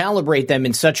and calibrate them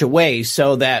in such a way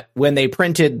so that when they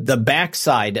printed the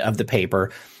backside of the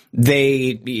paper,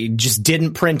 they just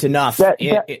didn't print enough. Go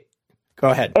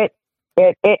ahead.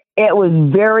 It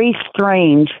was very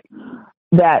strange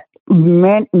that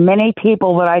many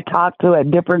people that I talked to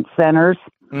at different centers,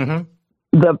 mm-hmm.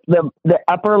 the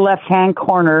upper left-hand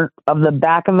corner of the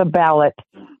back of the ballot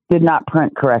did not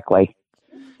print correctly.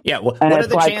 Yeah, well, and what it's are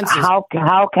the like, chances?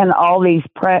 How can all these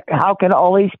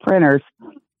printers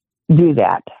do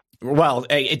that? Well,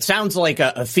 it sounds like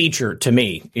a feature to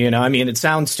me. It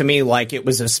sounds to me like it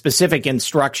was a specific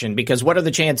instruction, because what are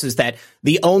the chances that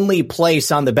the only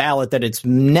place on the ballot that it's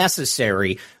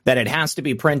necessary that it has to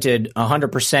be printed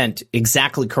 100%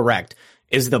 exactly correct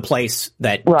is the place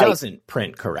that doesn't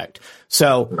print correct.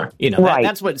 So,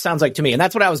 that's what it sounds like to me. And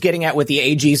that's what I was getting at with the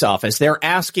AG's office. They're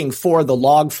asking for the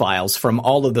log files from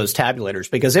all of those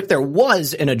tabulators, because if there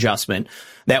was an adjustment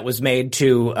that was made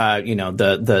to,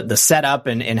 the setup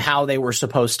and how they were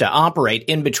supposed to operate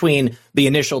in between the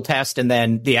initial test and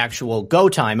then the actual go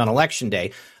time on election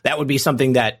day, that would be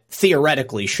something that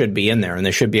theoretically should be in there, and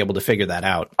they should be able to figure that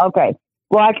out. Okay.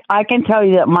 Well, I can tell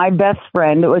you that my best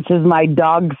friend, which is my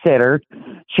dog sitter,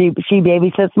 she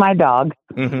babysits my dog.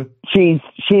 Mm-hmm. She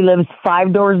lives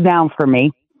 5 doors down from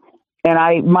me, and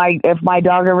if my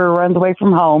dog ever runs away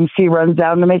from home, she runs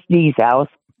down to Miss D's house.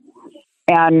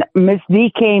 And Miss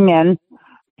D came in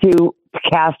to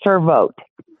cast her vote.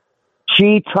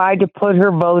 She tried to put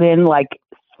her vote in like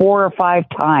 4 or 5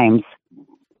 times,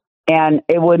 and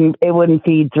it wouldn't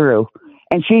feed through.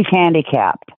 And she's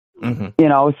handicapped, you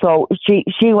know. So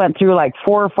she went through like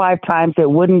 4 or 5 times. It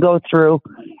wouldn't go through,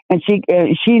 and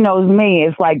she knows me.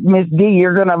 It's like, Miss D,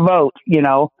 you're gonna vote, you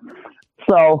know.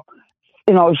 So,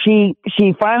 you know, she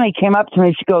finally came up to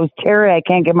me. She goes, Terry, I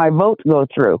can't get my vote to go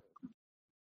through.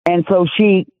 And so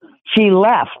she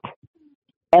left.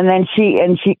 And then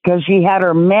because she had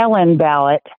her mail-in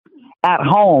ballot at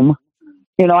home,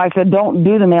 you know, I said, don't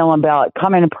do the mail-in ballot,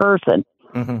 come in person.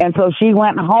 And so she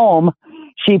went home,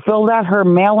 she filled out her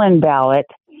mail-in ballot,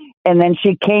 and then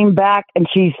she came back and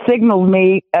she signaled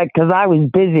me, because I was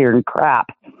busier than crap.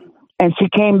 And she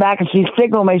came back and she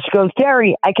signaled me. She goes,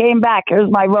 Terry, I came back.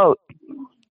 Here's my vote.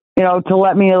 You know, to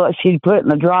let me know that she'd put it in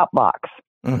the drop box.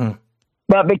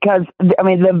 But because, I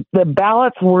mean, the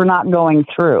ballots were not going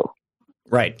through.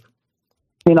 Right.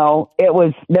 You know, they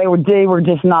were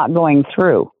just not going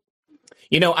through.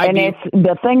 You know, it's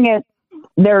the thing is,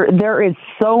 there is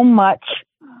so much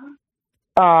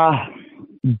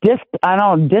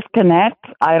disconnect.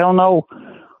 I don't know.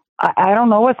 I don't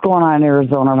know what's going on in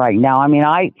Arizona right now. I mean,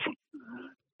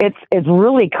 it's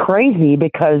really crazy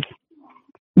because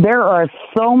there are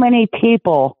so many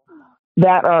people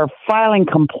that are filing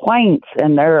complaints,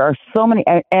 and there are so many,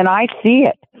 and I see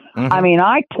it. I mean,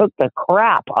 I took the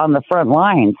crap on the front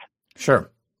lines. Sure.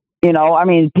 You know, I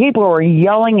mean, people were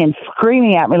yelling and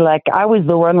screaming at me like I was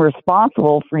the one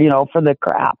responsible for, you know, for the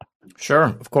crap. Sure,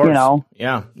 of course. You know?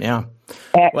 Yeah.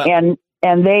 And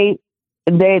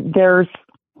there's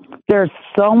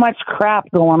so much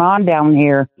crap going on down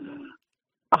here.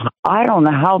 I don't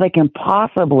know how they can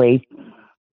possibly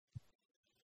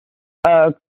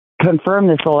confirm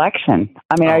this election.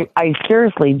 I mean, I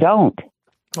seriously don't.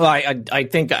 Well, I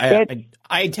think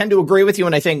I tend to agree with you,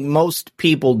 and I think most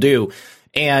people do.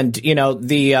 And, you know,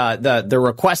 the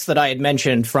request that I had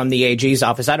mentioned from the AG's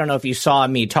office, I don't know if you saw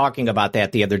me talking about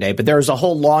that the other day, but there's a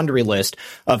whole laundry list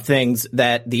of things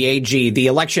that the AG, the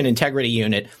Election Integrity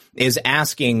Unit, is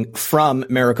asking from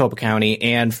Maricopa County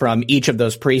and from each of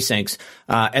those precincts.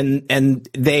 And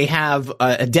they have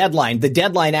a deadline. The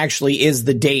deadline actually is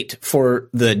the date for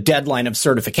the deadline of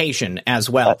certification as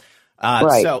well.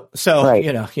 Right. So right.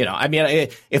 you know, I mean,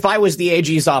 if I was the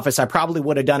AG's office, I probably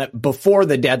would have done it before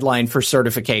the deadline for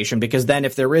certification, because then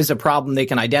if there is a problem they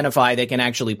can identify, they can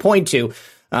actually point to,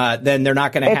 then they're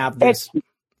not going to have this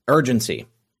urgency.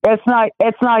 It's not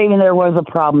even there was a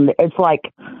problem. It's like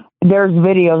there's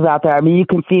videos out there. I mean, you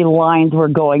can see lines were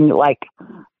going like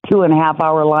 2.5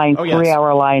 hour lines, 3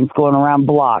 hour lines going around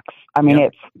blocks. I mean,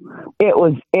 it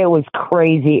was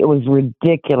crazy. It was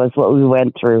ridiculous what we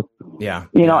went through. Yeah.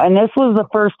 You know, and this was the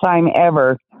first time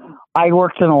ever I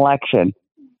worked an election.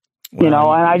 Well, you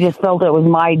know, and I just felt it was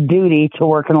my duty to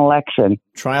work an election.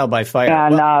 Trial by fire.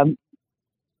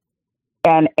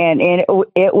 And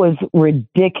it was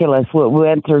ridiculous what we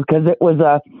went through, because it was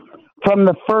from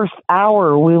the first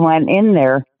hour we went in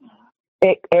there,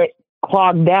 it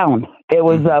clogged down.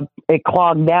 It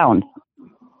clogged down.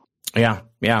 Yeah.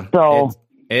 So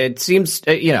it seems,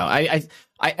 you know,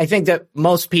 I think that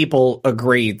most people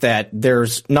agree that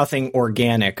there's nothing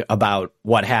organic about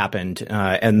what happened,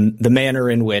 and the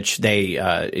manner in which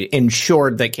they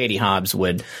ensured that Katie Hobbs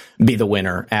would be the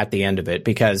winner at the end of it,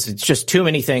 because it's just too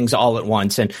many things all at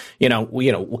once. And you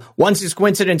know, once is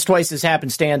coincidence, twice is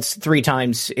happenstance, 3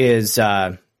 times is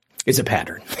a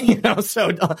pattern. You know,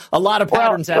 so a lot of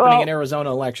patterns happening in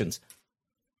Arizona elections.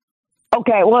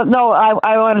 Okay, well, no,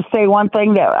 I want to say one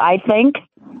thing that I think.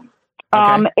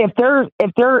 If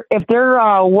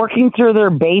they're working through their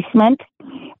basement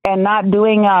and not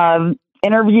doing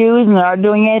interviews and not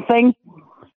doing anything,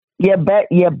 you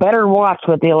better watch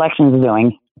what the election's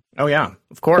doing. Oh yeah,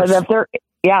 of course. Because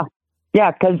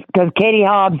because Katie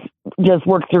Hobbs just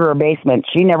worked through her basement.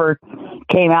 She never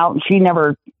came out and she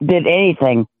never did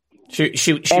anything. She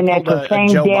and it's the same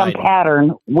damn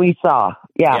pattern we saw.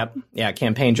 Yeah. Yeah.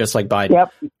 Campaign just like Biden.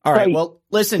 Yep. All right. Well,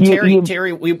 listen,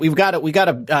 Terry, we've got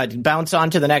to bounce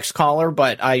on to the next caller,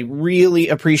 but I really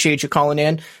appreciate you calling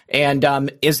in.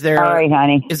 And is there all right,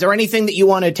 honey? Is there anything that you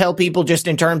want to tell people just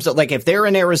in terms of, like, if they're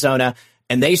in Arizona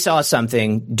and they saw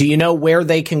something, do you know where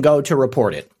they can go to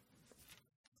report it?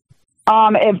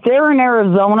 If they're in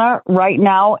Arizona right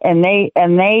now and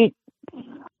they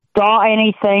saw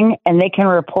anything and they can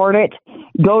report it,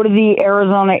 go to the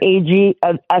Arizona AG,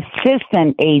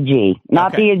 assistant AG,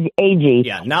 not the AG.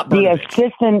 Yeah, not the Brnovich.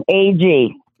 Assistant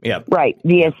AG. Yeah. Right.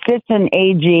 The assistant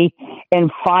AG,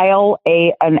 and file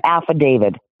an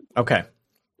affidavit. Okay.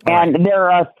 And there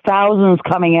are thousands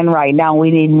coming in right now.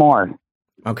 We need more.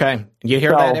 Okay. You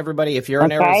hear that, everybody? If you're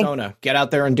in Arizona, get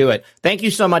out there and do it. Thank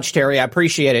you so much, Terry. I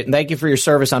appreciate it. And thank you for your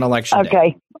service on Election Day.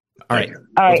 Okay. All right.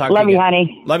 All right. Love you,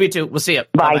 honey. Love you too. We'll see you.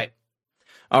 Bye. Bye-bye.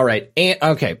 All right.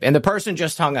 And the person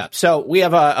just hung up. So we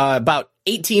have about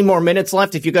 18 more minutes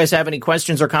left. If you guys have any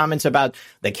questions or comments about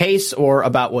the case or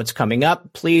about what's coming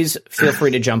up, please feel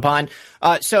free to jump on.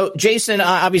 So Jason,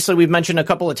 obviously we've mentioned a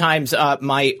couple of times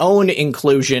my own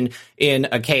inclusion in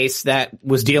a case that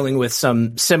was dealing with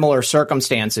some similar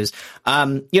circumstances.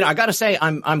 I got to say,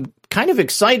 I'm kind of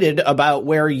excited about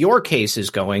where your case is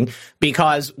going,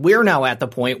 because we're now at the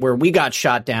point where we got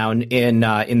shot down in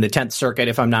the 10th Circuit,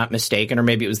 if I'm not mistaken, or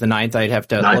maybe it was the 9th. I'd have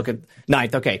to look at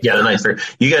 9th. Okay. Yeah, the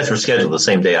 9th. You guys were scheduled the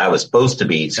same day I was supposed to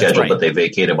be scheduled, right. But they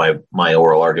vacated my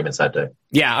oral arguments that day.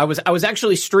 Yeah, I was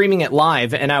actually streaming it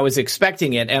live, and I was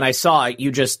expecting it, and I saw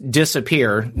you just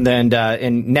disappear, and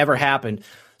never happened.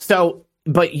 So,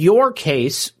 but your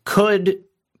case could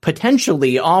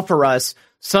potentially offer us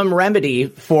some remedy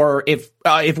for if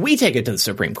we take it to the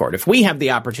Supreme Court, if we have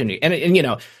the opportunity. And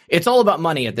it's all about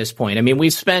money at this point. I mean,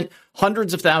 we've spent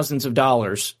hundreds of thousands of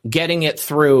dollars getting it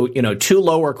through, 2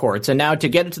 lower courts. And now to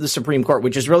get it to the Supreme Court,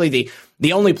 which is really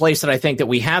the only place that I think that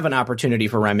we have an opportunity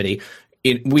for remedy,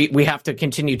 we have to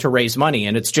continue to raise money.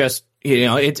 And it's just,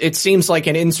 it seems like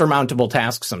an insurmountable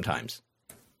task sometimes.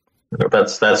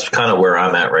 That's kind of where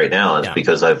I'm at right now. It's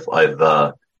because I've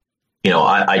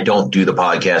I don't do the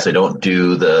podcast. I don't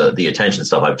do the attention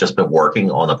stuff. I've just been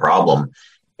working on the problem,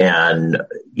 and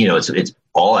it's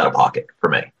all out of pocket for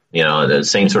me. The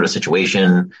same sort of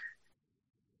situation.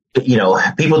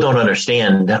 People don't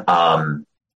understand.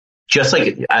 Just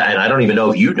like, and I don't even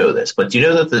know if you know this, but do you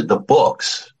know that the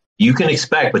books, you can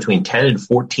expect between $10,000 and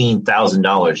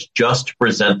 $14,000 just to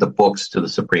present the books to the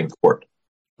Supreme Court.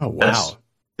 Oh wow.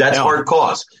 That's hard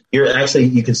cost.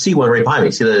 You can see one right behind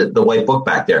me. See the white book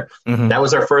back there. Mm-hmm. That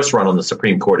was our first run on the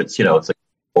Supreme Court. It's like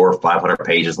 400 or 500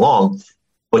 pages long,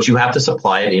 but you have to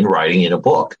supply it in writing in a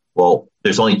book. Well,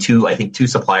 there's only two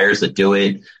suppliers that do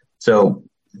it. So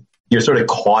you're sort of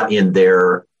caught in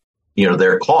their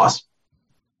cost.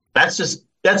 That's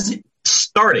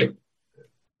starting.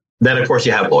 Then of course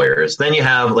you have lawyers. Then you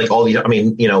have like all these, and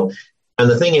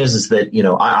the thing is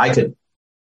that, I could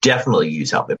definitely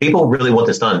use help. If people really want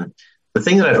this done, the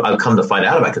thing that I've come to find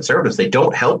out about conservatives, they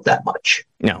don't help that much.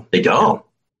 No, they don't.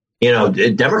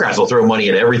 Democrats will throw money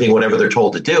at everything, whatever they're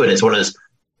told to do. And it's one of those,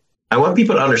 I want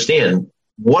people to understand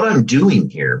what I'm doing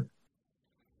here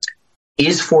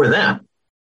is for them.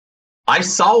 I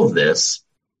solve this.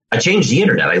 I change the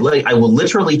internet. I will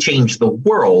literally change the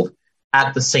world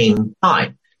at the same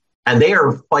time. And they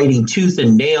are fighting tooth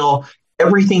and nail,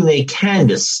 everything they can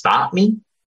to stop me.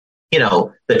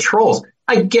 The trolls,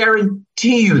 I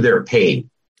guarantee you they're paid.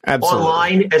 Absolutely.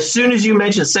 Online. As soon as you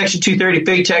mention Section 230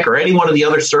 big tech or any one of the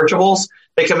other searchables,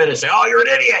 they come in and say, "Oh, you're an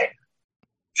idiot.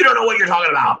 You don't know what you're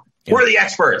talking about. Yeah. We're the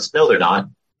experts." No, they're not.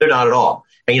 They're not at all.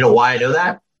 And you know why I know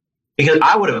that? Because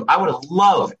I would have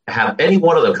loved to have any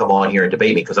one of them come on here and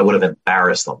debate me, because I would have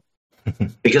embarrassed them.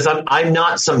 Because I'm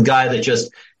not some guy that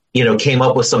just, came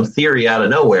up with some theory out of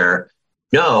nowhere.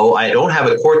 No, I don't have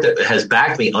a court that has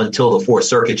backed me until the Fourth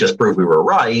Circuit just proved we were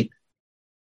right.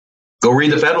 Go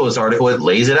read the Federalist article. It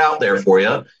lays it out there for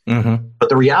you. Mm-hmm. But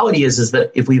the reality is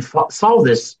that if we solve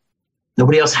this,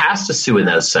 nobody else has to sue in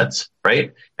that sense,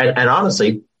 right? And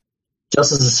honestly,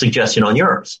 just as a suggestion on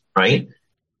yours, right?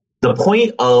 The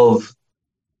point of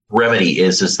remedy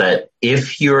is that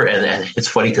if you're, and it's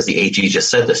funny because the AG just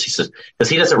said this, he says, because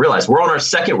he doesn't realize we're on our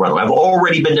second run. I've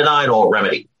already been denied all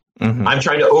remedy. Mm-hmm. I'm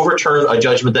trying to overturn a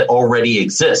judgment that already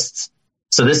exists.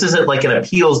 So this isn't like an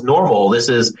appeals normal. This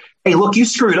is, hey, look, you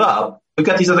screwed up. We've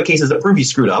got these other cases that prove you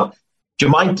screwed up. Do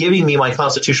you mind giving me my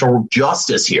constitutional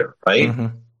justice here, right? Mm-hmm.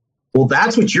 Well,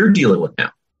 that's what you're dealing with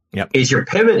now. Yep. Is your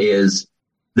pivot is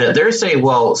that they're saying,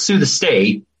 well, sue the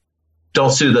state,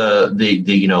 don't sue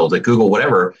the Google,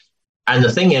 whatever. And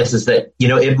the thing is that,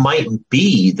 it might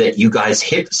be that you guys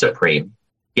hit the Supreme,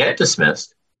 get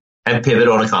dismissed, and pivot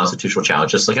on a constitutional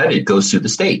challenge, just like I did, go sue the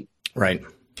state. Right.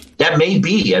 That may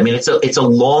be. I mean, it's a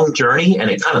long journey, and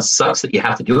it kind of sucks that you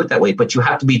have to do it that way, but you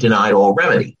have to be denied all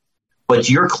remedy. But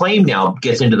your claim now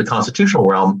gets into the constitutional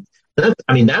realm.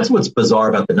 That's what's bizarre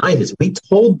about the 9th is we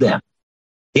told them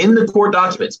in the court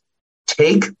documents,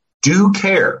 take due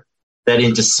care that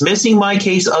in dismissing my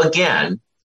case again,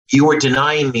 you are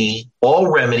denying me all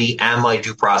remedy and my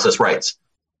due process rights.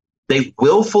 They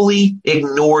willfully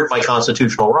ignored my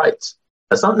constitutional rights.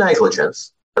 That's not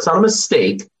negligence. That's not a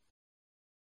mistake.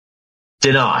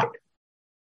 Denied.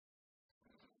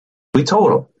 We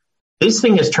told them this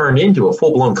thing has turned into a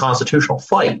full-blown constitutional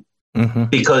fight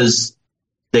because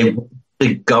the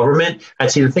government, and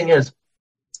see, the thing is,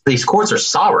 these courts are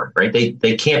sovereign, right?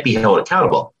 They can't be held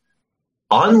accountable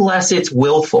unless it's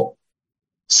willful.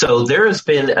 So there has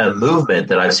been a movement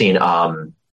that I've seen,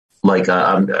 have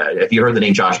you heard the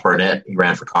name Josh Barnett? He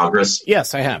ran for Congress.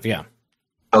 Yes, I have. Yeah.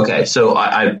 Okay. So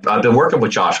I've been working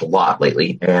with Josh a lot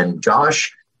lately, and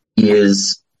Josh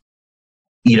is,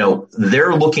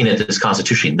 they're looking at this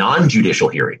Constitution, non-judicial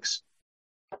hearings.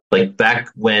 Like back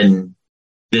when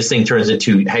this thing turns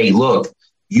into, hey, look,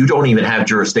 you don't even have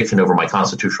jurisdiction over my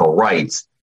constitutional rights.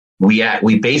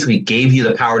 We basically gave you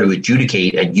the power to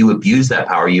adjudicate, and you abused that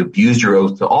power. You abused your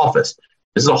oath to office.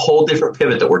 This is a whole different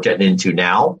pivot that we're getting into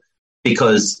now,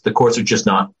 because the courts are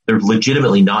they're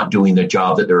legitimately not doing the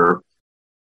job that they're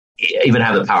even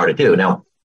have the power to do now.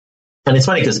 And it's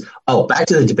funny because, back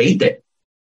to the debate day.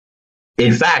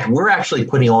 In fact, we're actually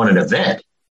putting on an event,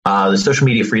 the Social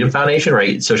Media Freedom Foundation,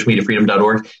 right?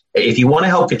 socialmediafreedom.org. If you want to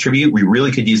help contribute, we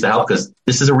really could use the help, because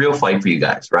this is a real fight for you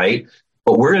guys, right?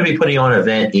 But we're going to be putting on an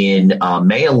event in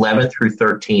May 11th through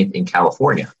 13th in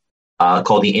California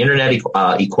called the Internet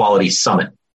Equality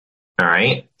Summit. All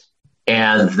right.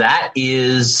 And that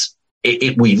is,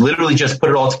 we literally just put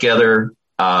it all together.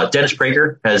 Dennis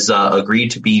Prager has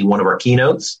agreed to be one of our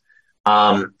keynotes.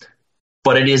 But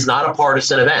it is not a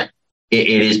partisan event. It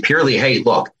is purely, hey,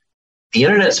 look, the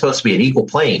internet is supposed to be an equal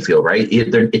playing field, right?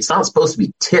 It's not supposed to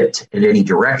be tipped in any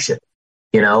direction.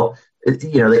 They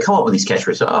come up with these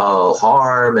catchphrases,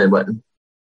 harm and what.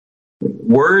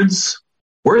 Words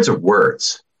are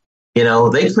words.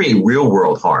 They create real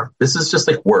world harm. This is just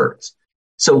like words.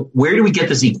 So where do we get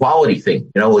this equality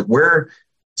thing?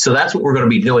 So that's what we're going to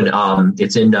be doing.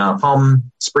 It's in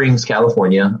Palm Springs,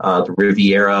 California, the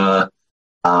Riviera.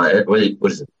 What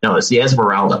is it? No, it's the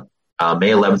Esmeralda,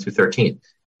 May 11th through 13th.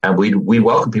 And we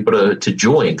welcome people to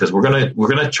join, because we're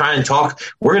gonna try and talk.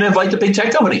 We're gonna invite the big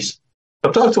tech companies.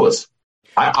 Come talk to us.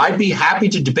 I'd be happy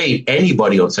to debate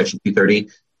anybody on Section 230.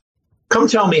 Come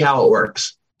tell me how it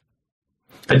works.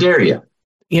 I dare you.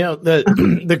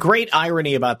 The great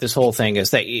irony about this whole thing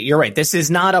is that you're right. This is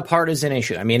not a partisan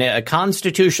issue. I mean, a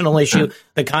constitutional issue.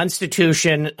 The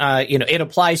Constitution, it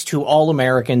applies to all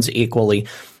Americans equally.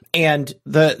 And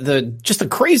the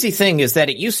crazy thing is that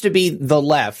it used to be the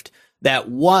left that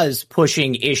was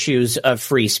pushing issues of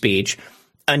free speech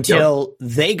until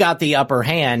they got the upper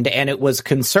hand, and it was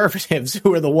conservatives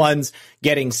who were the ones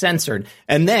getting censored.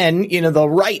 And then, the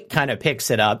right kind of picks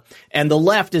it up, and the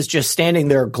left is just standing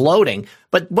there gloating.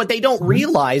 But what they don't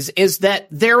realize is that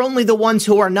they're only the ones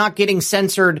who are not getting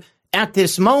censored at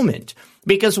this moment.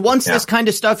 Because once this kind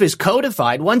of stuff is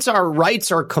codified, once our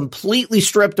rights are completely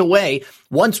stripped away,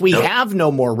 once we have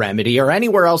no more remedy or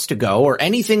anywhere else to go or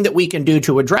anything that we can do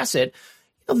to address it,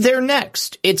 they're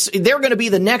next. They're going to be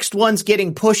the next ones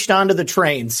getting pushed onto the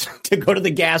trains to go to the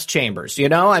gas chambers.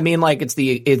 I mean, it's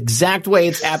the exact way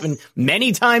it's happened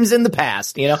many times in the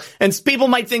past, and people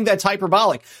might think that's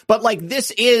hyperbolic, but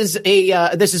this is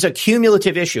a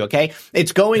cumulative issue. Okay.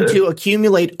 It's going to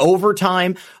accumulate over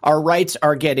time. Our rights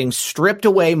are getting stripped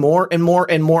away more and more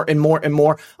and more and more and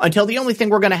more until the only thing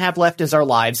we're going to have left is our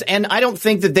lives. And I don't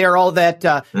think that they're all that,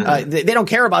 they don't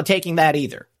care about taking that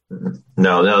either.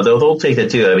 No, they'll take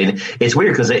that too. I mean, it's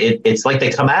weird because it's like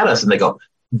they come at us and they go,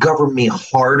 govern me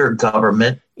harder,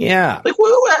 government. Yeah.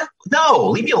 No,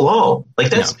 leave me alone.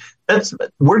 That's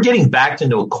we're getting backed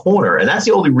into a corner. And that's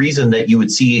the only reason that you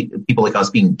would see people like us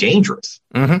being dangerous.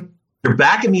 Mm-hmm. You're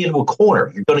backing me into a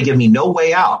corner. You're going to give me no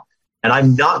way out. And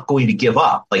I'm not going to give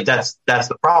up. That's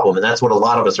the problem. And that's what a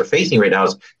lot of us are facing right now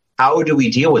is, how do we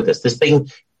deal with this? This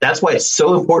thing, that's why it's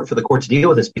so important for the court to deal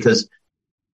with this, because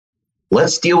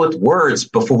let's deal with words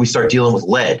before we start dealing with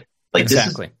lead.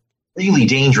 Exactly. This is really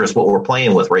dangerous what we're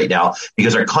playing with right now,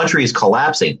 because our country is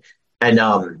collapsing. And,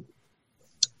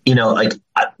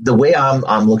 the way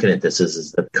I'm looking at this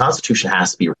is that the Constitution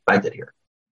has to be respected here.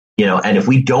 And if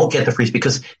we don't get the free speech,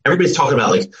 because everybody's talking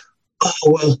about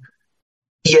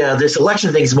this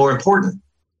election thing is more important.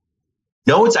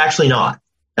 No, it's actually not.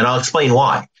 And I'll explain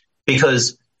why.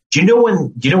 Because do you know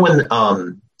when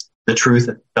the truth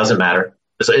doesn't matter?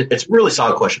 It's a really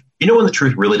solid question. You know when the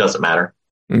truth really doesn't matter?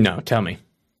 No, tell me.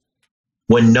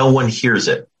 When no one hears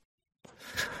it.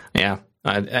 Yeah,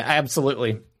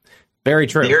 absolutely. Very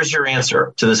true. There's your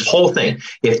answer to this whole thing.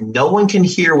 If no one can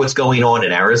hear what's going on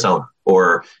in Arizona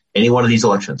or any one of these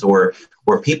elections, or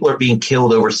people are being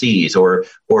killed overseas, or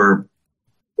Hunter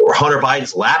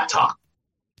Biden's laptop,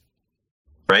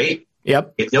 right?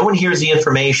 Yep. If no one hears the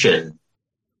information,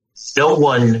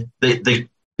 the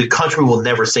country will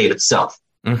never save itself.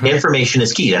 Mm-hmm. Information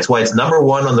is key. That's why it's number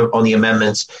one on the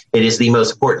amendments. It is the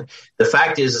most important. The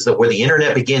fact is that where the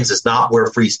internet begins is not where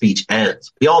free speech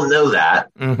ends. We all know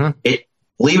that. Mm-hmm.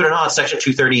 Believe it or not, Section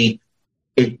 230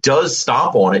 it does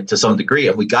stomp on it to some degree,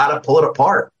 and we got to pull it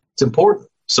apart. It's important.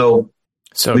 So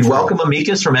we welcome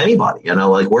amicus from anybody.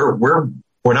 Like we're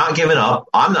not giving up.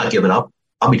 I'm not giving up.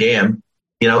 I'll be damned.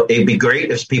 It'd be great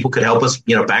if people could help us,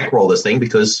 bankroll this thing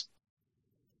because,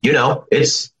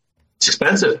 it's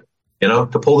expensive,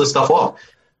 to pull this stuff off.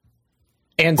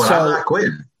 And but I'm not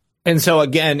quitting. And so,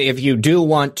 again, if you do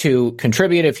want to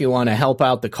contribute, if you want to help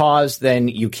out the cause, then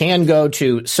you can go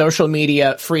to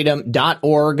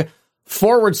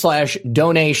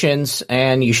socialmediafreedom.org/donations,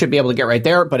 and you should be able to get right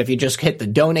there. But if you just hit the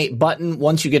donate button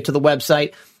once you get to the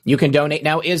website, you can donate.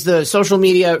 Now, is the Social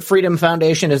Media Freedom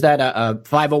Foundation, is that a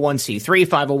 501c3,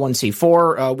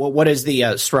 501c4? What is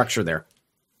the structure there?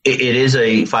 It is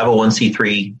a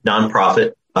 501c3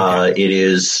 nonprofit. It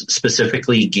is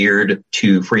specifically geared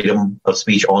to freedom of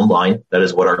speech online. That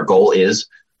is what our goal is.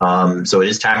 So it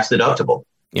is tax deductible.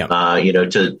 Yeah.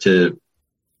 To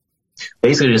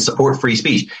basically to support free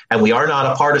speech. And we are not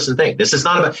a partisan thing. This is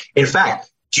not about, in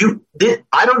fact,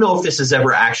 I don't know if this has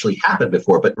ever actually happened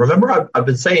before, but remember I've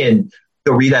been saying,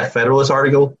 go read that Federalist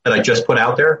article that I just put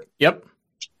out there. Yep.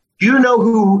 Do you know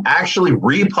who actually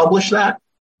republished that?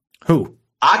 Who?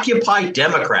 Occupy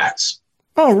Democrats.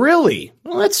 Oh, really?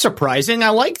 Well, that's surprising. I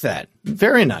like that.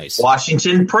 Very nice.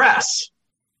 Washington Press.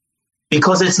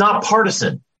 Because it's not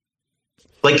partisan.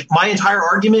 Like, my entire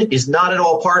argument is not at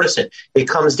all partisan. It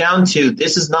comes down to,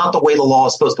 this is not the way the law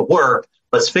is supposed to work.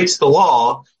 Let's fix the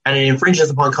law, and it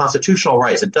infringes upon constitutional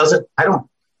rights. Because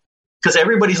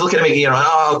everybody's looking at me,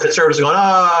 conservatives are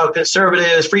going,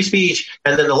 conservatives, free speech.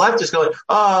 And then the left is going,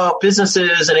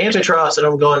 businesses and antitrust. And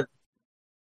I'm going,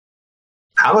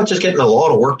 how about just getting the law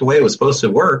to work the way it was supposed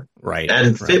to work,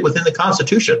 and fit within the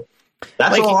Constitution?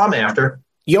 That's all I'm after.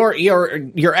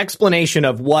 Your explanation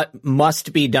of what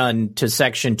must be done to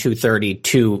Section 230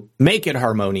 to make it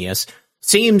harmonious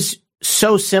seems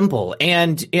so simple,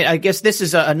 and I guess this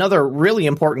is another really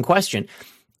important question.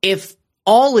 If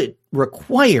all it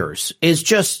requires is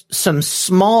just some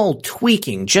small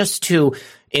tweaking, just to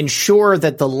ensure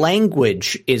that the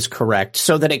language is correct,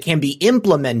 so that it can be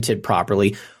implemented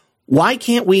properly. Why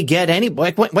can't we get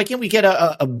why can't we get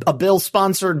a bill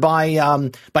sponsored by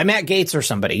Matt Gaetz or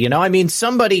somebody?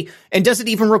 Somebody, and does it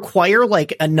even require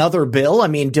like another bill?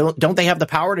 Don't they have the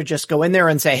power to just go in there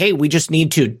and say, hey, we just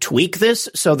need to tweak this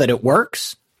so that it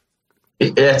works?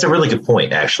 That's a really good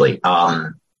point, actually.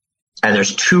 And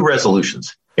there's two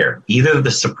resolutions here. Either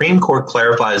the Supreme Court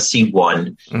clarifies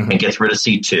C1 and gets rid of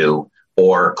C2,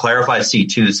 or clarifies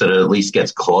C2 so that it at least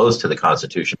gets close to the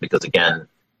Constitution, because again,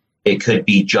 it could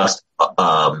be just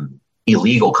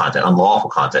illegal content,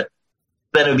 unlawful content.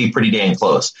 Then it would be pretty dang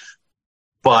close.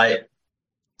 But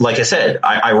like I said,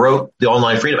 I wrote the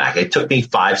Online Freedom Act. It took me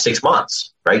 5-6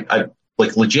 months, right? I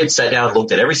legit sat down,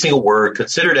 looked at every single word,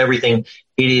 considered everything.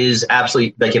 It is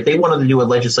absolutely, like, if they wanted to do a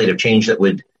legislative change that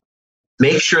would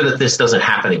make sure that this doesn't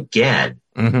happen again,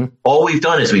 all we've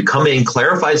done is we've come in,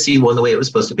 clarified C1 the way it was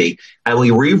supposed to be, and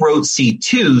we rewrote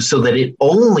C2 so that it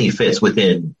only fits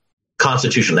within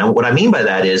Constitution. Now, what I mean by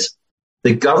that is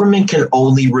the government can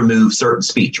only remove certain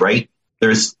speech, right? There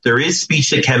is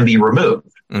speech that can be removed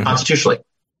constitutionally.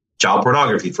 Child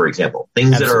pornography, for example,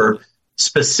 things that are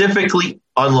specifically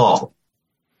unlawful.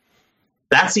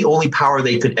 That's the only power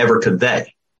they could ever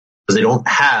convey, because they don't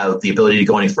have the ability to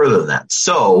go any further than that.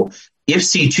 So if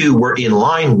C2 were in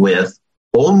line with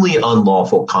only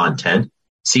unlawful content,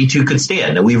 C2 could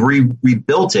stand. And we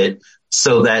rebuilt it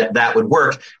so that would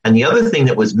work. And the other thing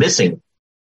that was missing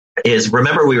is,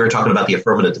 remember, we were talking about the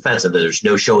affirmative defense and that there's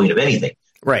no showing of anything.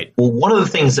 Right. Well, one of the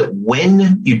things that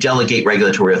when you delegate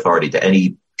regulatory authority to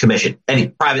any commission, any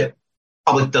private,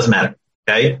 public, doesn't matter.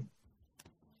 Okay.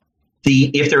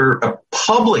 If they're a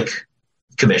public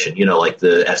commission, like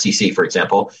the FCC, for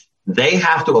example, they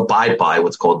have to abide by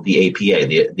what's called the APA,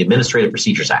 the Administrative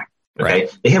Procedures Act. Okay.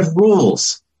 Right. They have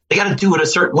rules. They got to do it a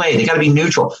certain way. They got to be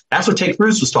neutral. That's what Tate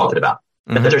Cruz was talking about.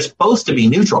 That they're supposed to be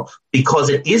neutral because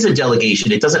it is a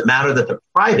delegation. It doesn't matter that they're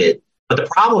private, but the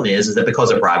problem is that because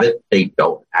they're private, they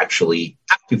don't actually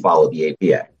have to follow the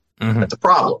APA. That's a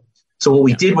problem. So what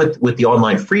we did with the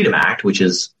Online Freedom Act, which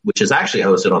is actually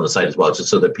hosted on the site as well, just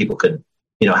so that people can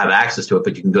have access to it.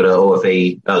 But you can go to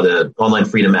OFA, the Online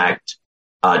Freedom Act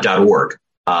 .org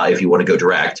if you want to go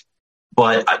direct.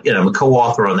 But I'm a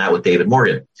co-author on that with David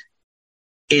Morgan.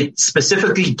 It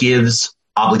specifically gives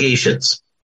obligations.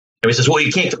 And he says, well,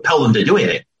 you can't compel them to do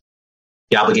anything.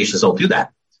 The obligations don't do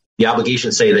that. The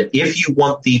obligations say that if you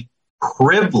want the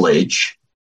privilege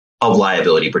of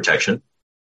liability protection,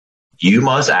 you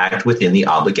must act within the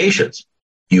obligations.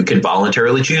 You can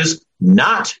voluntarily choose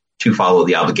not to follow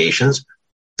the obligations,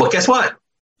 but guess what?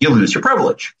 You lose your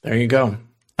privilege. There you go.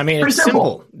 I mean, it's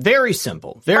simple. Very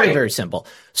simple. Very, very simple.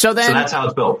 So that's how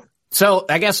it's built. So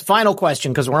I guess final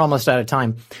question, because we're almost out of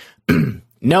time.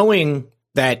 Knowing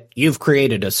that you've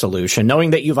created a solution,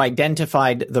 knowing that you've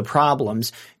identified the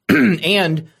problems,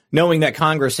 and knowing that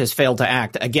Congress has failed to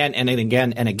act again and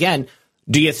again and again,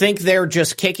 do you think they're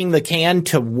just kicking the can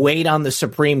to wait on the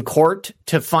Supreme Court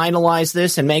to finalize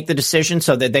this and make the decision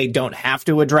so that they don't have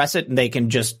to address it and they can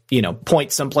just,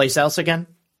 point someplace else again?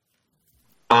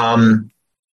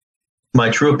 My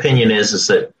true opinion is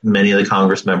that many of the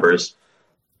Congress members,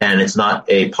 and it's not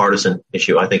a partisan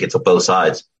issue, I think it's on both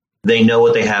sides, they know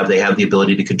what they have. They have the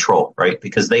ability to control, right?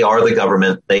 Because they are the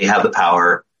government. They have the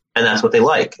power, and that's what they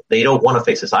like. They don't want to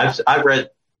fix this. I've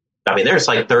read, there's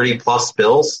like 30 plus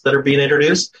bills that are being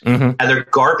introduced, and they're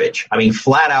garbage.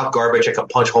 Flat out garbage. I can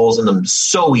punch holes in them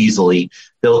so easily.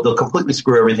 They'll completely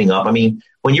screw everything up.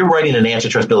 When you're writing an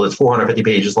antitrust bill that's 450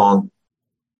 pages long,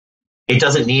 it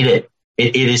doesn't need it.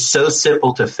 It is so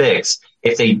simple to fix.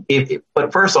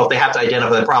 But first off, they have to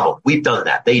identify the problem. We've done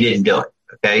that. They didn't do it.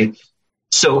 Okay.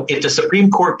 So if the Supreme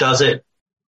Court does it,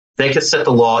 they could set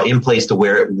the law in place to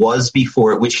where it was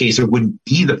before, in which case it wouldn't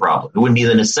be the problem. It wouldn't be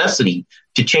the necessity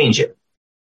to change it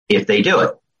if they do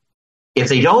it. If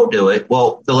they don't do it,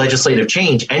 well, the legislative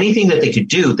change, anything that they could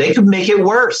do, they could make it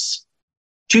worse.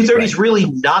 230 is really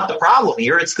not the problem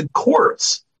here. It's the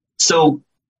courts. So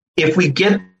if we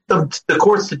get the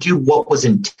courts to do what was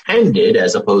intended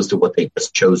as opposed to what they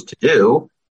just chose to do,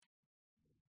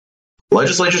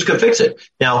 legislatures could fix it.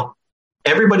 Now,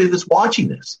 everybody that's watching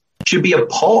this should be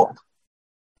appalled.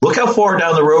 Look how far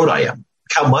down the road I am,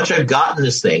 how much I've gotten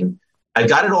this thing. I've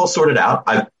got it all sorted out.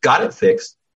 I've got it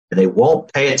fixed, and they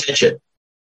won't pay attention.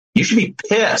 You should be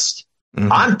pissed.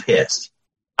 I'm pissed.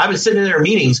 I've been sitting in their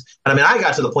meetings, and I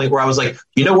got to the point where I was like,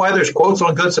 you know why there's quotes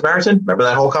on Good Samaritan? Remember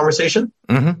that whole conversation?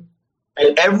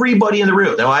 And everybody in the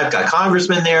room, now I've got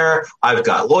congressmen there, I've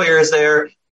got lawyers there,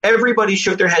 everybody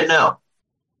shook their head no.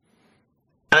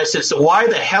 And I said, so why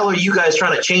the hell are you guys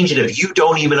trying to change it if you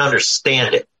don't even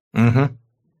understand it? Does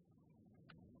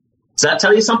that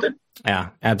tell you something? Yeah,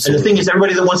 absolutely. And the thing is,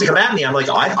 everybody that wants to come at me, I'm like,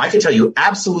 I can tell you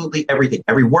absolutely everything,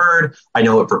 every word. I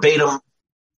know it verbatim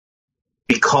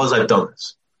because I've done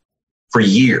this for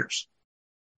years.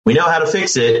 We know how to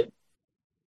fix it.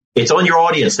 It's on your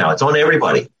audience now. It's on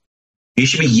everybody. You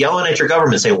should be yelling at your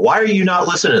government saying, why are you not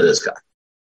listening to this guy?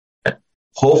 And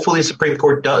hopefully the Supreme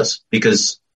Court does,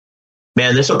 because,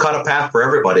 man, this will cut a path for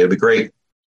everybody. It'll be great.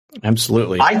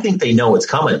 Absolutely. I think they know it's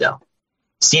coming now.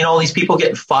 Seeing all these people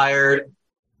getting fired,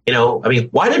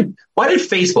 why did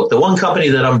Facebook, the one company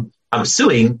that I'm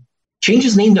suing, change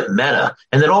his name to Meta,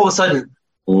 and then all of a sudden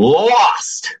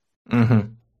lost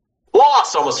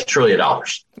almost $1 trillion.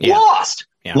 Yeah. Lost.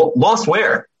 Yeah. Lost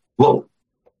where? Well,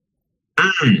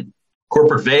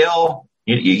 corporate veil.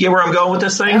 You get where I'm going with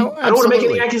this thing? Oh, I don't want to make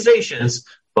any accusations,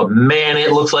 but man,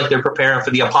 it looks like they're preparing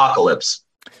for the apocalypse.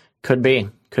 Could be.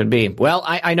 Well,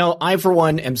 I know I, for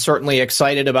one, am certainly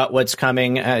excited about what's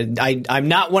coming. I'm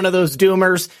not one of those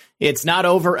doomers. It's not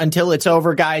over until it's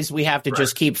over, guys. We have to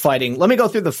just keep fighting. Let me go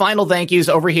through the final thank yous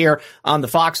over here on the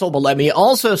Foxhole, but let me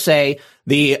also say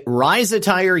the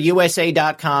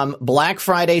RiseAttireUSA.com Black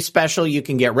Friday special. You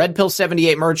can get Red Pill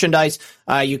 78 merchandise.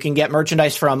 You can get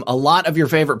merchandise from a lot of your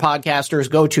favorite podcasters.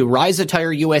 Go to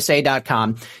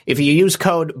RiseAttireUSA.com. If you use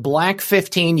code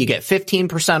BLACK15, you get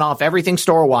 15% off everything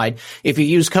store-wide. If you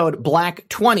use code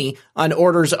BLACK20 on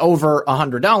orders over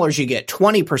 $100, you get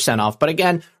 20% off. But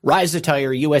again,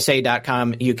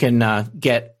 RiseAttireUSA.com. You can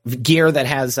get gear that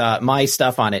has my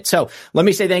stuff on it. So let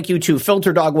me say thank you to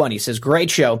Filter Dog 1. He says, great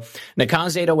show.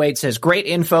 Nakaz 808 says, great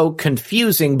info,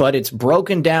 confusing, but it's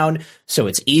broken down so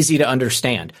it's easy to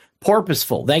understand.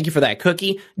 Purposeful. Thank you for that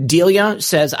cookie. Delia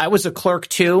says, I was a clerk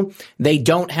too. They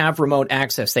don't have remote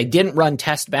access. They didn't run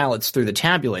test ballots through the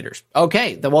tabulators.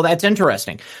 Okay. Well, that's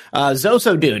interesting.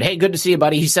 Zoso Dude. Hey, good to see you,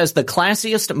 buddy. He says, the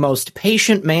classiest, most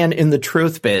patient man in the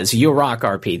truth biz. You rock,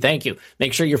 RP. Thank you.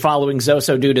 Make sure you're following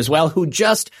Zoso Dude as well, who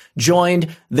just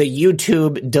joined the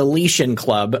YouTube deletion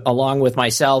club along with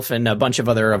myself and a bunch of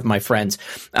other of my friends.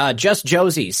 Just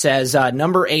Josie says,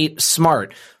 number 8,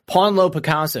 smart. Pawnlo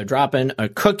Picasso dropping a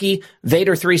cookie.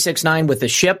 Vader369 with the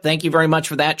ship. Thank you very much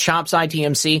for that. Chops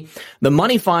ITMC. The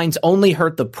money fines only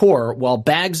hurt the poor while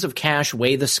bags of cash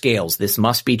weigh the scales. This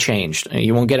must be changed.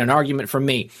 You won't get an argument from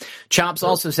me. Chops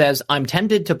also says, I'm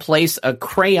tempted to place a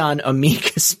crayon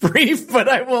amicus brief, but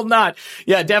I will not.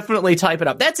 Yeah, definitely type it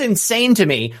up. That's insane to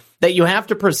me that you have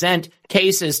to present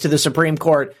cases to the Supreme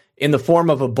Court in the form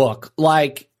of a book.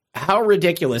 Like, How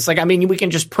ridiculous. Like, I mean, we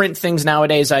can just print things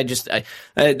nowadays.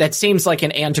 That seems like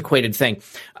an antiquated thing.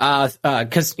 Cause,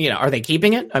 are they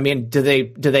keeping it? I mean, do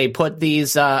they put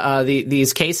these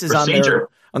cases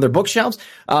on their bookshelves?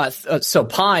 So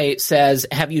Pi says,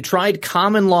 have you tried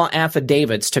common law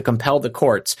affidavits to compel the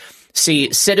courts?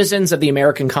 See citizens of the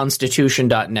American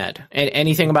Constitution.net.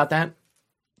 Anything about that?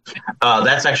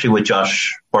 That's actually what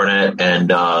Josh Barnett and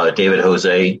David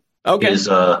Jose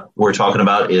we're talking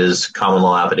about is common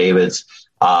law affidavits.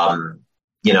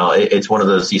 It's one of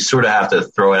those, you sort of have to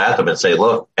throw it at them and say,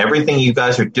 look, everything you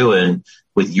guys are doing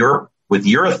with your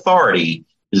authority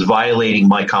is violating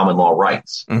my common law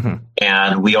rights. Mm-hmm.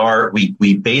 And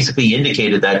we basically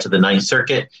indicated that to the Ninth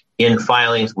Circuit in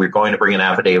filings. We're going to bring an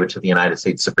affidavit to the United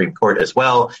States Supreme Court as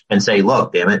well and say,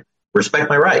 look, damn it, respect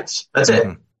my rights. That's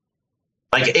it.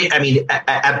 Like,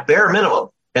 at bare minimum,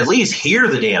 at least hear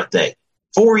the damn thing.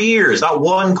 4 years, not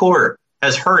one court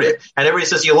has heard it. And everybody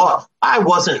says you lost. I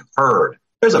wasn't heard.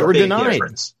 There's a big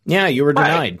difference. Yeah, you were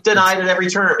denied. Right. Denied at every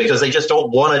turn because they just don't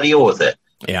want to deal with it.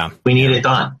 Yeah. We need it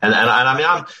done. And I mean,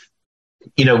 I'm,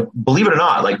 believe it or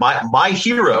not, like my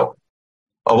hero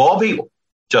of all people,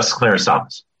 Justice Clarence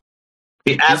Thomas.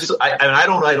 I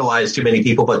don't idolize too many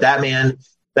people, but that man,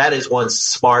 that is one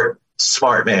smart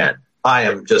man. I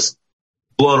am just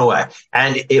blown away.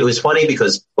 And it was funny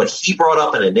because what he brought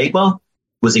up in Enigma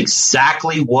was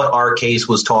exactly what our case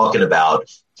was talking about.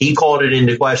 He called it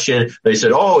into question. They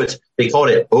said, they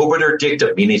called it obiter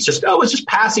dictum, meaning it's just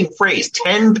passing phrase,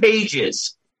 10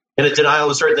 pages in a denial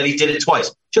of cert. Then he did it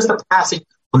twice. Just a passing.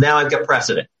 Well, now I've got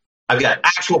precedent. I've got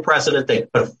actual precedent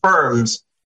that confirms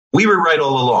we were right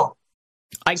all along.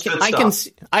 I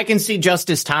can see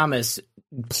Justice Thomas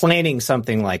planning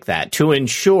something like that to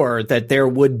ensure that there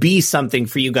would be something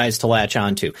for you guys to latch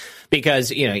onto, because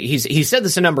he's said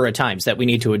this a number of times that we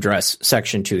need to address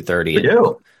Section 230. We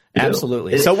do.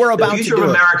 Absolutely. So we're about to do it. The future of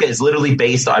America is literally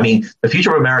based on, the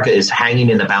future of America is hanging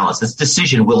in the balance. This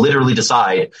decision will literally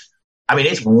decide.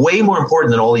 It's way more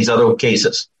important than all these other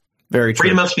cases. Very true.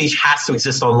 Freedom of speech has to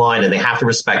exist online, and they have to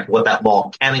respect what that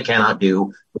law can and cannot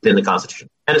do within the Constitution.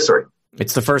 End of story.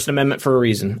 It's the First Amendment for a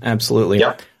reason. Absolutely.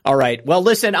 Yep. All right. Well,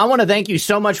 listen, I want to thank you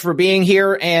so much for being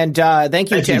here, and thank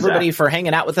you to everybody Zach, for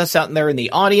hanging out with us out there in the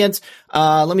audience.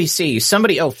 Let me see.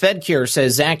 FedCure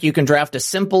says, Zach, you can draft a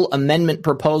simple amendment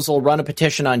proposal, run a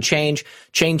petition on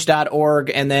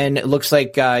change.org, and then it looks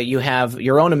like you have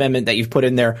your own amendment that you've put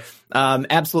in there.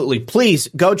 Absolutely. Please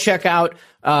go check out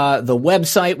the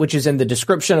website, which is in the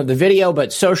description of the video, but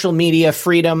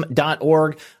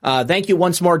socialmediafreedom.org. Thank you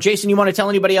once more. Jason, you want to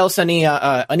tell anybody else any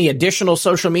additional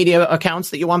social media accounts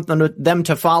that you want them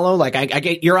to follow? Like I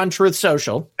get you're on Truth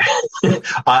Social.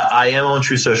 I am on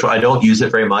Truth Social. I don't use it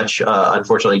very much,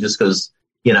 unfortunately, just because,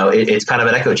 it's kind of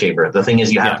an echo chamber. The thing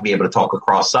is, you have to be able to talk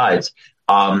across sides.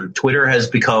 Twitter has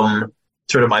become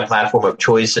sort of my platform of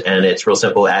choice, and it's real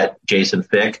simple at Jason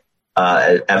Fick,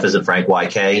 F as in Frank,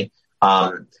 YK.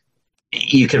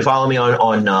 You can follow me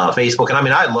on Facebook, and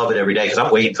I love it every day because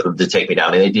I'm waiting for them to take me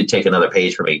down. They did take another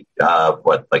page for me,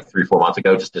 3-4 months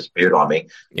ago, just disappeared on me.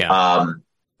 Yeah.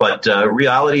 But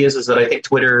reality is that I think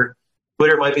Twitter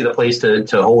might be the place to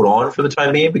hold on for the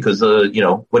time being because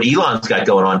what Elon's got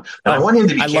going on, and I want him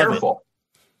to be careful.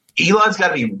 Elon's got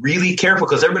to be really careful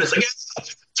because everybody's like,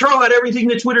 throw out everything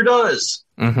that Twitter does.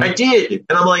 Mm-hmm. I did,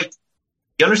 and I'm like,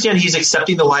 you understand he's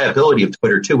accepting the liability of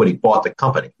Twitter too when he bought the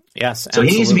company. Yes, so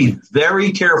he needs to be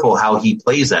very careful how he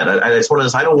plays that. It's one of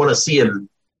those, I don't want to see him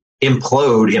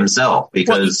implode himself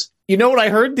because you know what I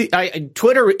heard?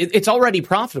 Twitter, it's already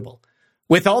profitable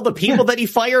with all the people that he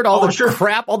fired, all the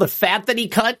crap, all the fat that he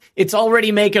cut. It's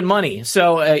already making money.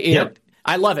 So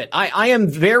I love it. I am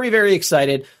very, very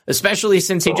excited, especially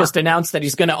since he just announced that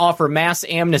he's going to offer mass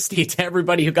amnesty to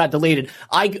everybody who got deleted.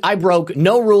 I broke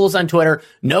no rules on Twitter,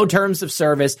 no terms of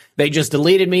service. They just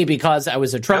deleted me because I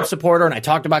was a Trump supporter and I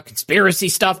talked about conspiracy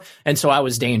stuff, and so I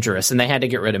was dangerous, and they had to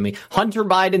get rid of me. Hunter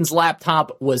Biden's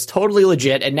laptop was totally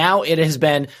legit, and now it has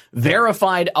been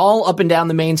verified all up and down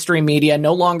the mainstream media,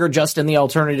 no longer just in the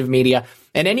alternative media.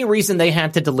 And any reason they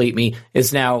had to delete me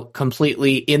is now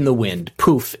completely in the wind.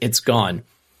 Poof, it's gone.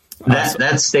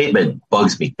 That statement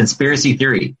bugs me. Conspiracy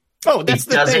theory. Oh, that's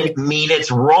the thing. It doesn't mean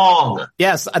it's wrong.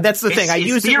 Yes, that's the thing. I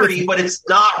use theory, it with, but it's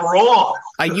not wrong.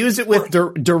 I use it with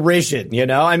derision,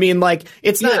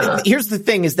 it's not. Here's the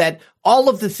thing is that all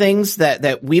of the things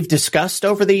that we've discussed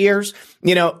over the years,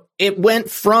 it went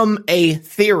from a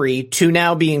theory to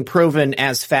now being proven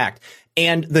as fact.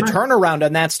 And the turnaround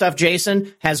on that stuff,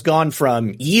 Jason, has gone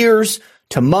from years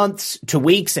to months to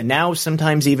weeks, and now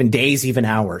sometimes even days, even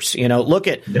hours. Look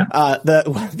at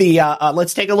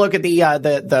let's take a look at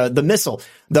the missile,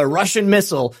 the Russian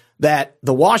missile that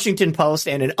the Washington Post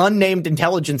and an unnamed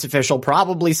intelligence official,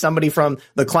 probably somebody from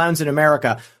the Clowns in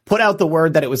America, put out the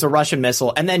word that it was a Russian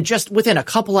missile. And then just within a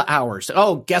couple of hours,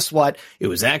 oh, guess what? It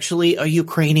was actually a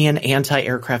Ukrainian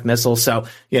anti-aircraft missile. So,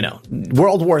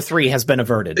 World War III has been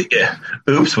averted. Yeah.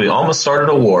 Oops, we almost started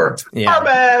a war. Yeah. Our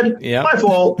bad. Yeah. My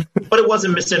fault. But it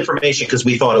wasn't misinformation because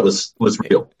we thought it was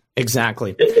real.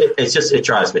 Exactly. It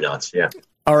drives me nuts. Yeah.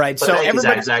 All right. But so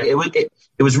everybody, Zach, it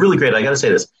was really great. I got to say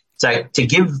this, Zach, to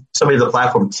give somebody the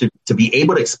platform to be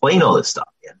able to explain all this stuff.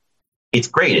 Yeah. It's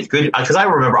great. It's good because I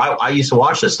remember I used to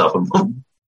watch this stuff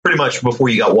pretty much before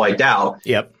you got wiped out.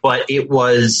 Yep. But it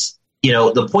was,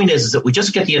 the point is that we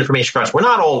just get the information across. We're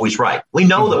not always right. We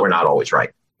know that we're not always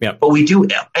right. Yep. But we do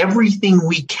everything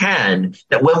we can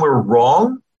that when we're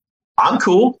wrong, I'm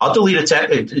cool. I'll delete a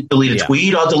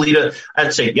tweet. I'll delete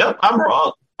and say, yep, I'm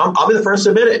wrong. I'll be the first to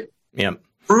admit it. Yeah.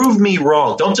 Prove me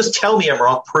wrong. Don't just tell me I'm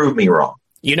wrong. Prove me wrong.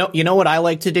 You know what I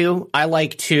like to do? I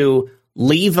like to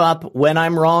leave up when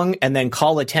I'm wrong and then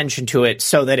call attention to it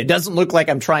so that it doesn't look like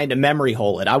I'm trying to memory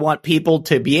hole it. I want people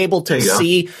to be able to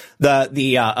see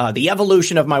the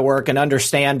evolution of my work and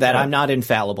understand that I'm not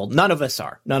infallible. None of us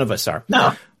are.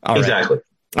 No, All exactly. Right.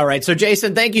 All right. So,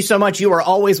 Jason, thank you so much. You are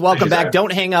always welcome back.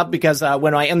 Don't hang up because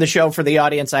when I end the show for the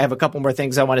audience, I have a couple more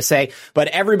things I want to say. But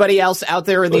everybody else out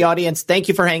there in the audience, thank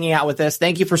you for hanging out with us.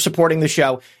 Thank you for supporting the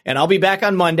show. And I'll be back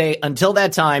on Monday. Until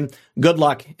that time, good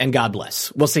luck and God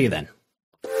bless. We'll see you then.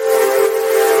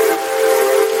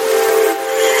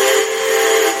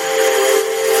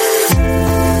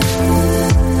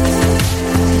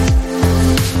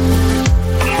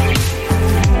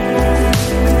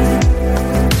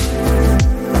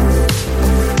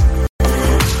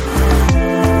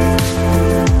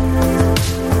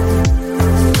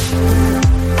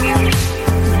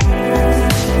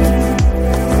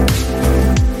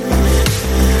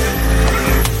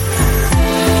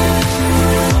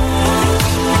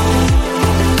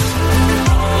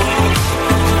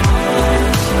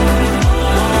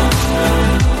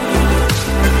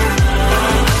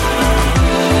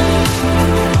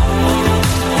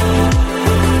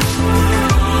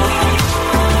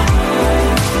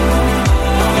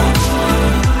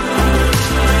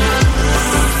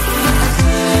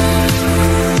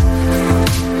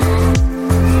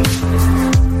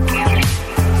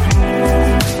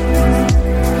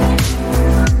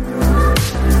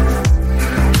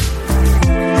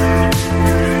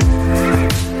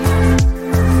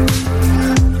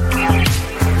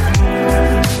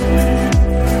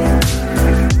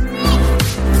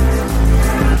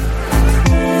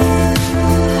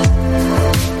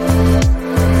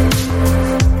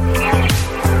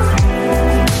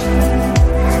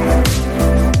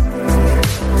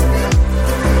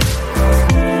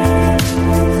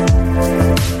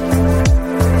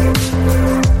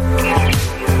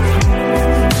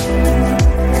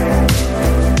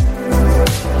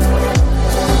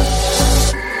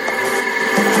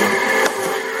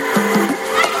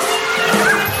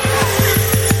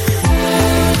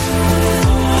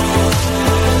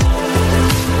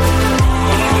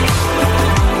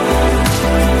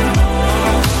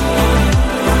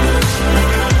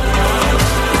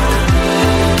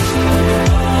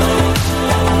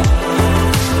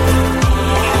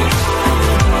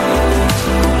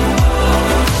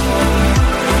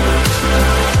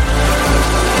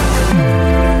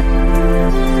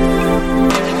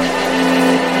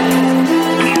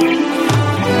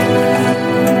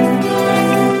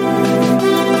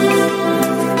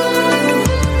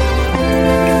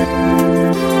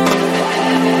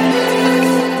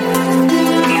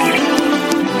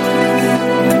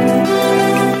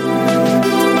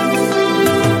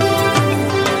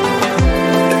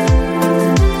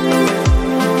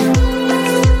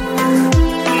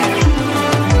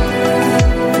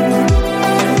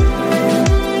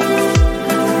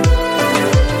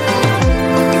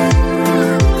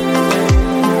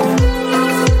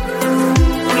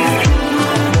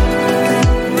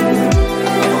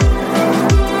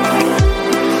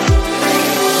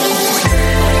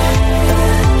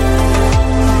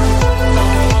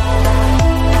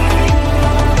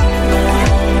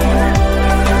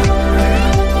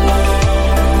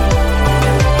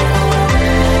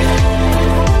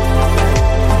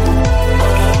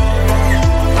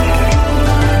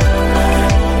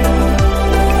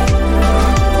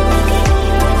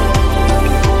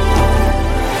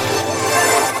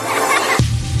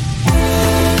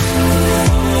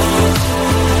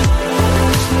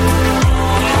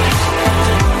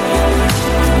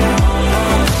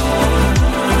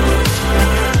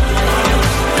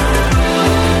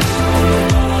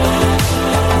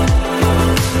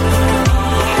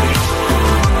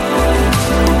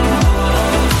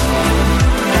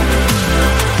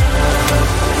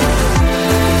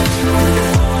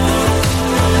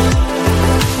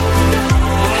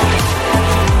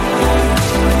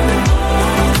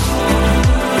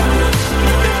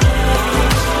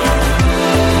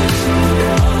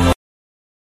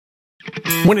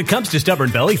 When it comes to stubborn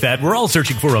belly fat, we're all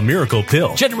searching for a miracle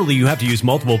pill. Generally, you have to use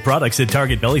multiple products that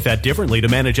target belly fat differently to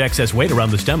manage excess weight around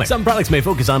the stomach. Some products may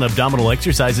focus on abdominal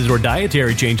exercises or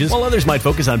dietary changes, while others might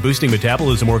focus on boosting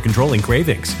metabolism or controlling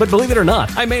cravings. But believe it or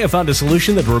not, I may have found a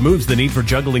solution that removes the need for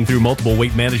juggling through multiple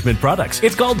weight management products.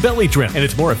 It's called Belly Trim, and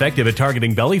it's more effective at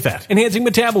targeting belly fat, enhancing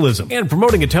metabolism, and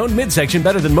promoting a toned midsection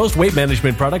better than most weight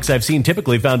management products I've seen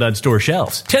typically found on store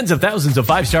shelves. Tens of thousands of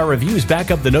 5-star reviews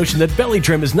back up the notion that Belly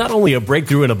Trim is not only a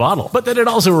breakthrough in a bottle, but that it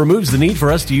also removes the need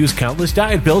for us to use countless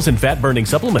diet pills and fat-burning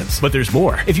supplements. But there's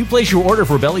more. If you place your order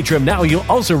for Belly Trim now, you'll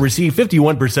also receive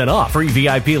 51% off, free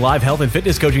VIP live health and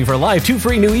fitness coaching for life, 2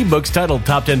 free new ebooks titled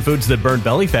Top 10 Foods That Burn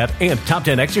Belly Fat and Top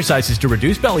 10 Exercises to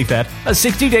Reduce Belly Fat, a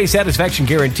 60-day satisfaction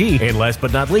guarantee, and last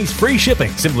but not least, free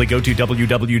shipping. Simply go to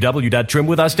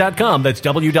www.trimwithus.com. That's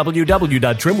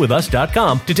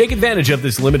www.trimwithus.com to take advantage of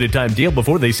this limited time deal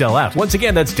before they sell out. Once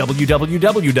again, that's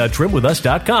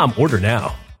www.trimwithus.com. Order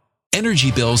now.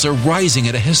 Energy bills are rising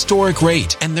at a historic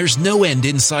rate, and there's no end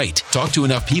in sight. Talk to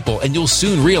enough people, and you'll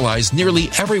soon realize nearly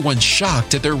everyone's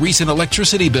shocked at their recent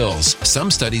electricity bills. Some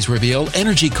studies reveal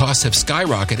energy costs have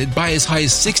skyrocketed by as high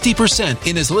as 60%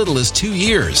 in as little as 2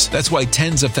 years. That's why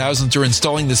tens of thousands are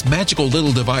installing this magical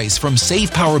little device from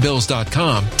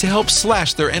SavePowerBills.com to help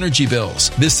slash their energy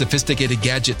bills. This sophisticated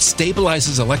gadget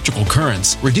stabilizes electrical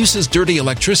currents, reduces dirty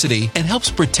electricity, and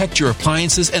helps protect your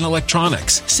appliances and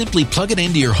electronics. Simply plug it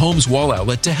into your home's wall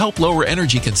outlet to help lower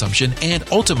energy consumption and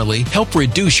ultimately help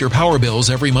reduce your power bills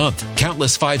every month.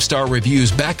 Countless 5-star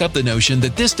reviews back up the notion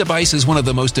that this device is one of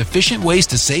the most efficient ways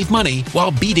to save money while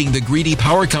beating the greedy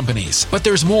power companies. But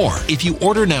there's more. If you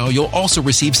order now, you'll also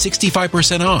receive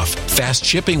 65% off, fast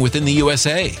shipping within the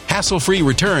USA, hassle-free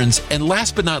returns, and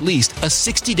last but not least, a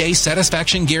 60-day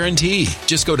satisfaction guarantee.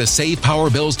 Just go to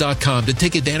SavePowerBills.com to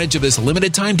take advantage of this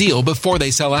limited time deal before they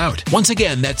sell out. Once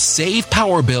again, that's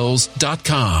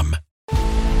SavePowerBills.com.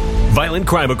 Violent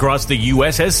crime across the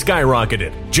U.S. has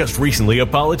skyrocketed. Just recently, a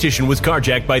politician was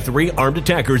carjacked by 3 armed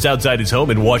attackers outside his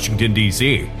home in Washington,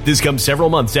 D.C. This comes several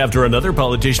months after another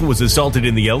politician was assaulted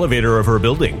in the elevator of her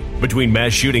building. Between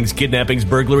mass shootings, kidnappings,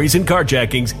 burglaries, and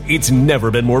carjackings, it's never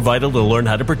been more vital to learn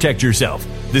how to protect yourself.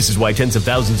 This is why tens of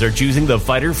thousands are choosing the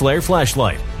Fighter Flare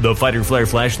flashlight. The Fighter Flare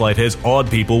flashlight has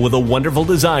awed people with a wonderful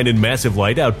design and massive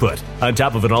light output. On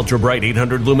top of an ultra-bright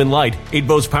 800-lumen light, it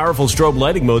boasts powerful strobe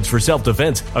lighting modes for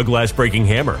self-defense, a glass-breaking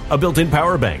hammer, a built-in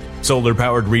power bank,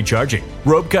 solar-powered recharging,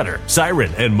 rope cutter,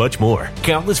 siren, and much more.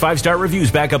 Countless 5-star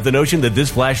reviews back up the notion that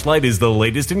this flashlight is the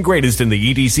latest and greatest in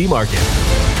the EDC market.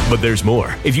 But there's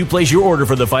more. If you place your order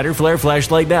for the Fighter Flare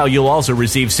flashlight now, you'll also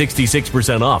receive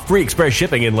 66% off, free express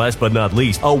shipping, and last but not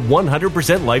least, a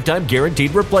 100% lifetime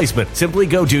guaranteed replacement. Simply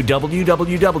go to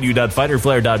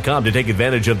www.fighterflare.com to take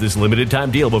advantage of this limited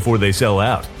time deal before they sell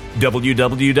out.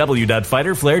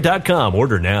 www.fighterflare.com.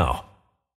 Order now.